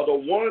appreciate it. Although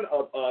one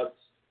of us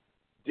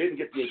didn't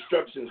get the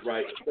instructions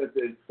right. It says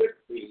in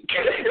 16.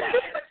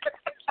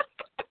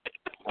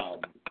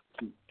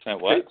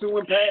 What? Take two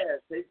and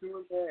pass.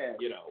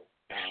 You know,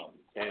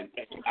 and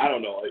I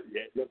don't know.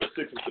 Number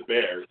 6 is the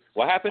Bears.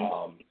 What happened?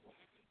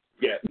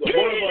 Yeah, so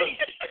one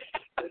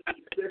of us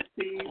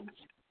 15,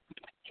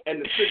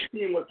 and the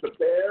 16 was the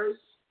Bears.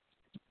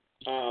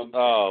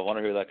 I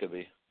wonder who that could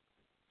be.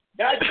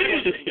 That's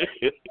crazy.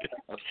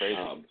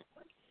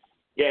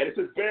 Yeah, this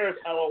is Bears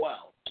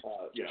LOL.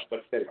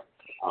 But anyway.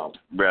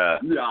 Bruh.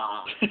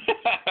 Yeah.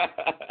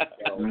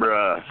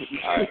 Bruh.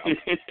 All right,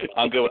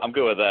 I'm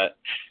good with that.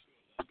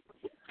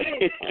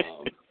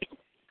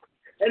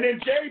 And then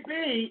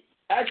JB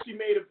actually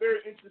made a very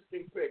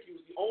interesting pick. He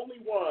was the only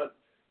one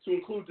to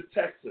include the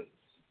Texans,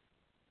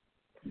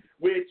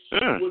 which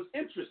was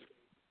interesting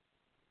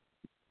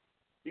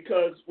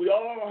because we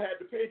all had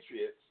the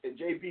Patriots, and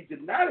JB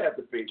did not have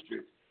the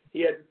Patriots.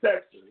 He had the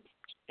Texans,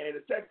 and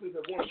the Texans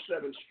have won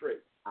 7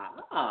 straight.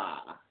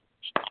 I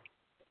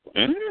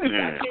can't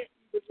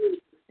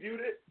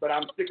dispute it, but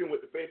I'm sticking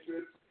with the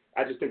Patriots.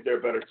 I just think they're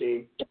a better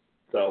team.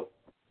 So,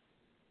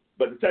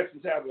 But the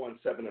Texans have won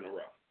 7 in a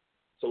row.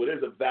 So it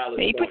is a valid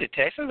Man, you put point. the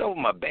Texans over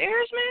my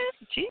Bears,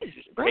 man?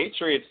 Jesus, bro.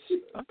 Patriots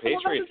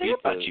beat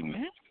about the you,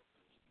 man.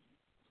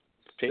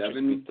 Patriots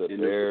Seven beat the in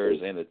the Bears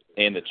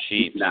and the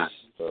Chiefs. Nah.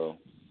 So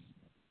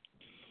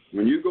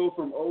When you go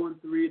from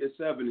 0-3 to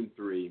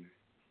 7-3,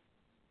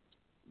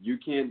 you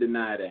can't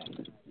deny that.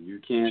 You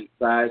can't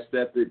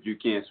sidestep it. You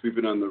can't sweep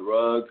it under the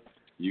rug.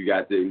 You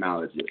got to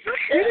acknowledge it.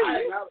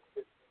 I acknowledge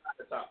it's not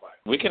the top 5.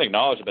 we can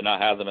acknowledge it, but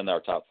not have them in our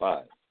top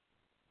 5.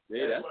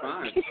 Yeah, that's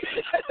fine.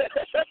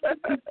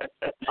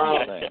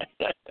 Saying.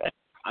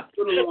 I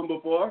stood alone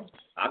before.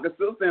 I can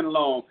still stand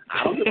alone.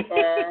 I don't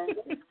defer.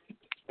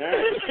 All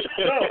right.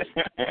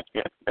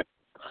 So,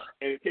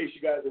 and in case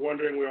you guys are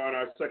wondering, we're on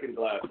our second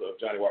glass of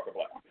Johnny Walker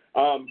Black.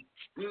 So,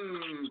 this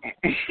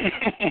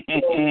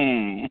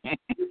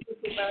is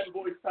the Madden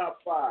Boys top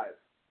 5.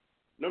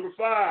 Number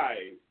 5,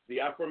 the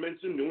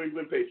aforementioned New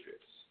England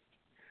Patriots.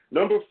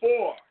 Number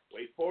 4,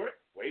 wait for it,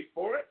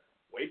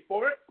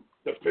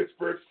 the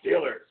Pittsburgh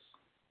Steelers.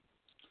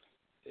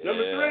 Yeah.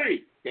 Number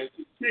 3, Kansas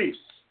City Chiefs.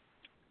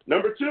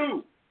 Number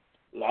 2,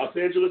 Los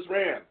Angeles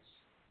Rams.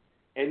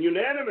 And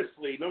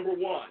unanimously, number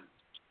 1,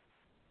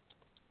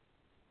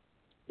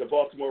 the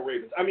Baltimore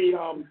Ravens.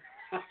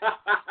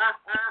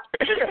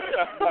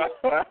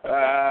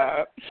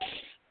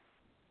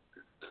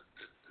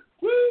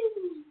 Woo!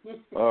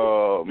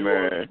 Oh,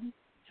 man.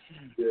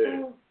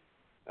 Yeah.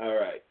 All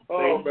right.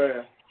 Oh,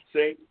 man.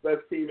 Saints,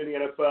 best team in the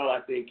NFL.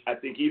 I think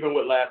even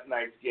with last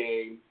night's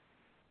game,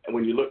 and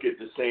when you look at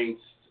the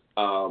Saints,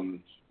 and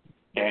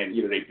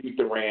they beat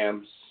the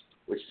Rams,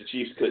 which the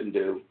Chiefs couldn't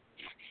do.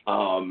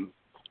 And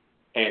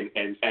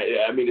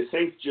the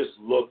Saints just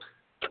look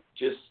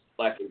just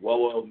like a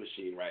well-oiled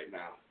machine right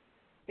now.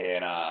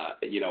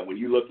 And when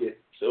you look at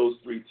those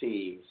 3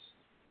 teams,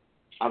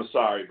 I'm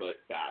sorry, but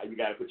you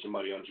got to put your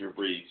money on Drew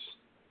Brees.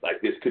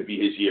 Like, this could be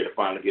his year to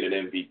finally get an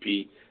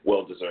MVP.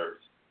 Well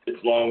deserved. It's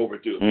long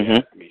overdue. Mm-hmm.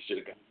 Yeah. Should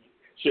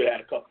have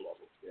had a couple of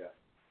them. Yeah.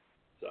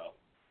 So,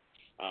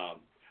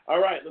 all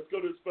right, let's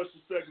go to the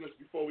special segments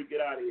before we get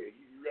out of here.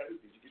 You ready?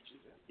 Did you get your?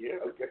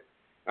 Yeah. Okay.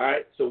 All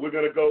right. So we're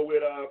gonna go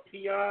with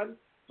Peon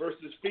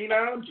versus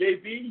Phenom.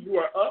 JB, you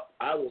are up.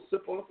 I will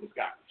sip on some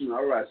scotch.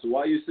 All right. So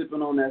while you're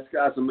sipping on that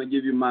scotch, I'm gonna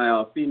give you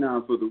my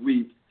phenom for the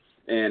week,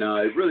 and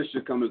it really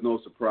should come as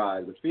no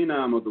surprise. The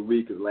phenom of the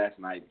week is last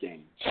night's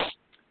game.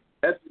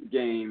 Epic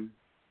game.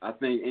 I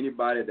think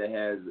anybody that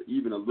has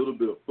even a little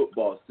bit of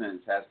football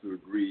sense has to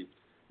agree.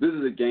 This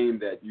is a game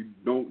that you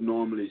don't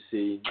normally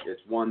see.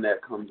 It's one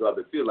that comes up,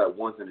 it feels like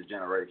once in a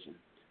generation.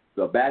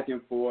 The back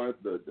and forth,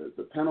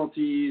 the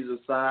penalties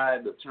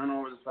aside, the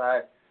turnovers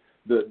aside,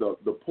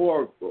 the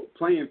poor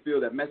playing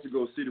field at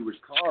Mexico City,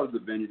 which caused the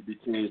venue to be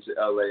changed to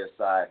L.A.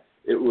 aside,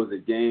 it was a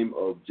game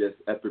of just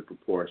epic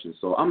proportions.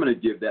 So I'm going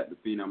to give that the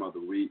phenom of the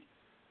week.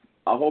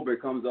 I hope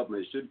it comes up, and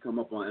it should come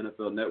up on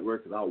NFL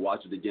Network because I'll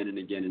watch it again and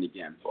again and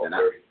again.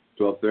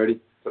 12:30?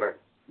 Today.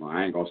 Well,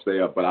 I ain't going to stay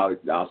up, but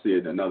I'll see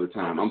it another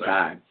time. I'm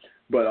tired.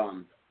 But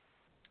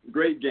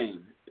great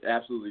game.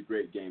 Absolutely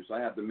great game. So I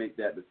have to make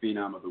that the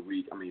phenom of the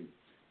week. I mean,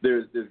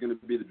 there's going to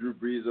be the Drew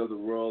Brees of the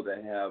world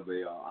that have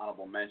a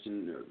honorable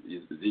mention.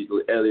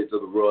 Ezekiel Elliott of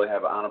the world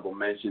have an honorable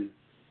mention.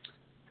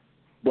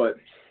 But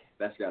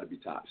that's got to be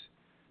tops.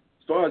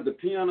 As far as the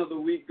peon of the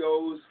week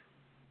goes,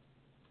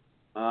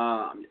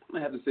 I'm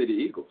going to have to say the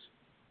Eagles.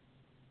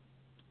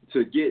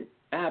 To get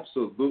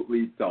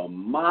absolutely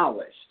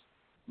demolished,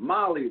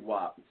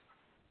 mollywopped,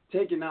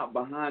 taken out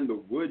behind the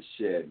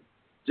woodshed,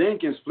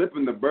 Jenkins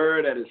flipping the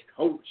bird at his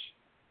coach.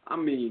 I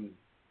mean,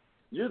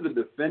 you're the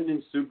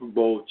defending Super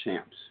Bowl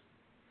champs.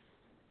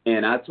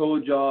 And I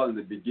told y'all in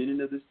the beginning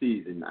of the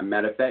season, as a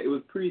matter of fact, it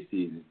was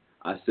preseason,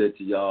 I said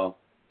to y'all,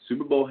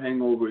 Super Bowl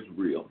hangover is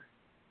real.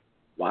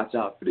 Watch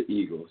out for the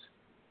Eagles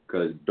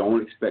because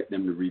don't expect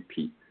them to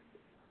repeat.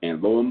 And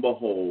lo and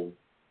behold,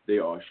 they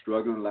are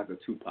struggling like a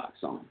Tupac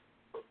song.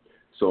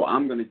 So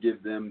I'm going to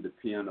give them the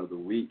peon of the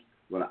week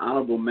with an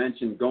honorable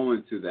mention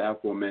going to the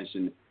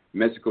aforementioned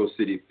Mexico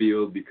City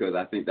field because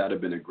I think that would have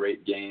been a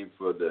great game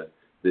for the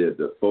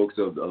folks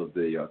of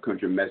the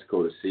country of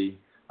Mexico to see.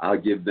 I'll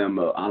give them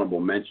an honorable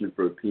mention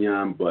for a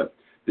peon, but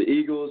the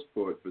Eagles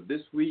for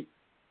this week,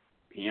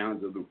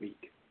 peons of the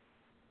week.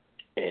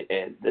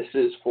 And this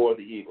is for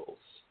the Eagles.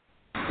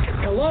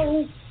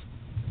 Hello?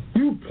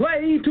 You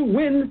play to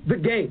win the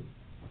game.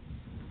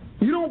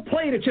 You don't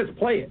play to just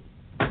play it.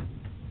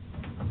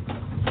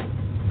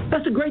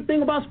 That's the great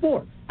thing about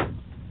sports.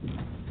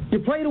 You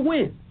play to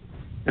win.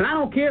 And I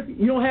don't care if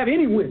you don't have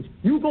any wins.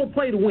 You go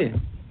play to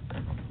win.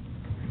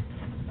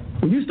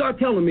 When you start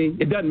telling me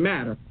it doesn't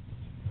matter,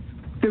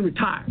 then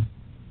retire.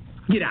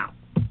 Get out.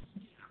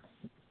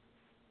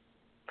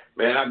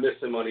 Man, I miss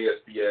him on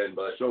ESPN,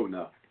 but Sure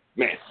enough.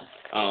 man.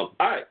 All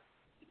right.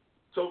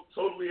 So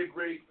totally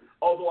agree.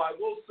 Although I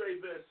will say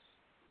this,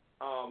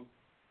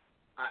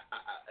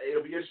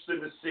 it'll be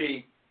interesting to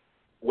see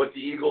what the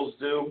Eagles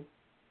do,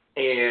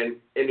 and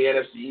in the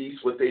NFC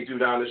East, what they do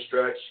down the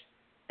stretch.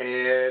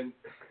 And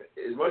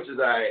as much as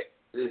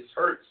this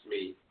hurts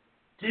me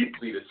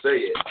deeply to say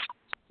it,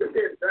 the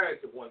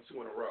Giants have won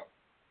 2 in a row.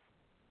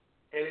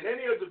 And in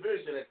any other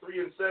division at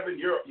 3-7,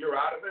 you're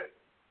out of it.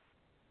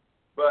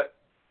 But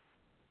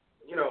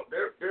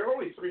they're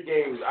only 3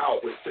 games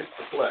out with 6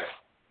 to play,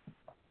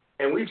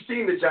 and we've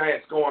seen the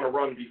Giants go on a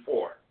run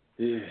before.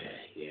 Yeah.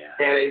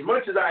 And as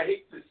much as I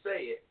hate to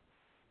say it,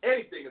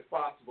 anything is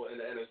possible in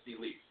the NFC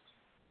East.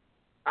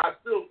 I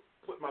still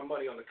put my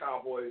money on the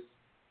Cowboys,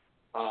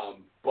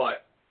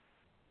 but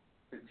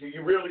do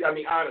you really? I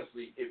mean,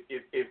 honestly,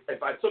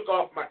 if I took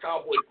off my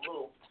Cowboy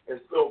blue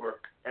and silver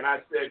and I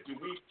said, do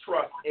we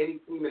trust any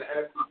team in the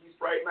NFC East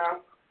right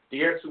now?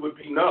 The answer would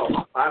be no.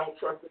 I don't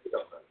trust any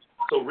of them.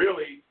 So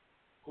really,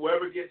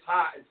 whoever gets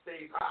hot and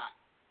stays hot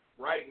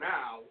right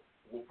now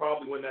will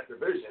probably win that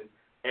division.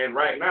 And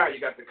right now, you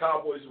got the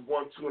Cowboys who've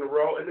won 2 in a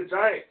row and the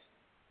Giants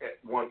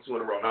won 2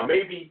 in a row. Now,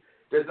 maybe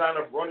there's not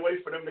enough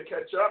runway for them to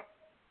catch up,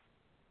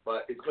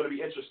 but it's going to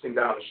be interesting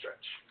down the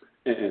stretch.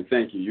 And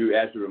thank you. You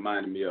actually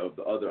reminded me of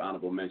the other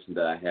honorable mention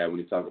that I had when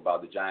you talk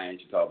about the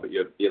Giants. You talk about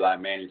Eli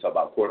Manning. You talk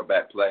about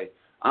quarterback play.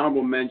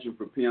 Honorable mention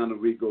for Peon of the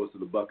Week goes to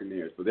the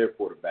Buccaneers for their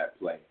quarterback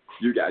play.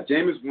 You got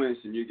Jameis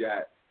Winston. You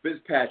got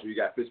Fitzpatrick. You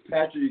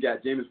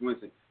got Jameis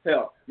Winston.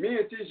 Hell, me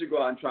and T should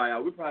go out and try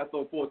out. We probably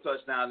throw 4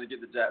 touchdowns and get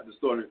the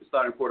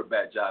starting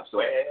quarterback job.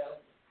 So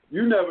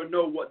you never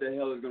know what the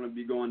hell is going to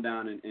be going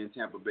down in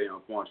Tampa Bay,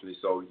 unfortunately.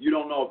 So you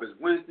don't know if it's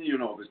Winston, you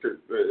don't know if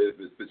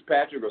it's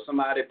Fitzpatrick or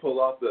somebody they pull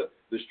off the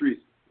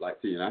streets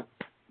like T,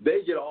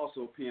 They get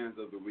also peons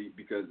of the week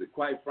because,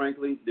 quite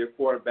frankly, their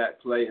quarterback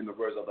play, in the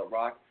words of The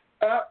Rock,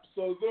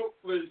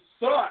 absolutely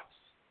sucks.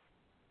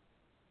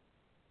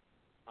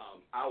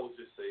 I will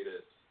just say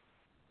this.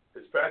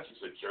 Fitzpatrick's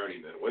a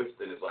journeyman.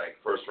 Winston is like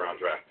first-round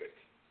draft pick.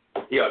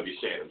 He ought to be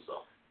ashamed of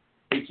himself.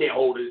 He can't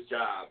hold his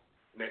job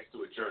next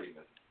to a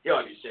journeyman. He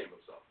ought to be ashamed of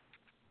himself.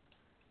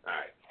 All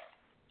right.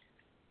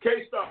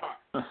 K-Star,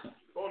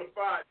 going to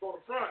 5, going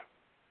to front.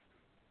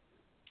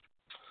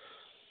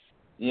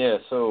 Yeah,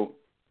 so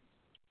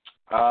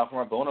for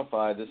my bona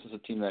fide, this is a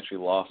team that actually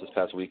lost this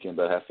past weekend,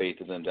 but I have faith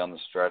in them down the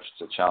stretch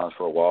to challenge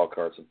for a wild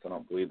card since I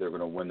don't believe they're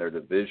going to win their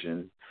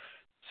division,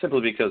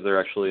 simply because they're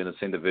actually in the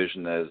same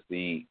division as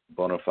the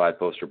bona fide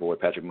poster boy,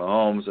 Patrick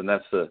Mahomes, and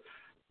that's the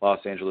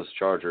Los Angeles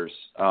Chargers.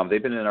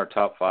 They've been in our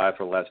top 5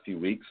 for the last few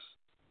weeks,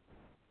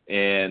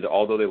 and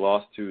although they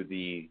lost to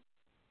the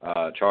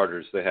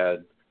Chargers, they had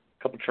a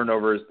couple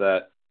turnovers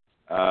that,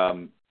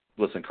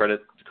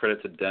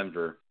 credit to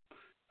Denver.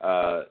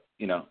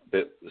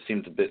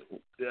 Seems a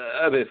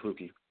bit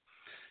fluky.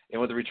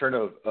 And with the return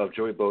of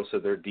Joey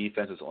Bosa, their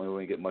defense is only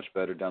going to get much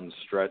better down the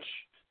stretch.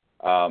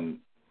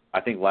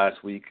 I think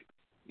last week,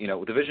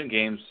 with division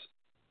games,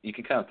 you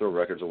can kind of throw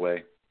records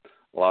away.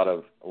 A lot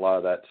of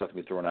that stuff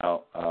can be thrown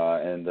out,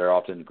 and they're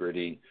often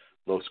gritty,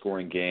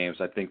 low-scoring games.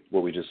 I think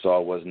what we just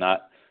saw was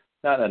not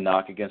a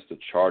knock against the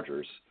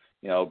Chargers,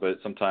 but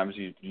sometimes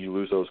you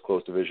lose those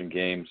close division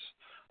games.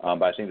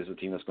 But I think this is a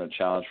team that's going to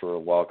challenge for a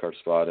wild card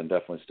spot and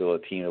definitely still a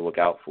team to look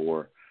out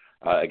for,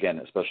 again,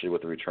 especially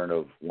with the return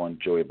of one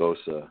Joey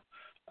Bosa.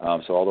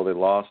 So although they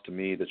lost, to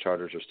me, the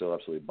Chargers are still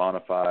absolutely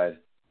bona fide.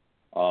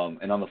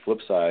 And on the flip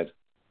side,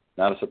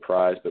 not a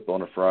surprise, but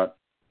bona front,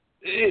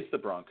 it's the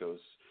Broncos.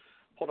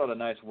 Pulled out a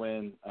nice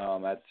win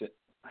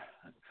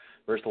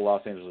versus the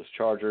Los Angeles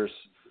Chargers.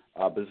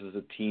 This is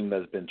a team that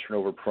has been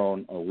turnover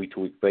prone on a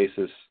week-to-week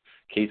basis.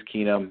 Case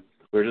Keenum,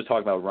 we were just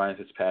talking about Ryan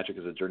Fitzpatrick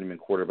as a journeyman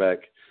quarterback.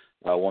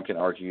 One can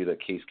argue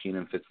that Case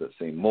Keenum fits that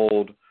same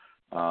mold.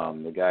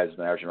 The guy's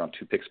been averaging around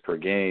 2 picks per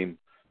game.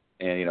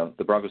 And,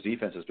 the Broncos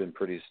defense has been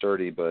pretty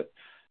sturdy, but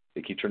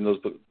they keep turning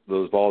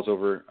those balls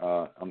over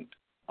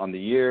on the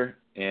year,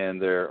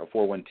 and they're a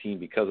 4-win team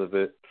because of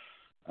it.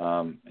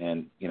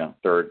 And,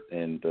 third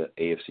in the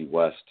AFC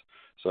West.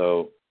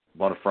 So,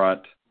 bona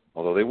front,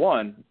 although they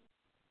won,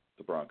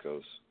 the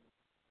Broncos.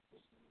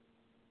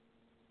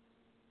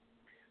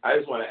 I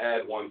just want to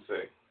add one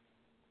thing.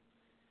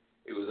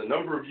 It was a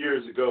number of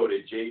years ago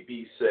that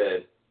JB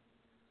said,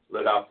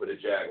 "Look out for the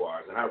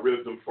Jaguars," and I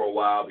ribbed them for a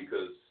while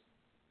because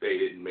they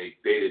didn't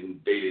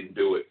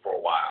do it for a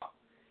while.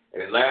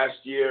 And then last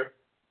year,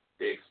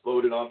 they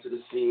exploded onto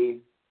the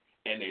scene,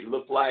 and they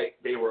looked like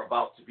they were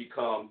about to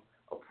become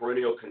a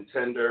perennial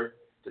contender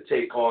to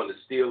take on the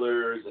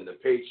Steelers and the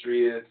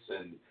Patriots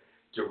and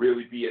to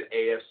really be an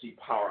AFC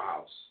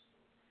powerhouse.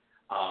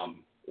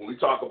 When we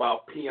talk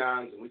about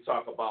peons and we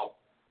talk about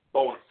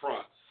bona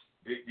fronts,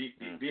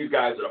 these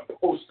guys are the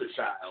poster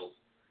child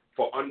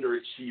for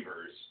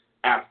underachievers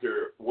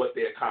after what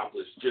they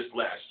accomplished just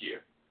last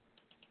year.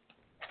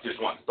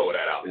 Just want to throw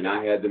that out. And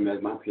I had them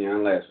as my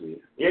peon last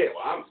week. Yeah,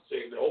 well, I'm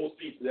saying the whole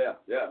season.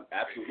 Yeah,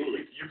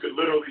 absolutely. You could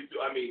literally do.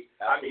 I mean,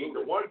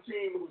 the one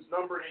team whose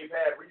number they've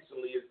had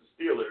recently is the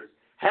Steelers.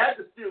 Had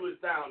the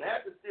Steelers down,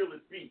 had the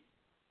Steelers beat,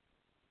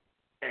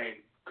 and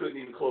couldn't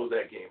even close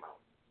that game out.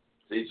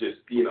 They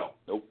just,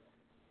 nope.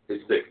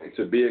 It's sickening.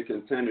 To be a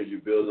contender, you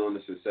build on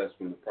the success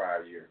from the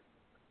prior year,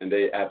 and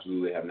they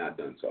absolutely have not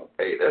done so.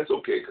 Hey, that's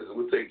okay because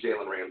we'll take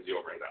Jalen Ramsey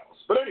over in Dallas.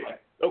 But anyway,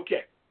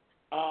 okay.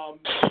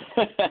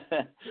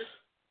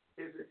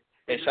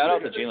 Hey, shout out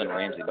to Jalen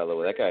Ramsey, by the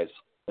way. That guy's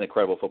an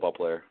incredible football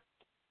player.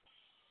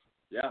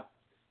 Yeah,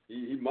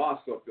 he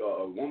mossed up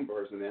one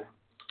person there.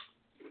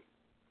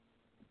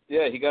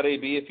 Yeah, he got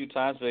AB a few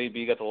times, but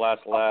AB got the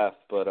last laugh.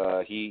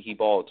 But he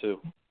balled too.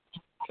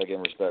 I give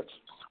him respect.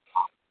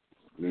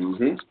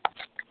 Mhm.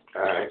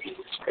 All right.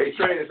 Hey,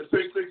 Trey, is it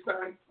pick six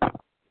time?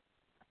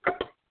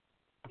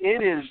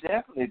 It is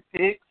definitely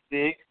pick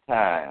six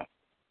time.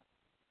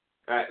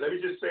 All right. Let me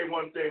just say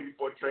one thing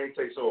before Train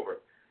takes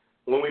over.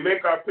 When we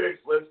make our picks,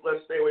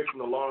 let's stay away from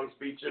the long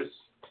speeches.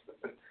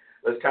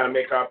 Let's kind of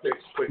make our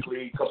picks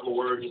quickly. A couple of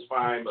words is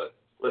fine, but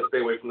let's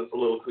stay away from the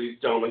soliloquies,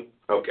 gentlemen.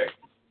 Okay.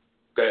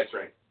 Go ahead,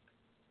 Train.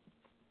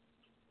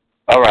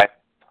 All right.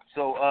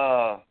 So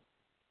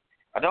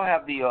I don't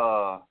have the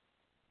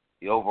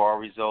overall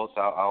results.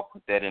 I'll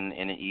put that in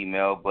the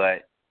email.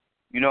 But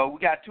we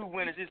got 2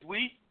 winners this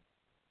week.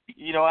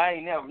 I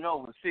ain't never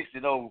known what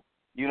 6-0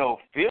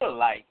 feel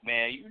like,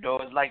 man.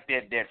 It's like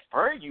that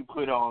fur you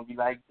put on. You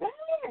like,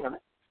 damn,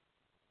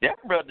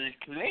 that brother's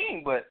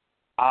clean. But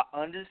I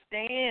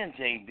understand,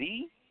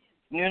 JB.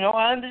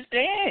 I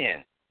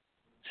understand.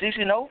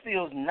 6-0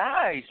 feels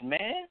nice,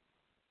 man.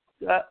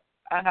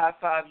 I high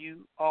five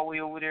you all the way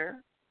over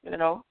there,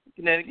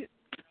 Connecticut.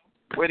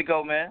 Way to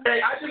go, man. Hey,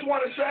 I just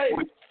want to say,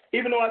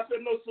 even though I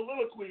said no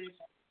soliloquies,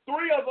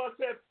 3 of us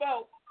have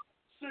felt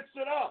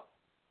 6-0.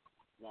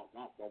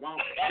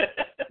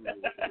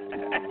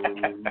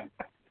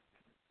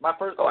 My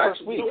first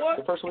week.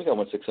 The first week I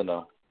went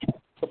 6-0.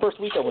 The first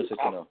week I went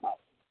 6-0.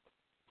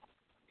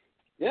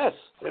 Yes.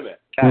 Wait a minute.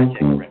 Oh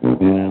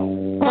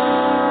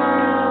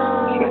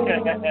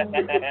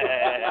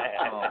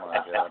my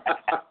God.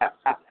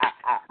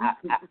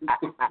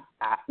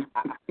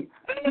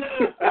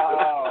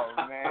 Oh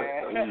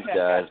man. These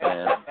guys,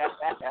 man.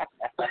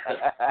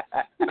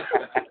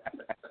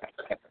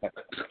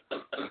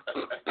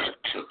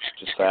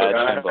 Just sad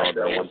trombone,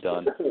 bro. I'm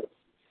done.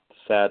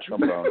 Sad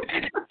trombone.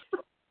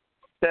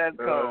 That's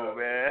cold,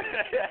 man.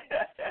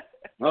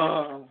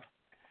 Oh.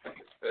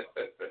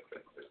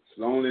 It's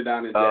lonely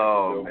down in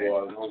Jacksonville,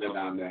 boy. It's lonely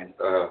down there.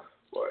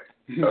 Boy.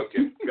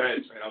 Okay. Go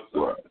ahead, Train. I'm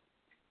sorry.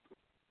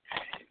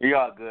 You're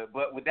all good.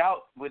 But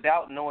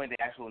without knowing the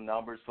actual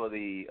numbers for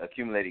the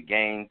accumulated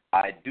gains,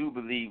 I do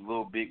believe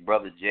little Big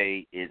Brother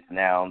Jay is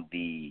now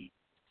the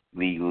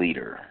league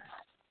leader.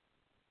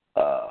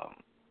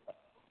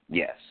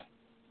 Yes.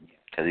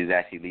 Because he was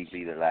actually league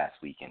leader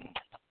last week and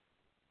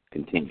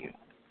continue.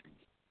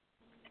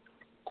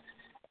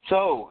 So,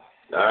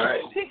 all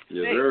right.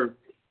 Yes, sir.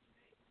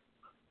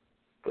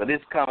 For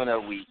this coming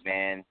up week,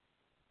 man,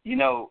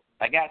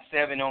 I got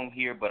 7 on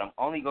here, but I'm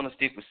only going to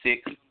stick with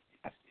 6.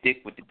 I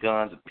stick with the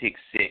guns of pick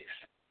 6.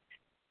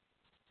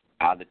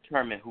 I'll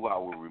determine who I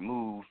will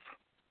remove,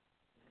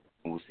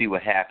 and we'll see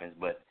what happens.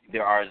 But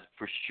there are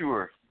for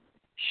sure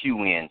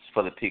shoe-ins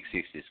for the pick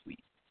 6 this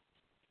week.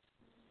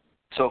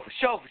 So for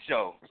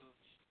sure,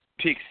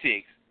 pick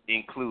 6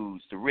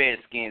 includes the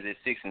Redskins at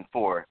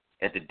 6-4,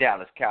 as the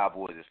Dallas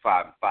Cowboys is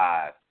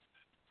 5-5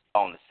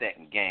 on the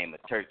second game of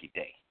Turkey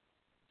Day.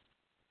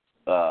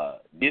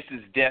 This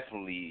is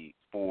definitely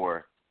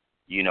for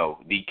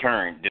the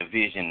current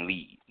division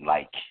lead.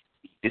 Like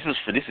this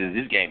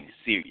game is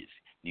serious.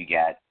 You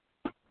got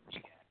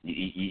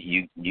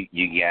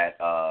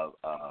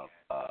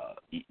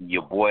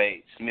your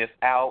boy Smith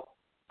out,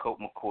 Colt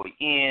McCoy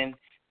in.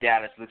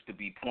 Dallas looks to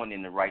be pointing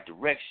in the right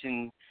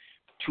direction.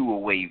 2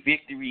 away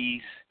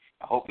victories.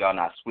 I hope y'all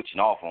not switching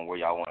off on where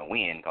y'all want to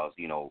win, because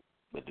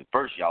but the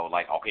first y'all were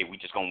like, okay, we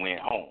just gonna win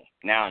at home.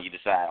 Now you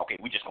decide, okay,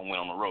 we just gonna win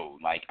on the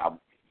road. Like I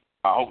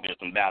hope there's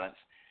some balance.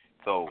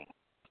 So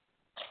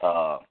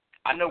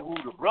I know who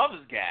the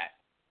brothers got.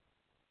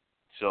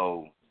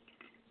 So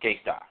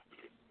K-Star,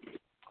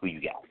 who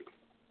you got?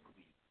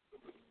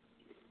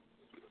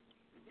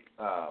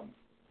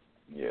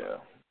 Yeah,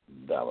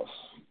 Dallas.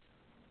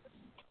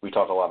 We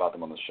talked a lot about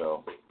them on the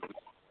show.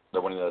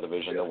 They're winning the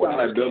division. They're winning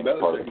the game.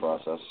 Part of the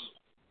process.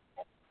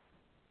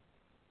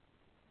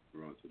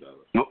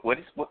 What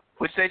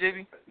say,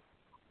 JB?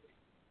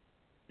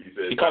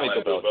 He called me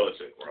Bill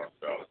Belichick.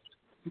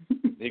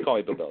 He called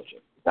me Bill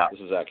Belichick. No.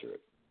 This is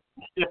accurate.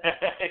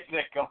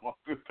 Come on,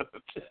 Bill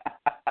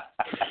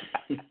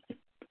Belichick.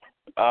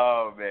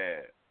 Oh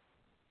man.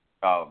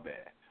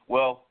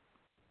 Well,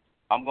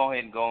 I'm going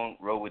ahead and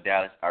roll with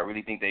Dallas. I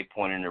really think they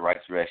point in the right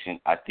direction.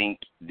 I think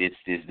this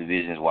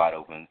division is wide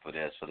open for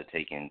the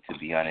taking, to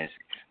be honest.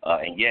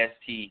 And yes,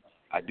 T,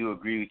 I do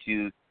agree with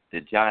you. The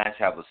Giants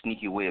have a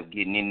sneaky way of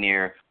getting in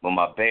there, but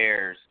my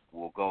Bears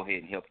will go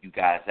ahead and help you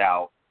guys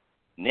out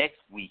next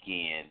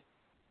weekend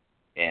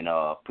and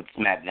put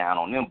smack down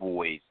on them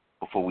boys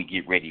before we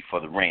get ready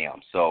for the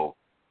Rams. So,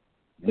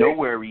 no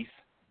worries.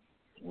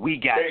 We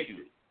got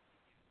you.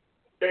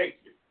 Thank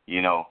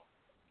you.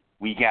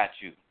 We got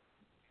you.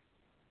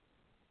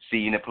 See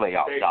you in the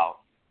playoffs, dog.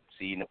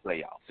 See you in the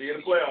playoffs. See you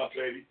in the playoffs,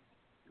 baby.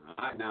 All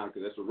right, now,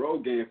 because that's a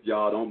road game for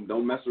y'all.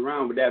 Don't mess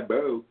around with that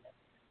bow.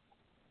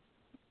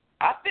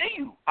 I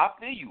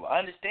feel you. I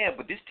understand,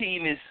 but this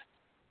team is,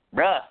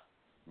 bruh.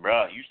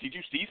 Did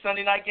you see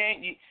Sunday night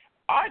game?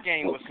 Our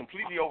game was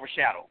completely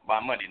overshadowed by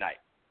Monday night.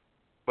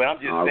 But I'm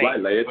just saying. All right,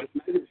 lay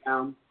it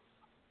down.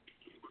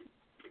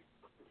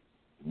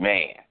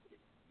 Man.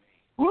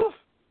 Woo.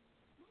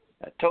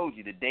 I told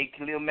you the day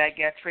Khalil Mack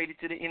got traded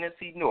to the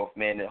NFC North,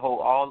 man, the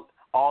whole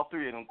all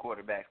three of them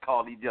quarterbacks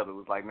called each other.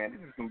 Was like, man,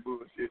 this is some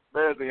bullshit.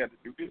 Bears, they had to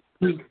do this.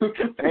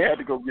 They had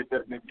to go get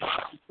that nigga.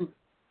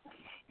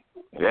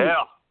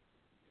 Yeah.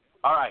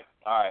 All right.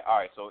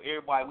 So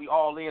everybody, we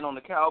all in on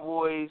the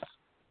Cowboys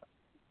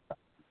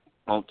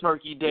on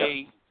Turkey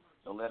Day. Yep.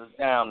 Don't let us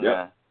down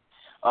now.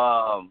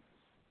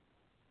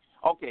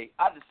 Okay,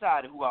 I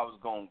decided who I was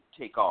going to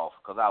take off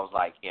because I was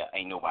like, yeah,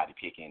 ain't nobody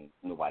picking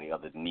nobody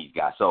other than these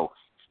guys. So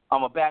I'm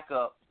going to back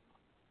up,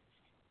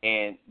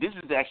 and this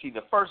is actually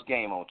the first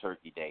game on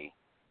Turkey Day,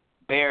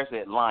 Bears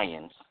at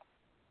Lions.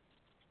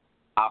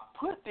 I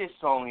put this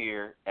on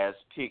here as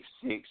pick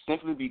 6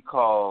 simply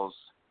because,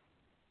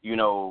 you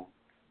know,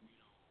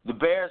 the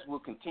Bears will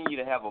continue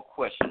to have a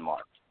question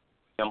mark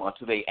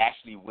until they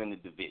actually win the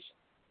division.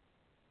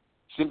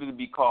 Simply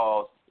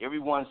because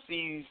everyone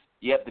sees,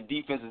 yep, the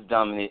defense is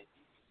dominant.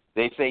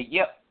 They say,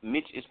 yep,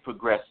 Mitch is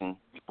progressing,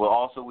 but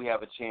also we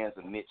have a chance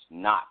of Mitch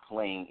not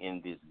playing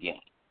in this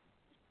game.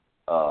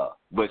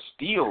 But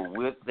still,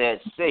 with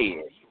that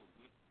said,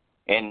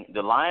 and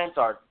the Lions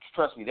are,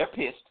 trust me, they're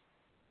pissed.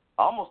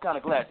 Almost kind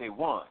of glad they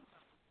won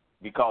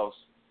because,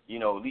 you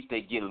know, at least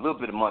they get a little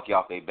bit of monkey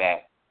off their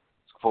back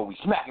before we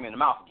smack them in the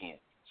mouth again.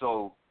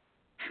 So,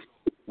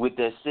 with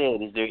that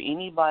said, is there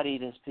anybody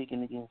that's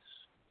picking against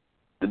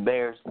the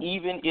Bears,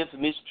 even if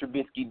Mitch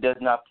Trubisky does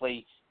not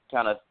play?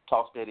 Kind of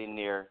toss that in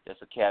there.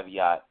 That's a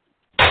caveat.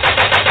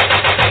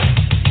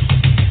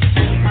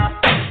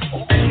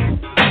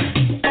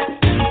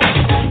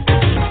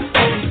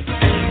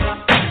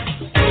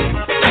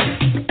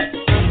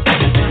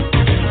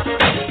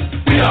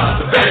 We are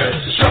the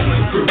Bears, the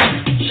shuffling crew,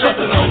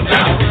 shuffling on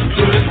down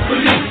to the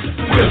police.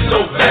 We're so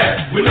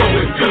bad, we know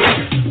we're good.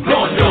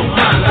 Blowing your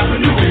mind like we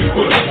knew we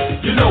would.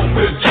 You know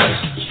we're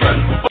just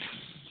strutting.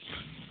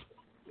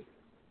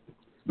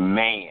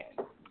 Man.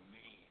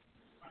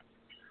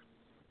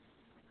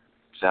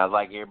 Sounds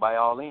like everybody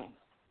all in.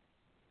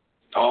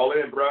 All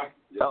in, bro.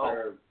 Yes, Uh-oh.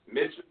 sir.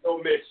 Mitch,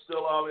 Mitch,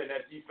 still all in.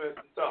 That defense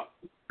is tough.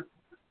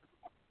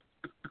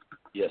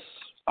 Yes.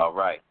 All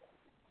right.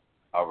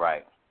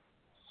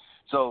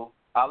 So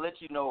I'll let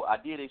you know I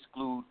did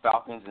exclude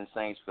Falcons and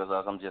Saints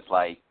because I'm just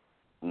like,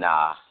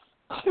 nah.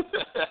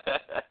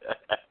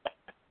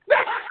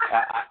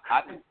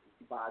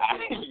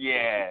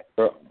 Yeah.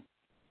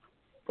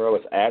 Bro,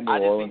 it's at New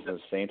Orleans and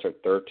the Saints are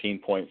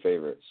 13-point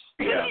favorites.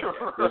 Yeah.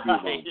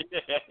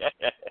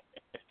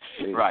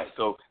 Right.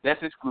 So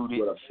that's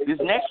excluded. This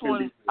next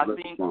one, I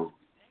think. All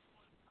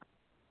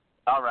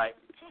right.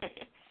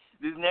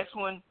 This next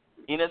one,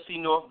 NFC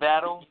North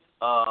battle.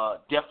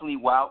 Definitely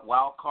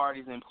wild card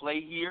is in play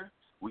here.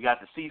 We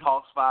got the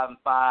Seahawks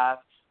 5-5.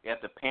 We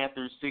got the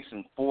Panthers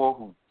 6-4,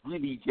 who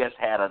really just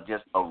had a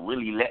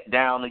really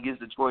letdown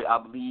against Detroit, I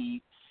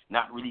believe,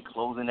 not really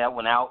closing that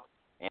one out,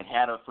 and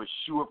had a for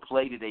sure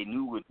play that they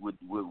knew would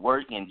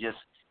work, and just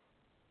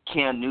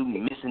Cam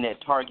Newton missing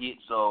that target.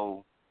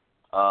 So,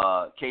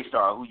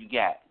 K-Star, who you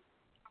got?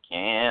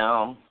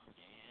 Cam.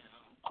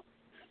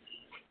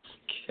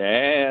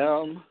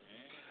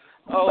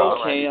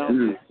 Oh,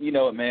 Cam. You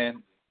know it,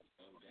 man.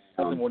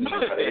 Nothing more than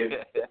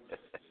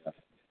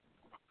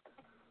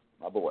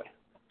my boy.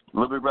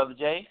 Little bit, Brother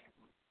Jay?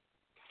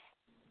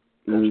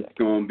 It's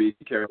going to be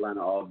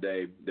Carolina all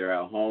day. They're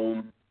at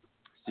home,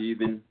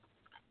 seething.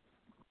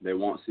 They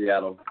want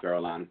Seattle,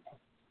 Carolina.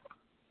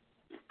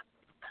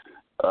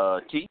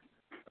 T?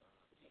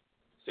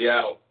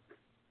 Seattle.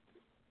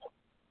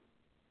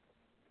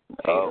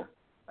 Oh,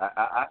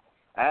 I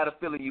had a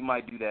feeling you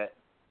might do that.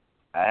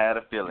 I had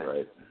a feeling.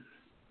 Right.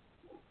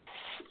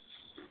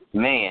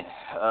 Man,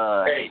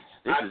 hey,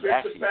 this I is picked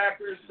actually the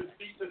Packers to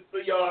beat the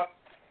Seahawks,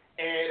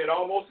 and it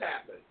almost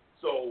happened.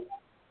 So,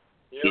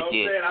 you know what I'm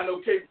saying? I know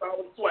K-Star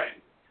was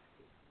sweating.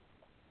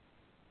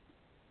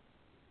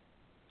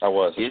 I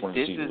was. This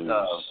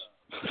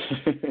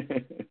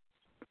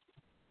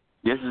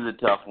is a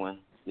tough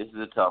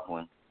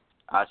one.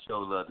 I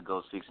sure love to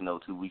go 6-0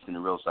 2 weeks in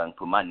a row so I can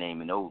put my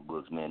name in those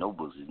books, man. Those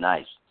books is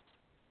nice.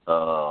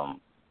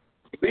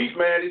 Elite,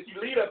 man. It's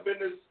elite up in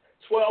this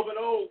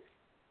 12-0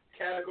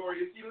 category.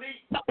 It's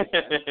elite.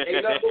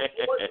 Ain't nothing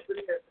but boys up in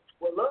there.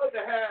 Would love to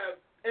have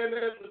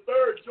MM the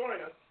third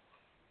join us.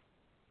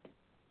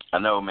 I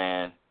know,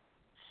 man.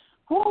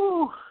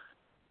 Woo.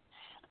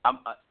 I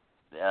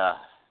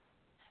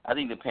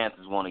think the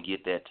Panthers want to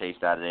get that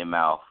taste out of their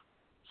mouth.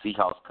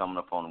 Seahawks coming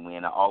up on the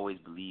win. I always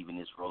believe in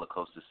this roller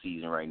coaster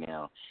season right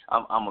now.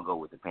 I'm gonna go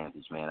with the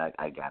Panthers, man.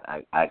 I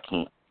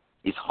can't.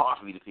 It's hard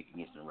for me to pick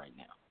against them right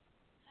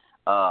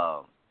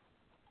now.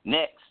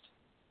 Next,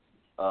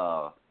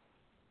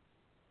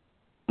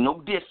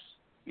 no diss,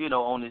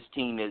 on this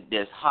team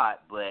that's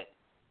hot, but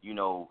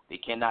they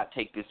cannot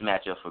take this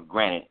matchup for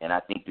granted. And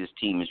I think this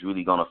team is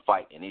really gonna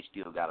fight, and they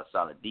still got a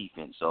solid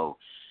defense. So,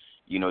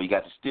 you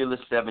got the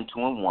Steelers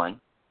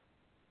 7-1,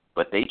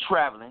 but they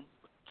traveling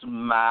to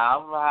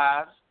Mile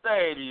High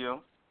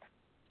Stadium.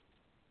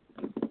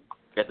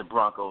 Got the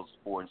Broncos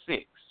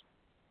 4-6,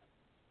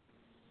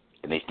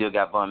 and they still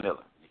got Von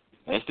Miller,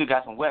 and they still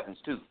got some weapons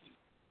too.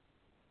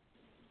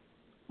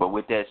 But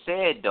with that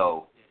said,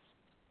 though,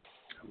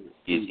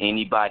 is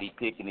anybody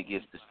picking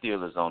against the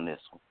Steelers on this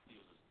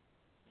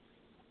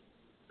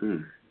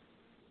one?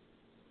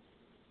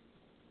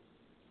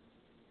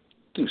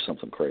 Do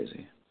something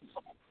crazy.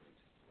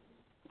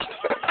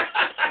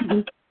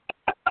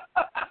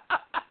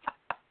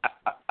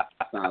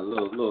 Sound a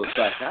little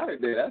psychotic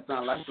there. That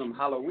sounds like some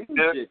Halloween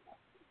shit.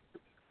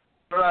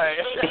 Right.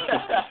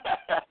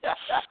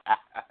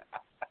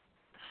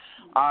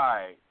 All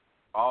right.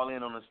 All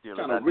in on the Steelers.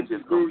 What kind of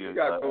witches brew you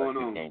got going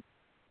on? Game.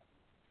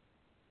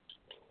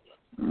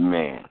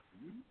 Man.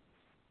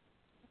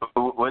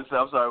 What's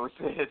up? I'm sorry. What's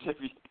that,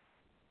 Jeffy?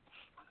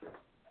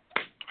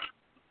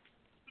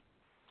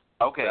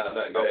 Okay.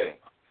 Okay.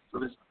 So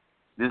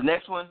this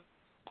next one,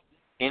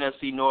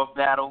 NFC North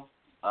battle.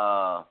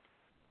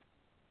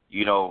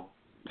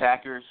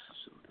 Packers,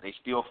 they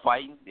still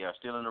fighting. They are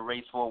still in the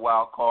race for a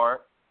wild card.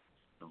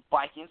 The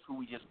Vikings, who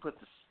we just put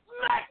the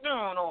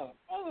smackdown on.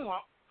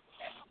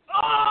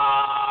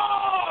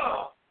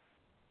 Oh,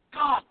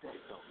 God, that's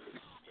so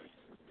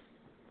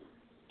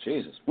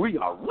Jesus. We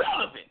are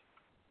relevant.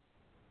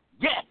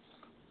 Yes.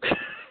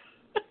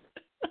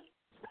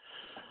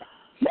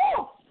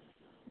 Woo!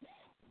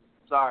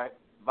 Sorry.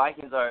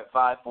 Vikings are at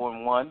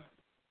 5-4-1,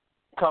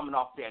 coming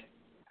off that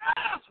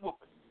ass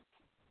whooping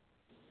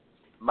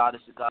by the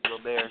Chicago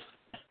Bears.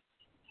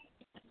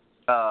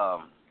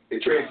 Hey,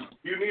 Tracy,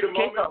 you need a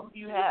moment? Who do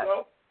you have?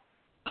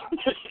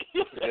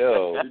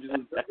 Yo.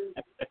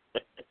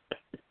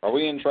 Are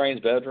we in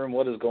Train's bedroom?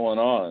 What is going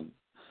on?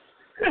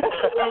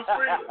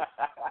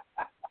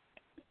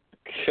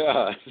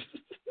 God.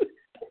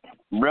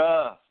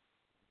 Bruh.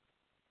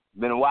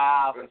 Been a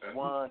while since I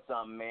won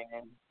something,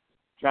 man.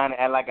 Trying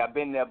to act like I've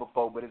been there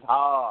before, but it's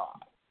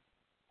hard.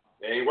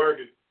 It ain't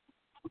working.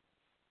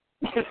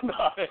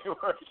 No, it ain't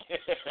working.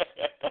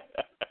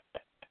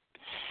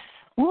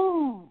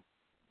 Woo.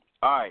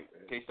 All right,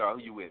 K-Star,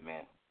 who you with,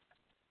 man?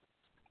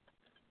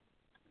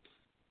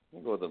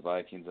 We'll go with the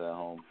Vikings at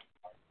home.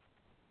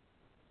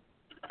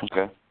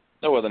 Okay.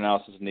 No other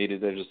analysis needed.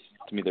 They're just,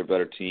 to me, they're a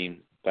better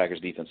team. Packers'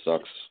 defense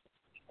sucks.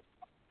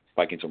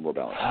 Vikings are more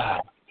balanced.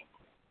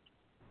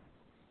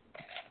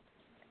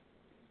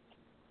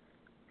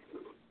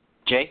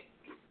 Jay?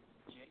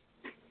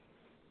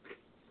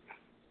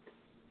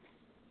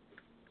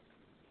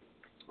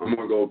 I'm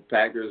going to go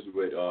Packers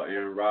with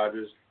Aaron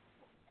Rodgers.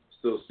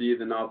 Still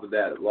seething off of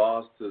that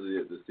loss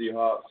to the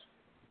Seahawks.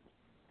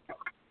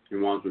 He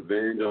wants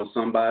revenge on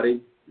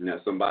somebody, and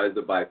that somebody's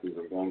the Vikings.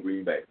 I'm going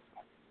Green Bay.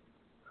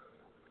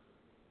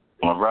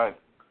 All right.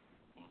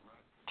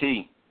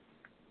 T.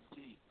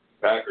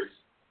 Packers.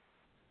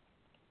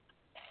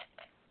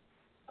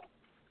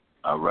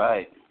 All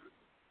right.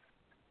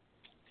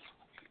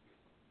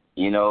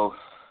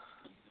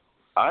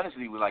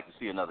 Honestly, we'd like to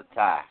see another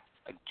tie.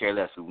 I care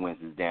less who wins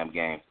this damn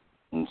game,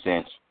 in a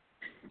sense.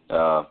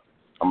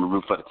 I'm going to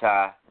root for the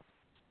tie,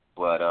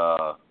 but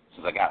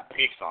since I got to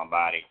pick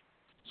somebody,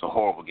 it's a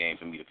horrible game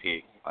for me to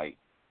pick. Like,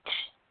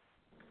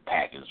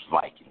 Packers,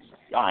 Vikings.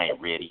 Y'all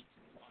ain't ready.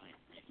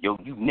 Yo,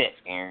 you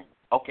next, Aaron.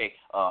 Okay,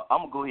 I'm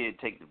going to go ahead and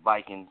take the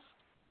Vikings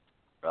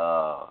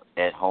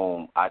at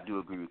home. I do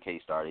agree with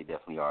K-Star. They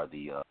definitely are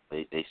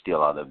they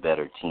still are the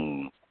better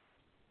team.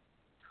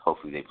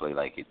 Hopefully they play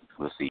like it.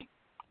 We'll see.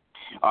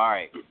 All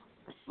right,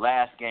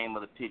 last game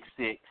of the Pick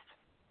Six.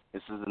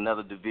 This is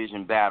another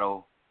division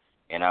battle,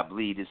 and I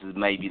believe this is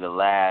maybe the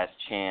last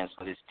chance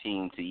for this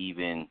team to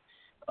even,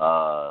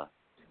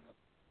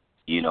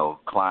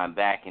 climb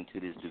back into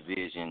this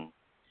division.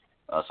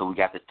 So we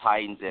got the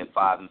Titans at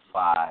 5-5,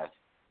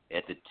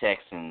 at the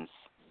Texans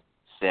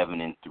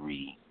 7-3.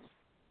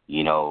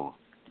 The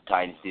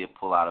Titans did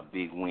pull out a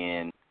big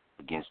win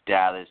against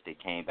Dallas. They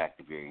came back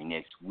the very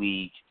next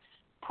week,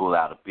 pull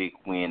out a big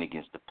win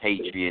against the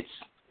Patriots,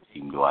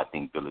 even though I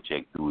think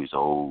Belichick threw his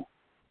old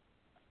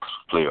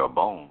player a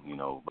bone,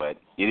 but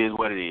it is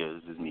what it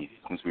is. It's me.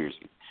 It's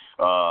conspiracy.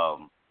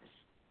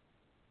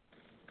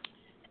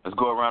 Let's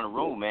go around the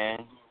room,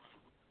 man.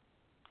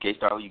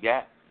 K-Star, who you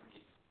got?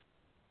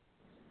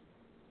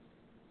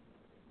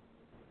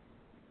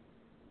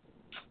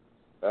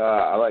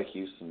 I like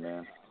Houston,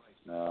 man.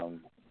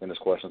 And there's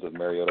questions if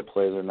Mariota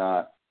plays or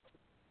not.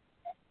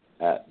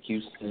 At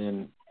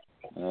Houston,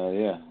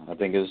 I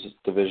think it's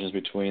divisions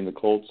between the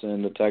Colts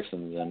and the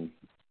Texans, and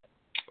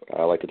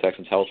I like the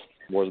Texans' health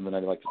more than I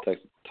like the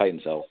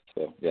Titans' health.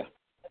 So, yeah,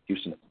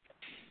 Houston.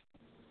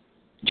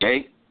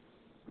 Jay?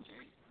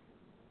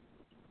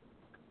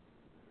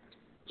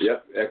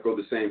 Yep, echo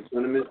the same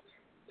sentiment.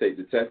 Take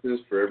the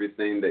Texans for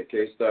everything that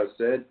K-Star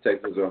said.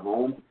 Texans are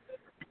home.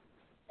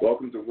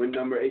 Welcome to win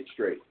number 8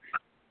 straight.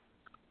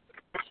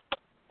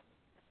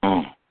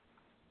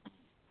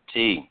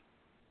 T.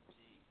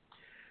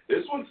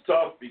 This one's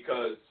tough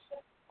because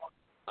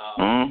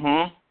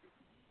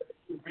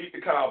we beat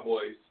the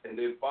Cowboys and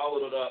then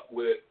followed it up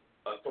with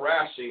a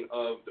thrashing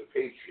of the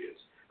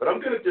Patriots. But I'm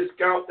going to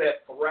discount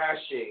that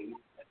thrashing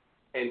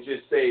and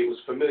just say it was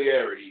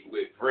familiarity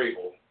with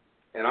Vrabel.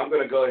 And I'm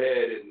going to go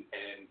ahead and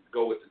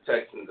go with the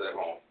Texans at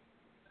home.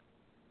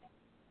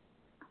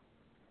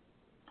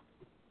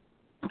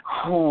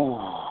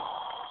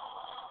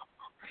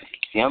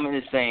 See, I'm in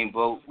the same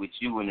boat with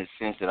you in the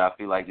sense that I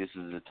feel like this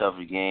is a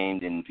tougher game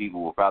than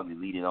people will probably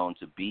lead it on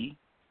to be.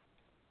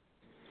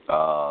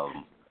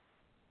 The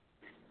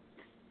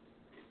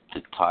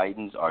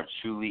Titans are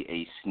truly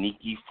a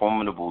sneaky,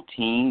 formidable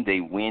team.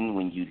 They win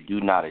when you do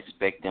not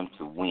expect them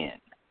to win.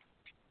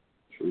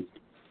 True.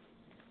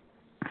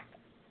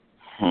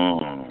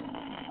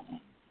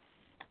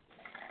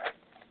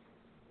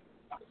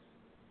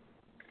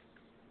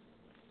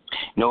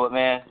 You know what,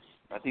 man?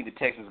 I think the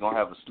Texans going to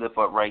have a slip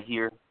up right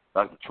here.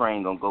 Dr.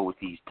 Train going to go with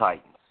these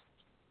Titans.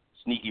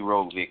 Sneaky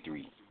road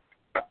victory.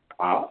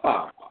 All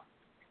right.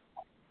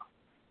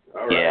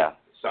 Yeah,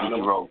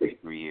 sneaky road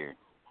victory here.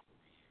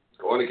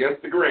 Going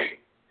against the grain.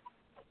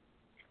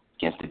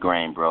 Against the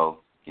grain, bro.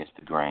 Against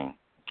the grain.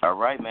 All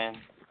right, man.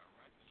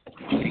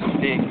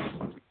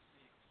 6-6.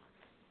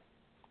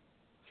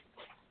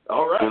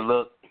 All right. Good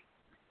luck.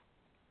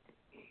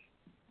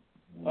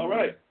 All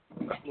right.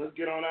 Let's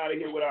get on out of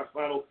here with our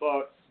final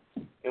thoughts,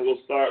 and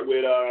we'll start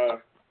with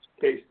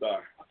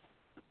K-Star.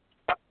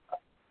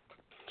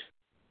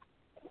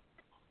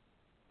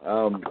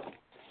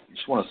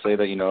 Just want to say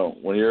that, you know,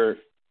 when you're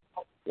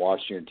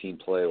watching your team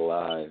play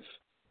live,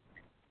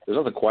 there's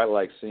nothing quite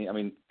like seeing, I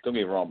mean, don't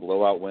get me wrong,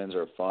 blowout wins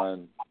are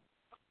fun,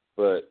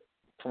 but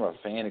from a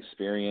fan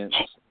experience,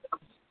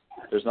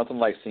 there's nothing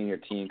like seeing your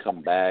team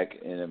come back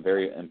in a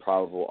very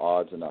improbable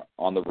odds and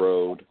on the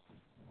road.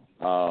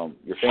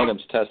 Your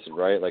fandom's tested,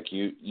 right? Like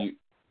you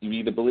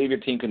either believe your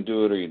team can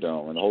do it or you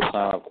don't. And the whole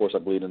time, of course, I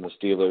believed in the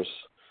Steelers.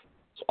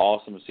 It's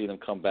awesome to see them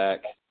come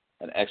back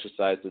and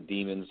exercise the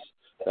demons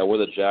that were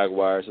the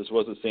Jaguars. This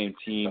was the same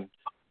team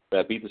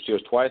that beat the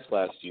Steelers twice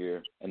last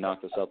year and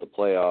knocked us out the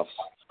playoffs.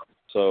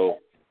 So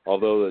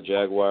although the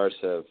Jaguars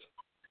have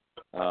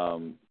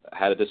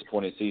had a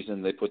disappointing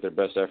season, they put their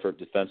best effort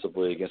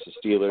defensively against the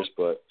Steelers.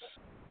 But,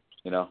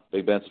 you know,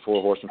 Big Ben's a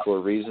four horsemen for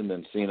a reason,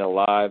 and seeing it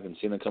live and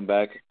seeing them come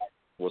back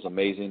was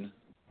amazing.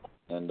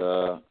 And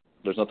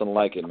there's nothing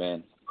like it,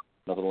 man.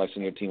 Nothing like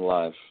seeing your team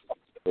live.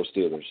 Go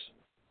Steelers.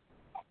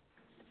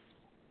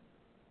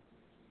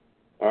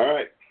 All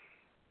right.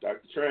 Dr.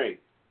 Train.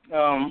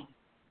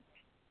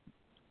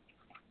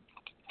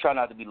 Try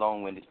not to be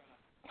long-winded.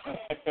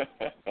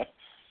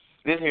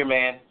 This here,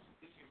 man,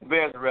 the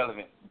Bears are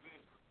relevant.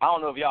 I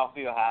don't know if y'all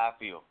feel how I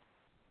feel,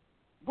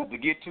 but to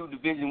get 2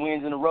 division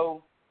wins in a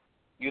row,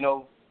 you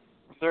know,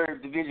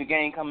 3rd division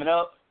game coming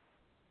up,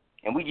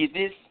 and we get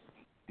this,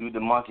 dude, the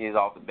monkey is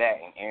off the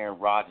back, and Aaron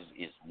Rodgers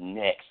is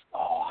next.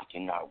 Oh, I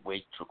cannot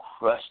wait to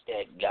crush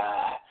that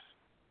guy.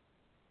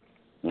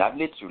 Not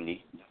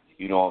literally,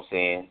 you know what I'm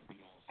saying?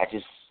 I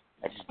just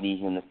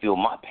need him to feel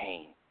my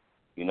pain,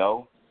 you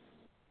know?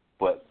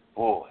 But,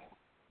 boy,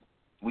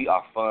 we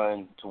are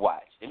fun to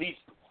watch, at least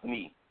for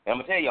me. And I'm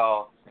going to tell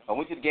y'all, I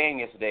went to the game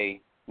yesterday,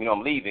 you know,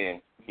 I'm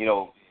leaving, you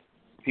know,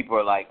 people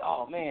are like,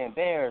 oh, man,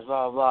 Bears,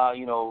 blah, blah,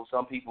 you know,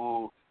 some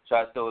people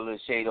try to throw a little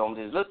shade on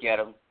them, just look at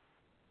them.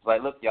 It's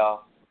like, look,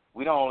 y'all,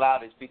 we don't allow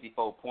this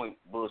 54-point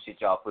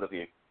bullshit y'all put up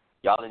here.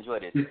 Y'all enjoy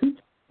this,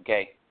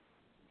 okay?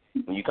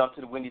 When you come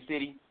to the Windy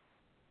City,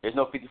 there's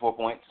no 54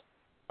 points,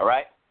 all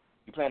right?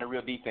 You're playing a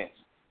real defense.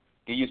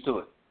 Get used to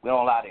it. We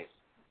don't allow this.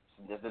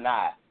 Just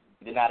deny it.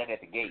 We denied it at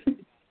the gate.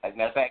 As a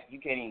matter of fact, you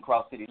can't even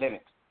cross city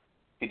limits.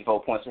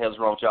 54 points, the hell's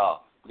wrong with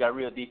y'all? We got a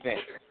real defense.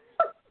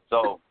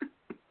 So,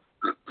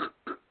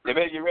 they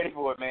better get ready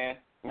for it, man.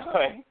 All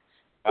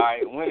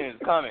right, winter is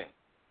coming.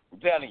 I'm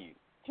telling you.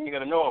 King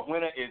of the North,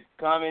 winter is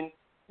coming.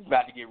 It's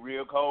about to get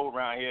real cold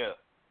around here.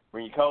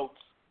 Bring your coats.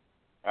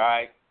 All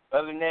right.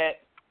 Other than that,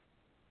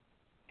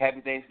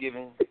 happy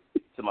Thanksgiving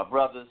to my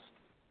brothers.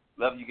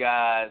 Love you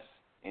guys.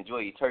 Enjoy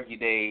your Turkey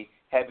Day.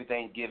 Happy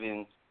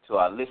Thanksgiving to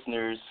our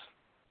listeners.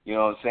 You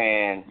know what I'm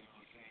saying?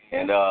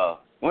 And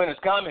winter's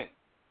coming.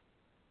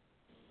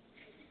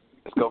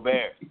 Let's go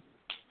Bears.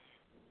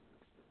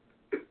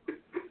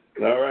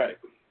 All right.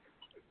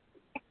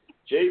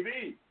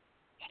 JB.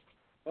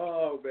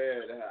 Oh,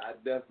 man, I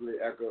definitely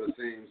echo the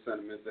same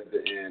sentiments at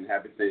the end.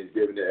 Happy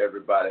Thanksgiving to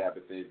everybody. Happy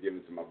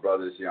Thanksgiving to my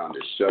brothers here on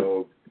the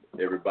show.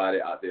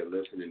 Everybody out there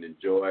listening,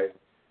 enjoy. It's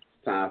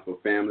time for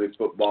family,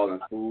 football,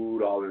 and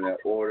food, all in that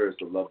order.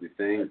 It's a lovely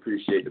thing.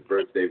 Appreciate the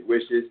birthday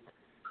wishes.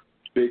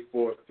 Big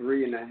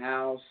 4-3 in the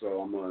house,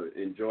 so I'm going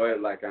to enjoy it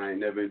like I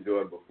ain't never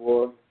enjoyed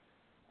before.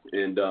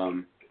 And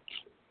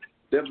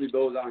definitely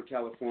those out in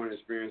California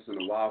experiencing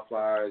the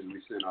wildfires,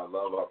 we send our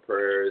love, our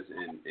prayers,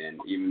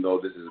 and even though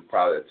this is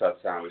probably a tough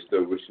time, we're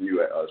still wishing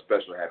you a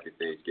special happy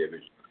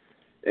Thanksgiving.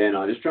 And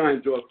just try and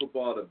enjoy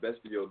football to the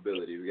best of your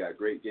ability. We got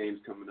great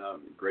games coming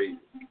up, great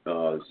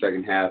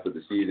second half of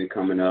the season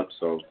coming up.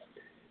 So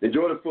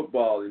enjoy the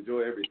football,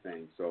 enjoy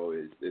everything. So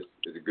it's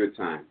a good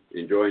time.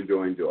 Enjoy,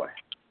 enjoy, enjoy.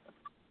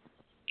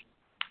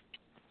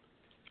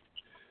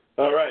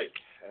 All right,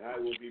 and I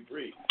will be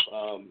brief.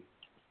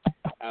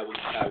 I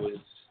was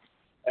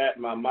at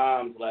my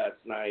mom's last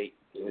night,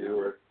 and we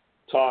were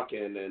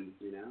talking, and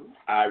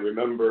I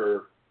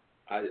remember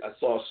I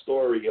saw a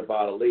story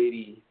about a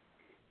lady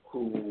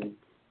who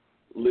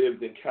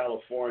lived in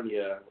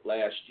California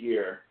last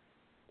year,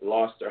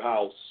 lost her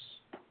house,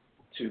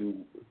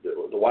 to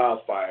the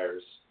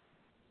wildfires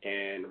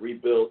and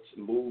rebuilt,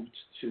 moved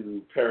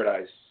to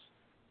Paradise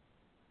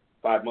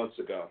 5 months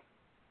ago,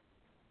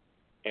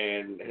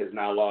 and has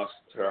now lost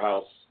her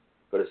house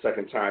for the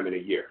second time in a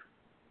year.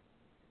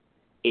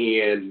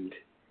 And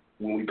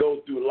when we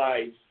go through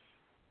life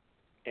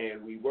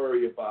and we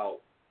worry about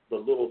the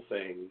little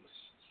things,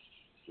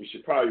 we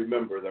should probably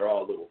remember they're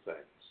all little things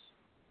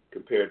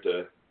compared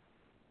to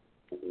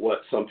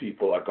what some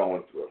people are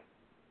going through.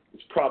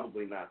 It's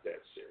probably not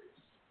that serious.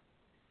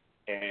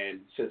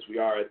 And since we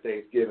are at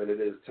Thanksgiving, it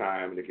is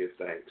time to give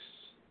thanks.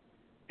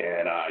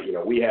 And,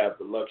 we have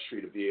the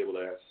luxury to be able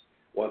to,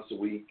 once a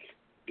week,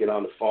 get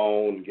on the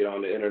phone, get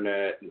on the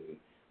internet, and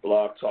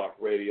blog talk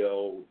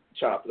radio,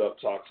 chop it up,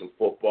 talk some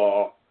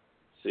football,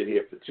 sit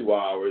here for 2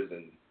 hours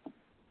and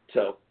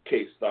tell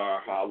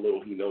K-Star how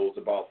little he knows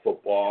about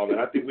football. And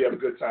I think we have a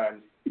good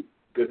time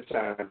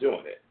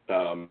doing it.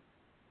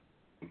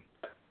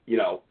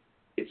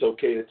 It's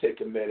okay to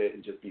take a minute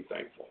and just be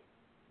thankful.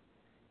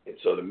 And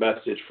so the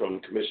message from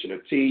Commissioner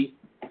T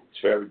is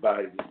for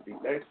everybody to just be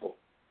thankful,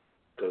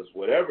 because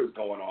whatever's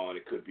going on,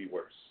 it could be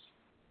worse.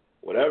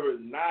 Whatever is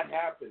not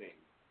happening,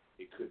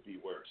 it could be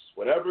worse.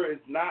 Whatever is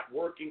not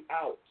working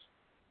out,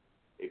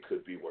 it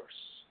could be worse.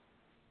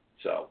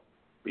 So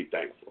be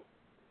thankful.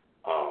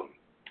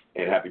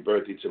 And happy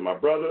birthday to my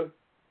brother.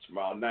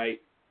 Tomorrow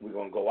night, we're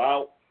going to go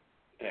out.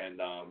 And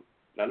now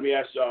let me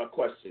ask y'all a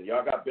question.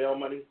 Y'all got bail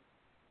money?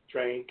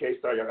 Train,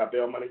 K-Star, y'all got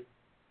bail money?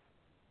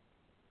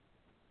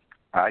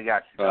 I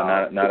got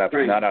not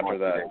after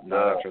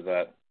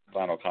that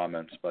final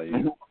comments by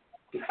you.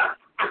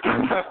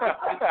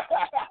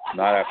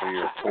 Not after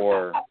your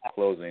poor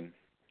closing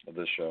of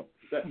this show.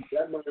 That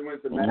money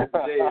went to Matt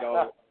today,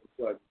 though.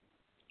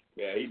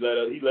 Yeah, he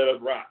let us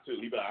rock too.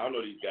 He be like, I don't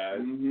know these guys.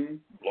 Mm-hmm.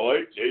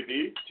 Lloyd,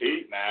 JB,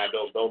 T,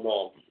 don't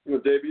know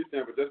them. JB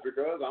stand for just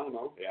because? I don't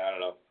know. Yeah, I don't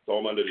know. Throw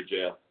him under the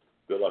jail.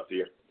 Good luck to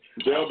you.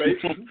 Jail, baby.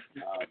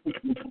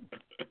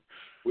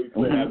 We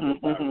play that.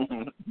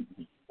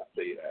 I'll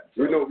tell you that.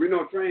 So, we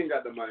know Train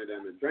got the money,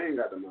 then. Train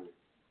got the money.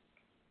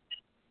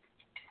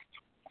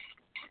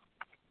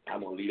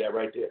 I'm going to leave that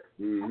right there.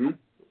 Mm-hmm.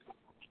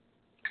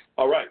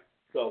 All right.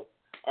 So,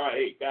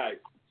 hey, guys,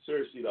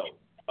 seriously, though,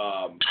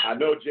 I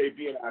know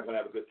JB and I are going to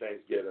have a good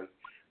Thanksgiving,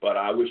 but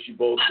I wish you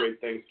both great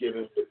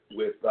Thanksgiving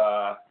with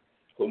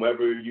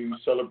whomever you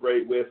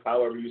celebrate with,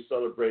 however you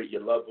celebrate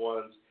your loved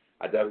ones.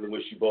 I definitely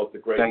wish you both a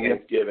great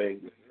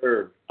Thanksgiving.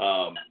 Sure.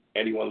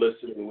 Anyone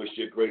listening, we wish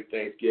you a great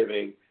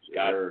Thanksgiving.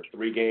 Got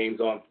 3 games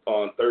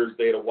on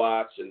Thursday to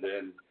watch, and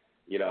then,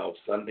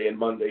 Sunday and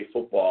Monday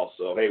football.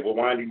 So, hey, we're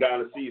winding down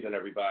the season,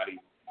 everybody.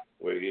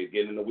 We're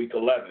getting into week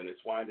 11.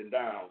 It's winding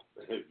down.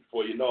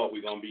 Before you know it,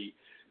 we're gonna be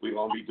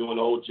doing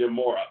the old Jim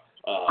Mora.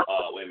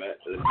 Wait a minute.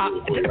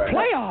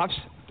 Playoffs?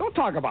 Don't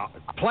talk about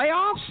it.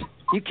 Playoffs?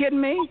 You kidding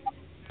me?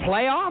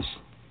 Playoffs?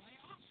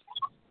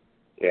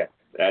 Yeah,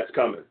 that's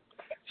coming.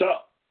 So,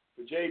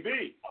 for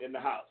JB in the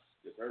house,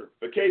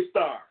 for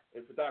K-Star,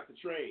 and for Dr.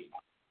 Train,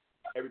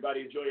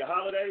 everybody enjoy your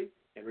holiday.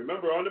 And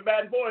remember, on the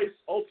Bad Voice,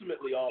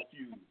 ultimately all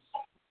feuds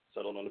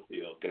settled on the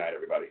field. Good night,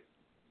 everybody.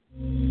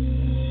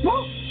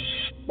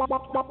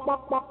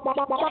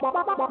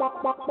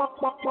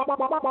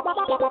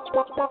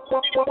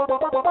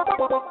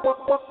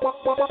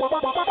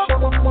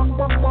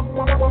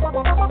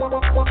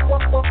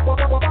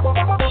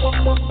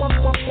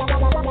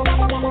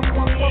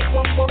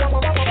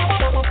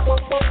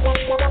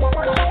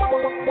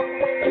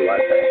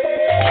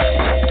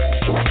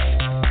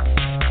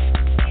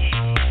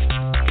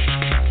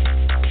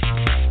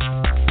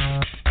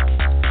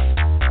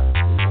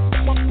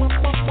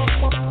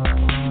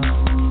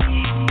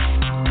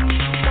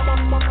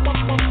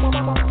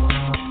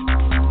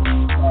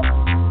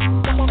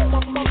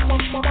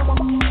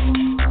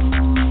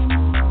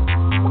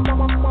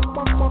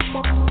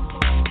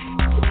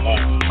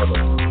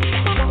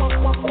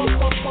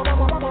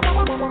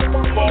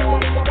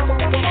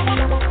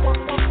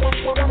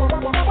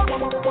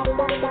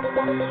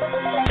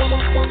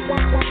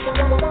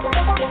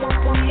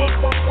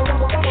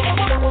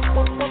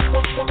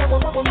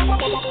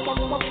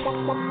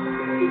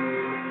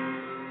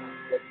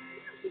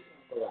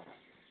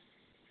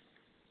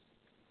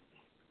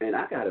 Man,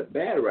 I got a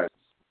bad right.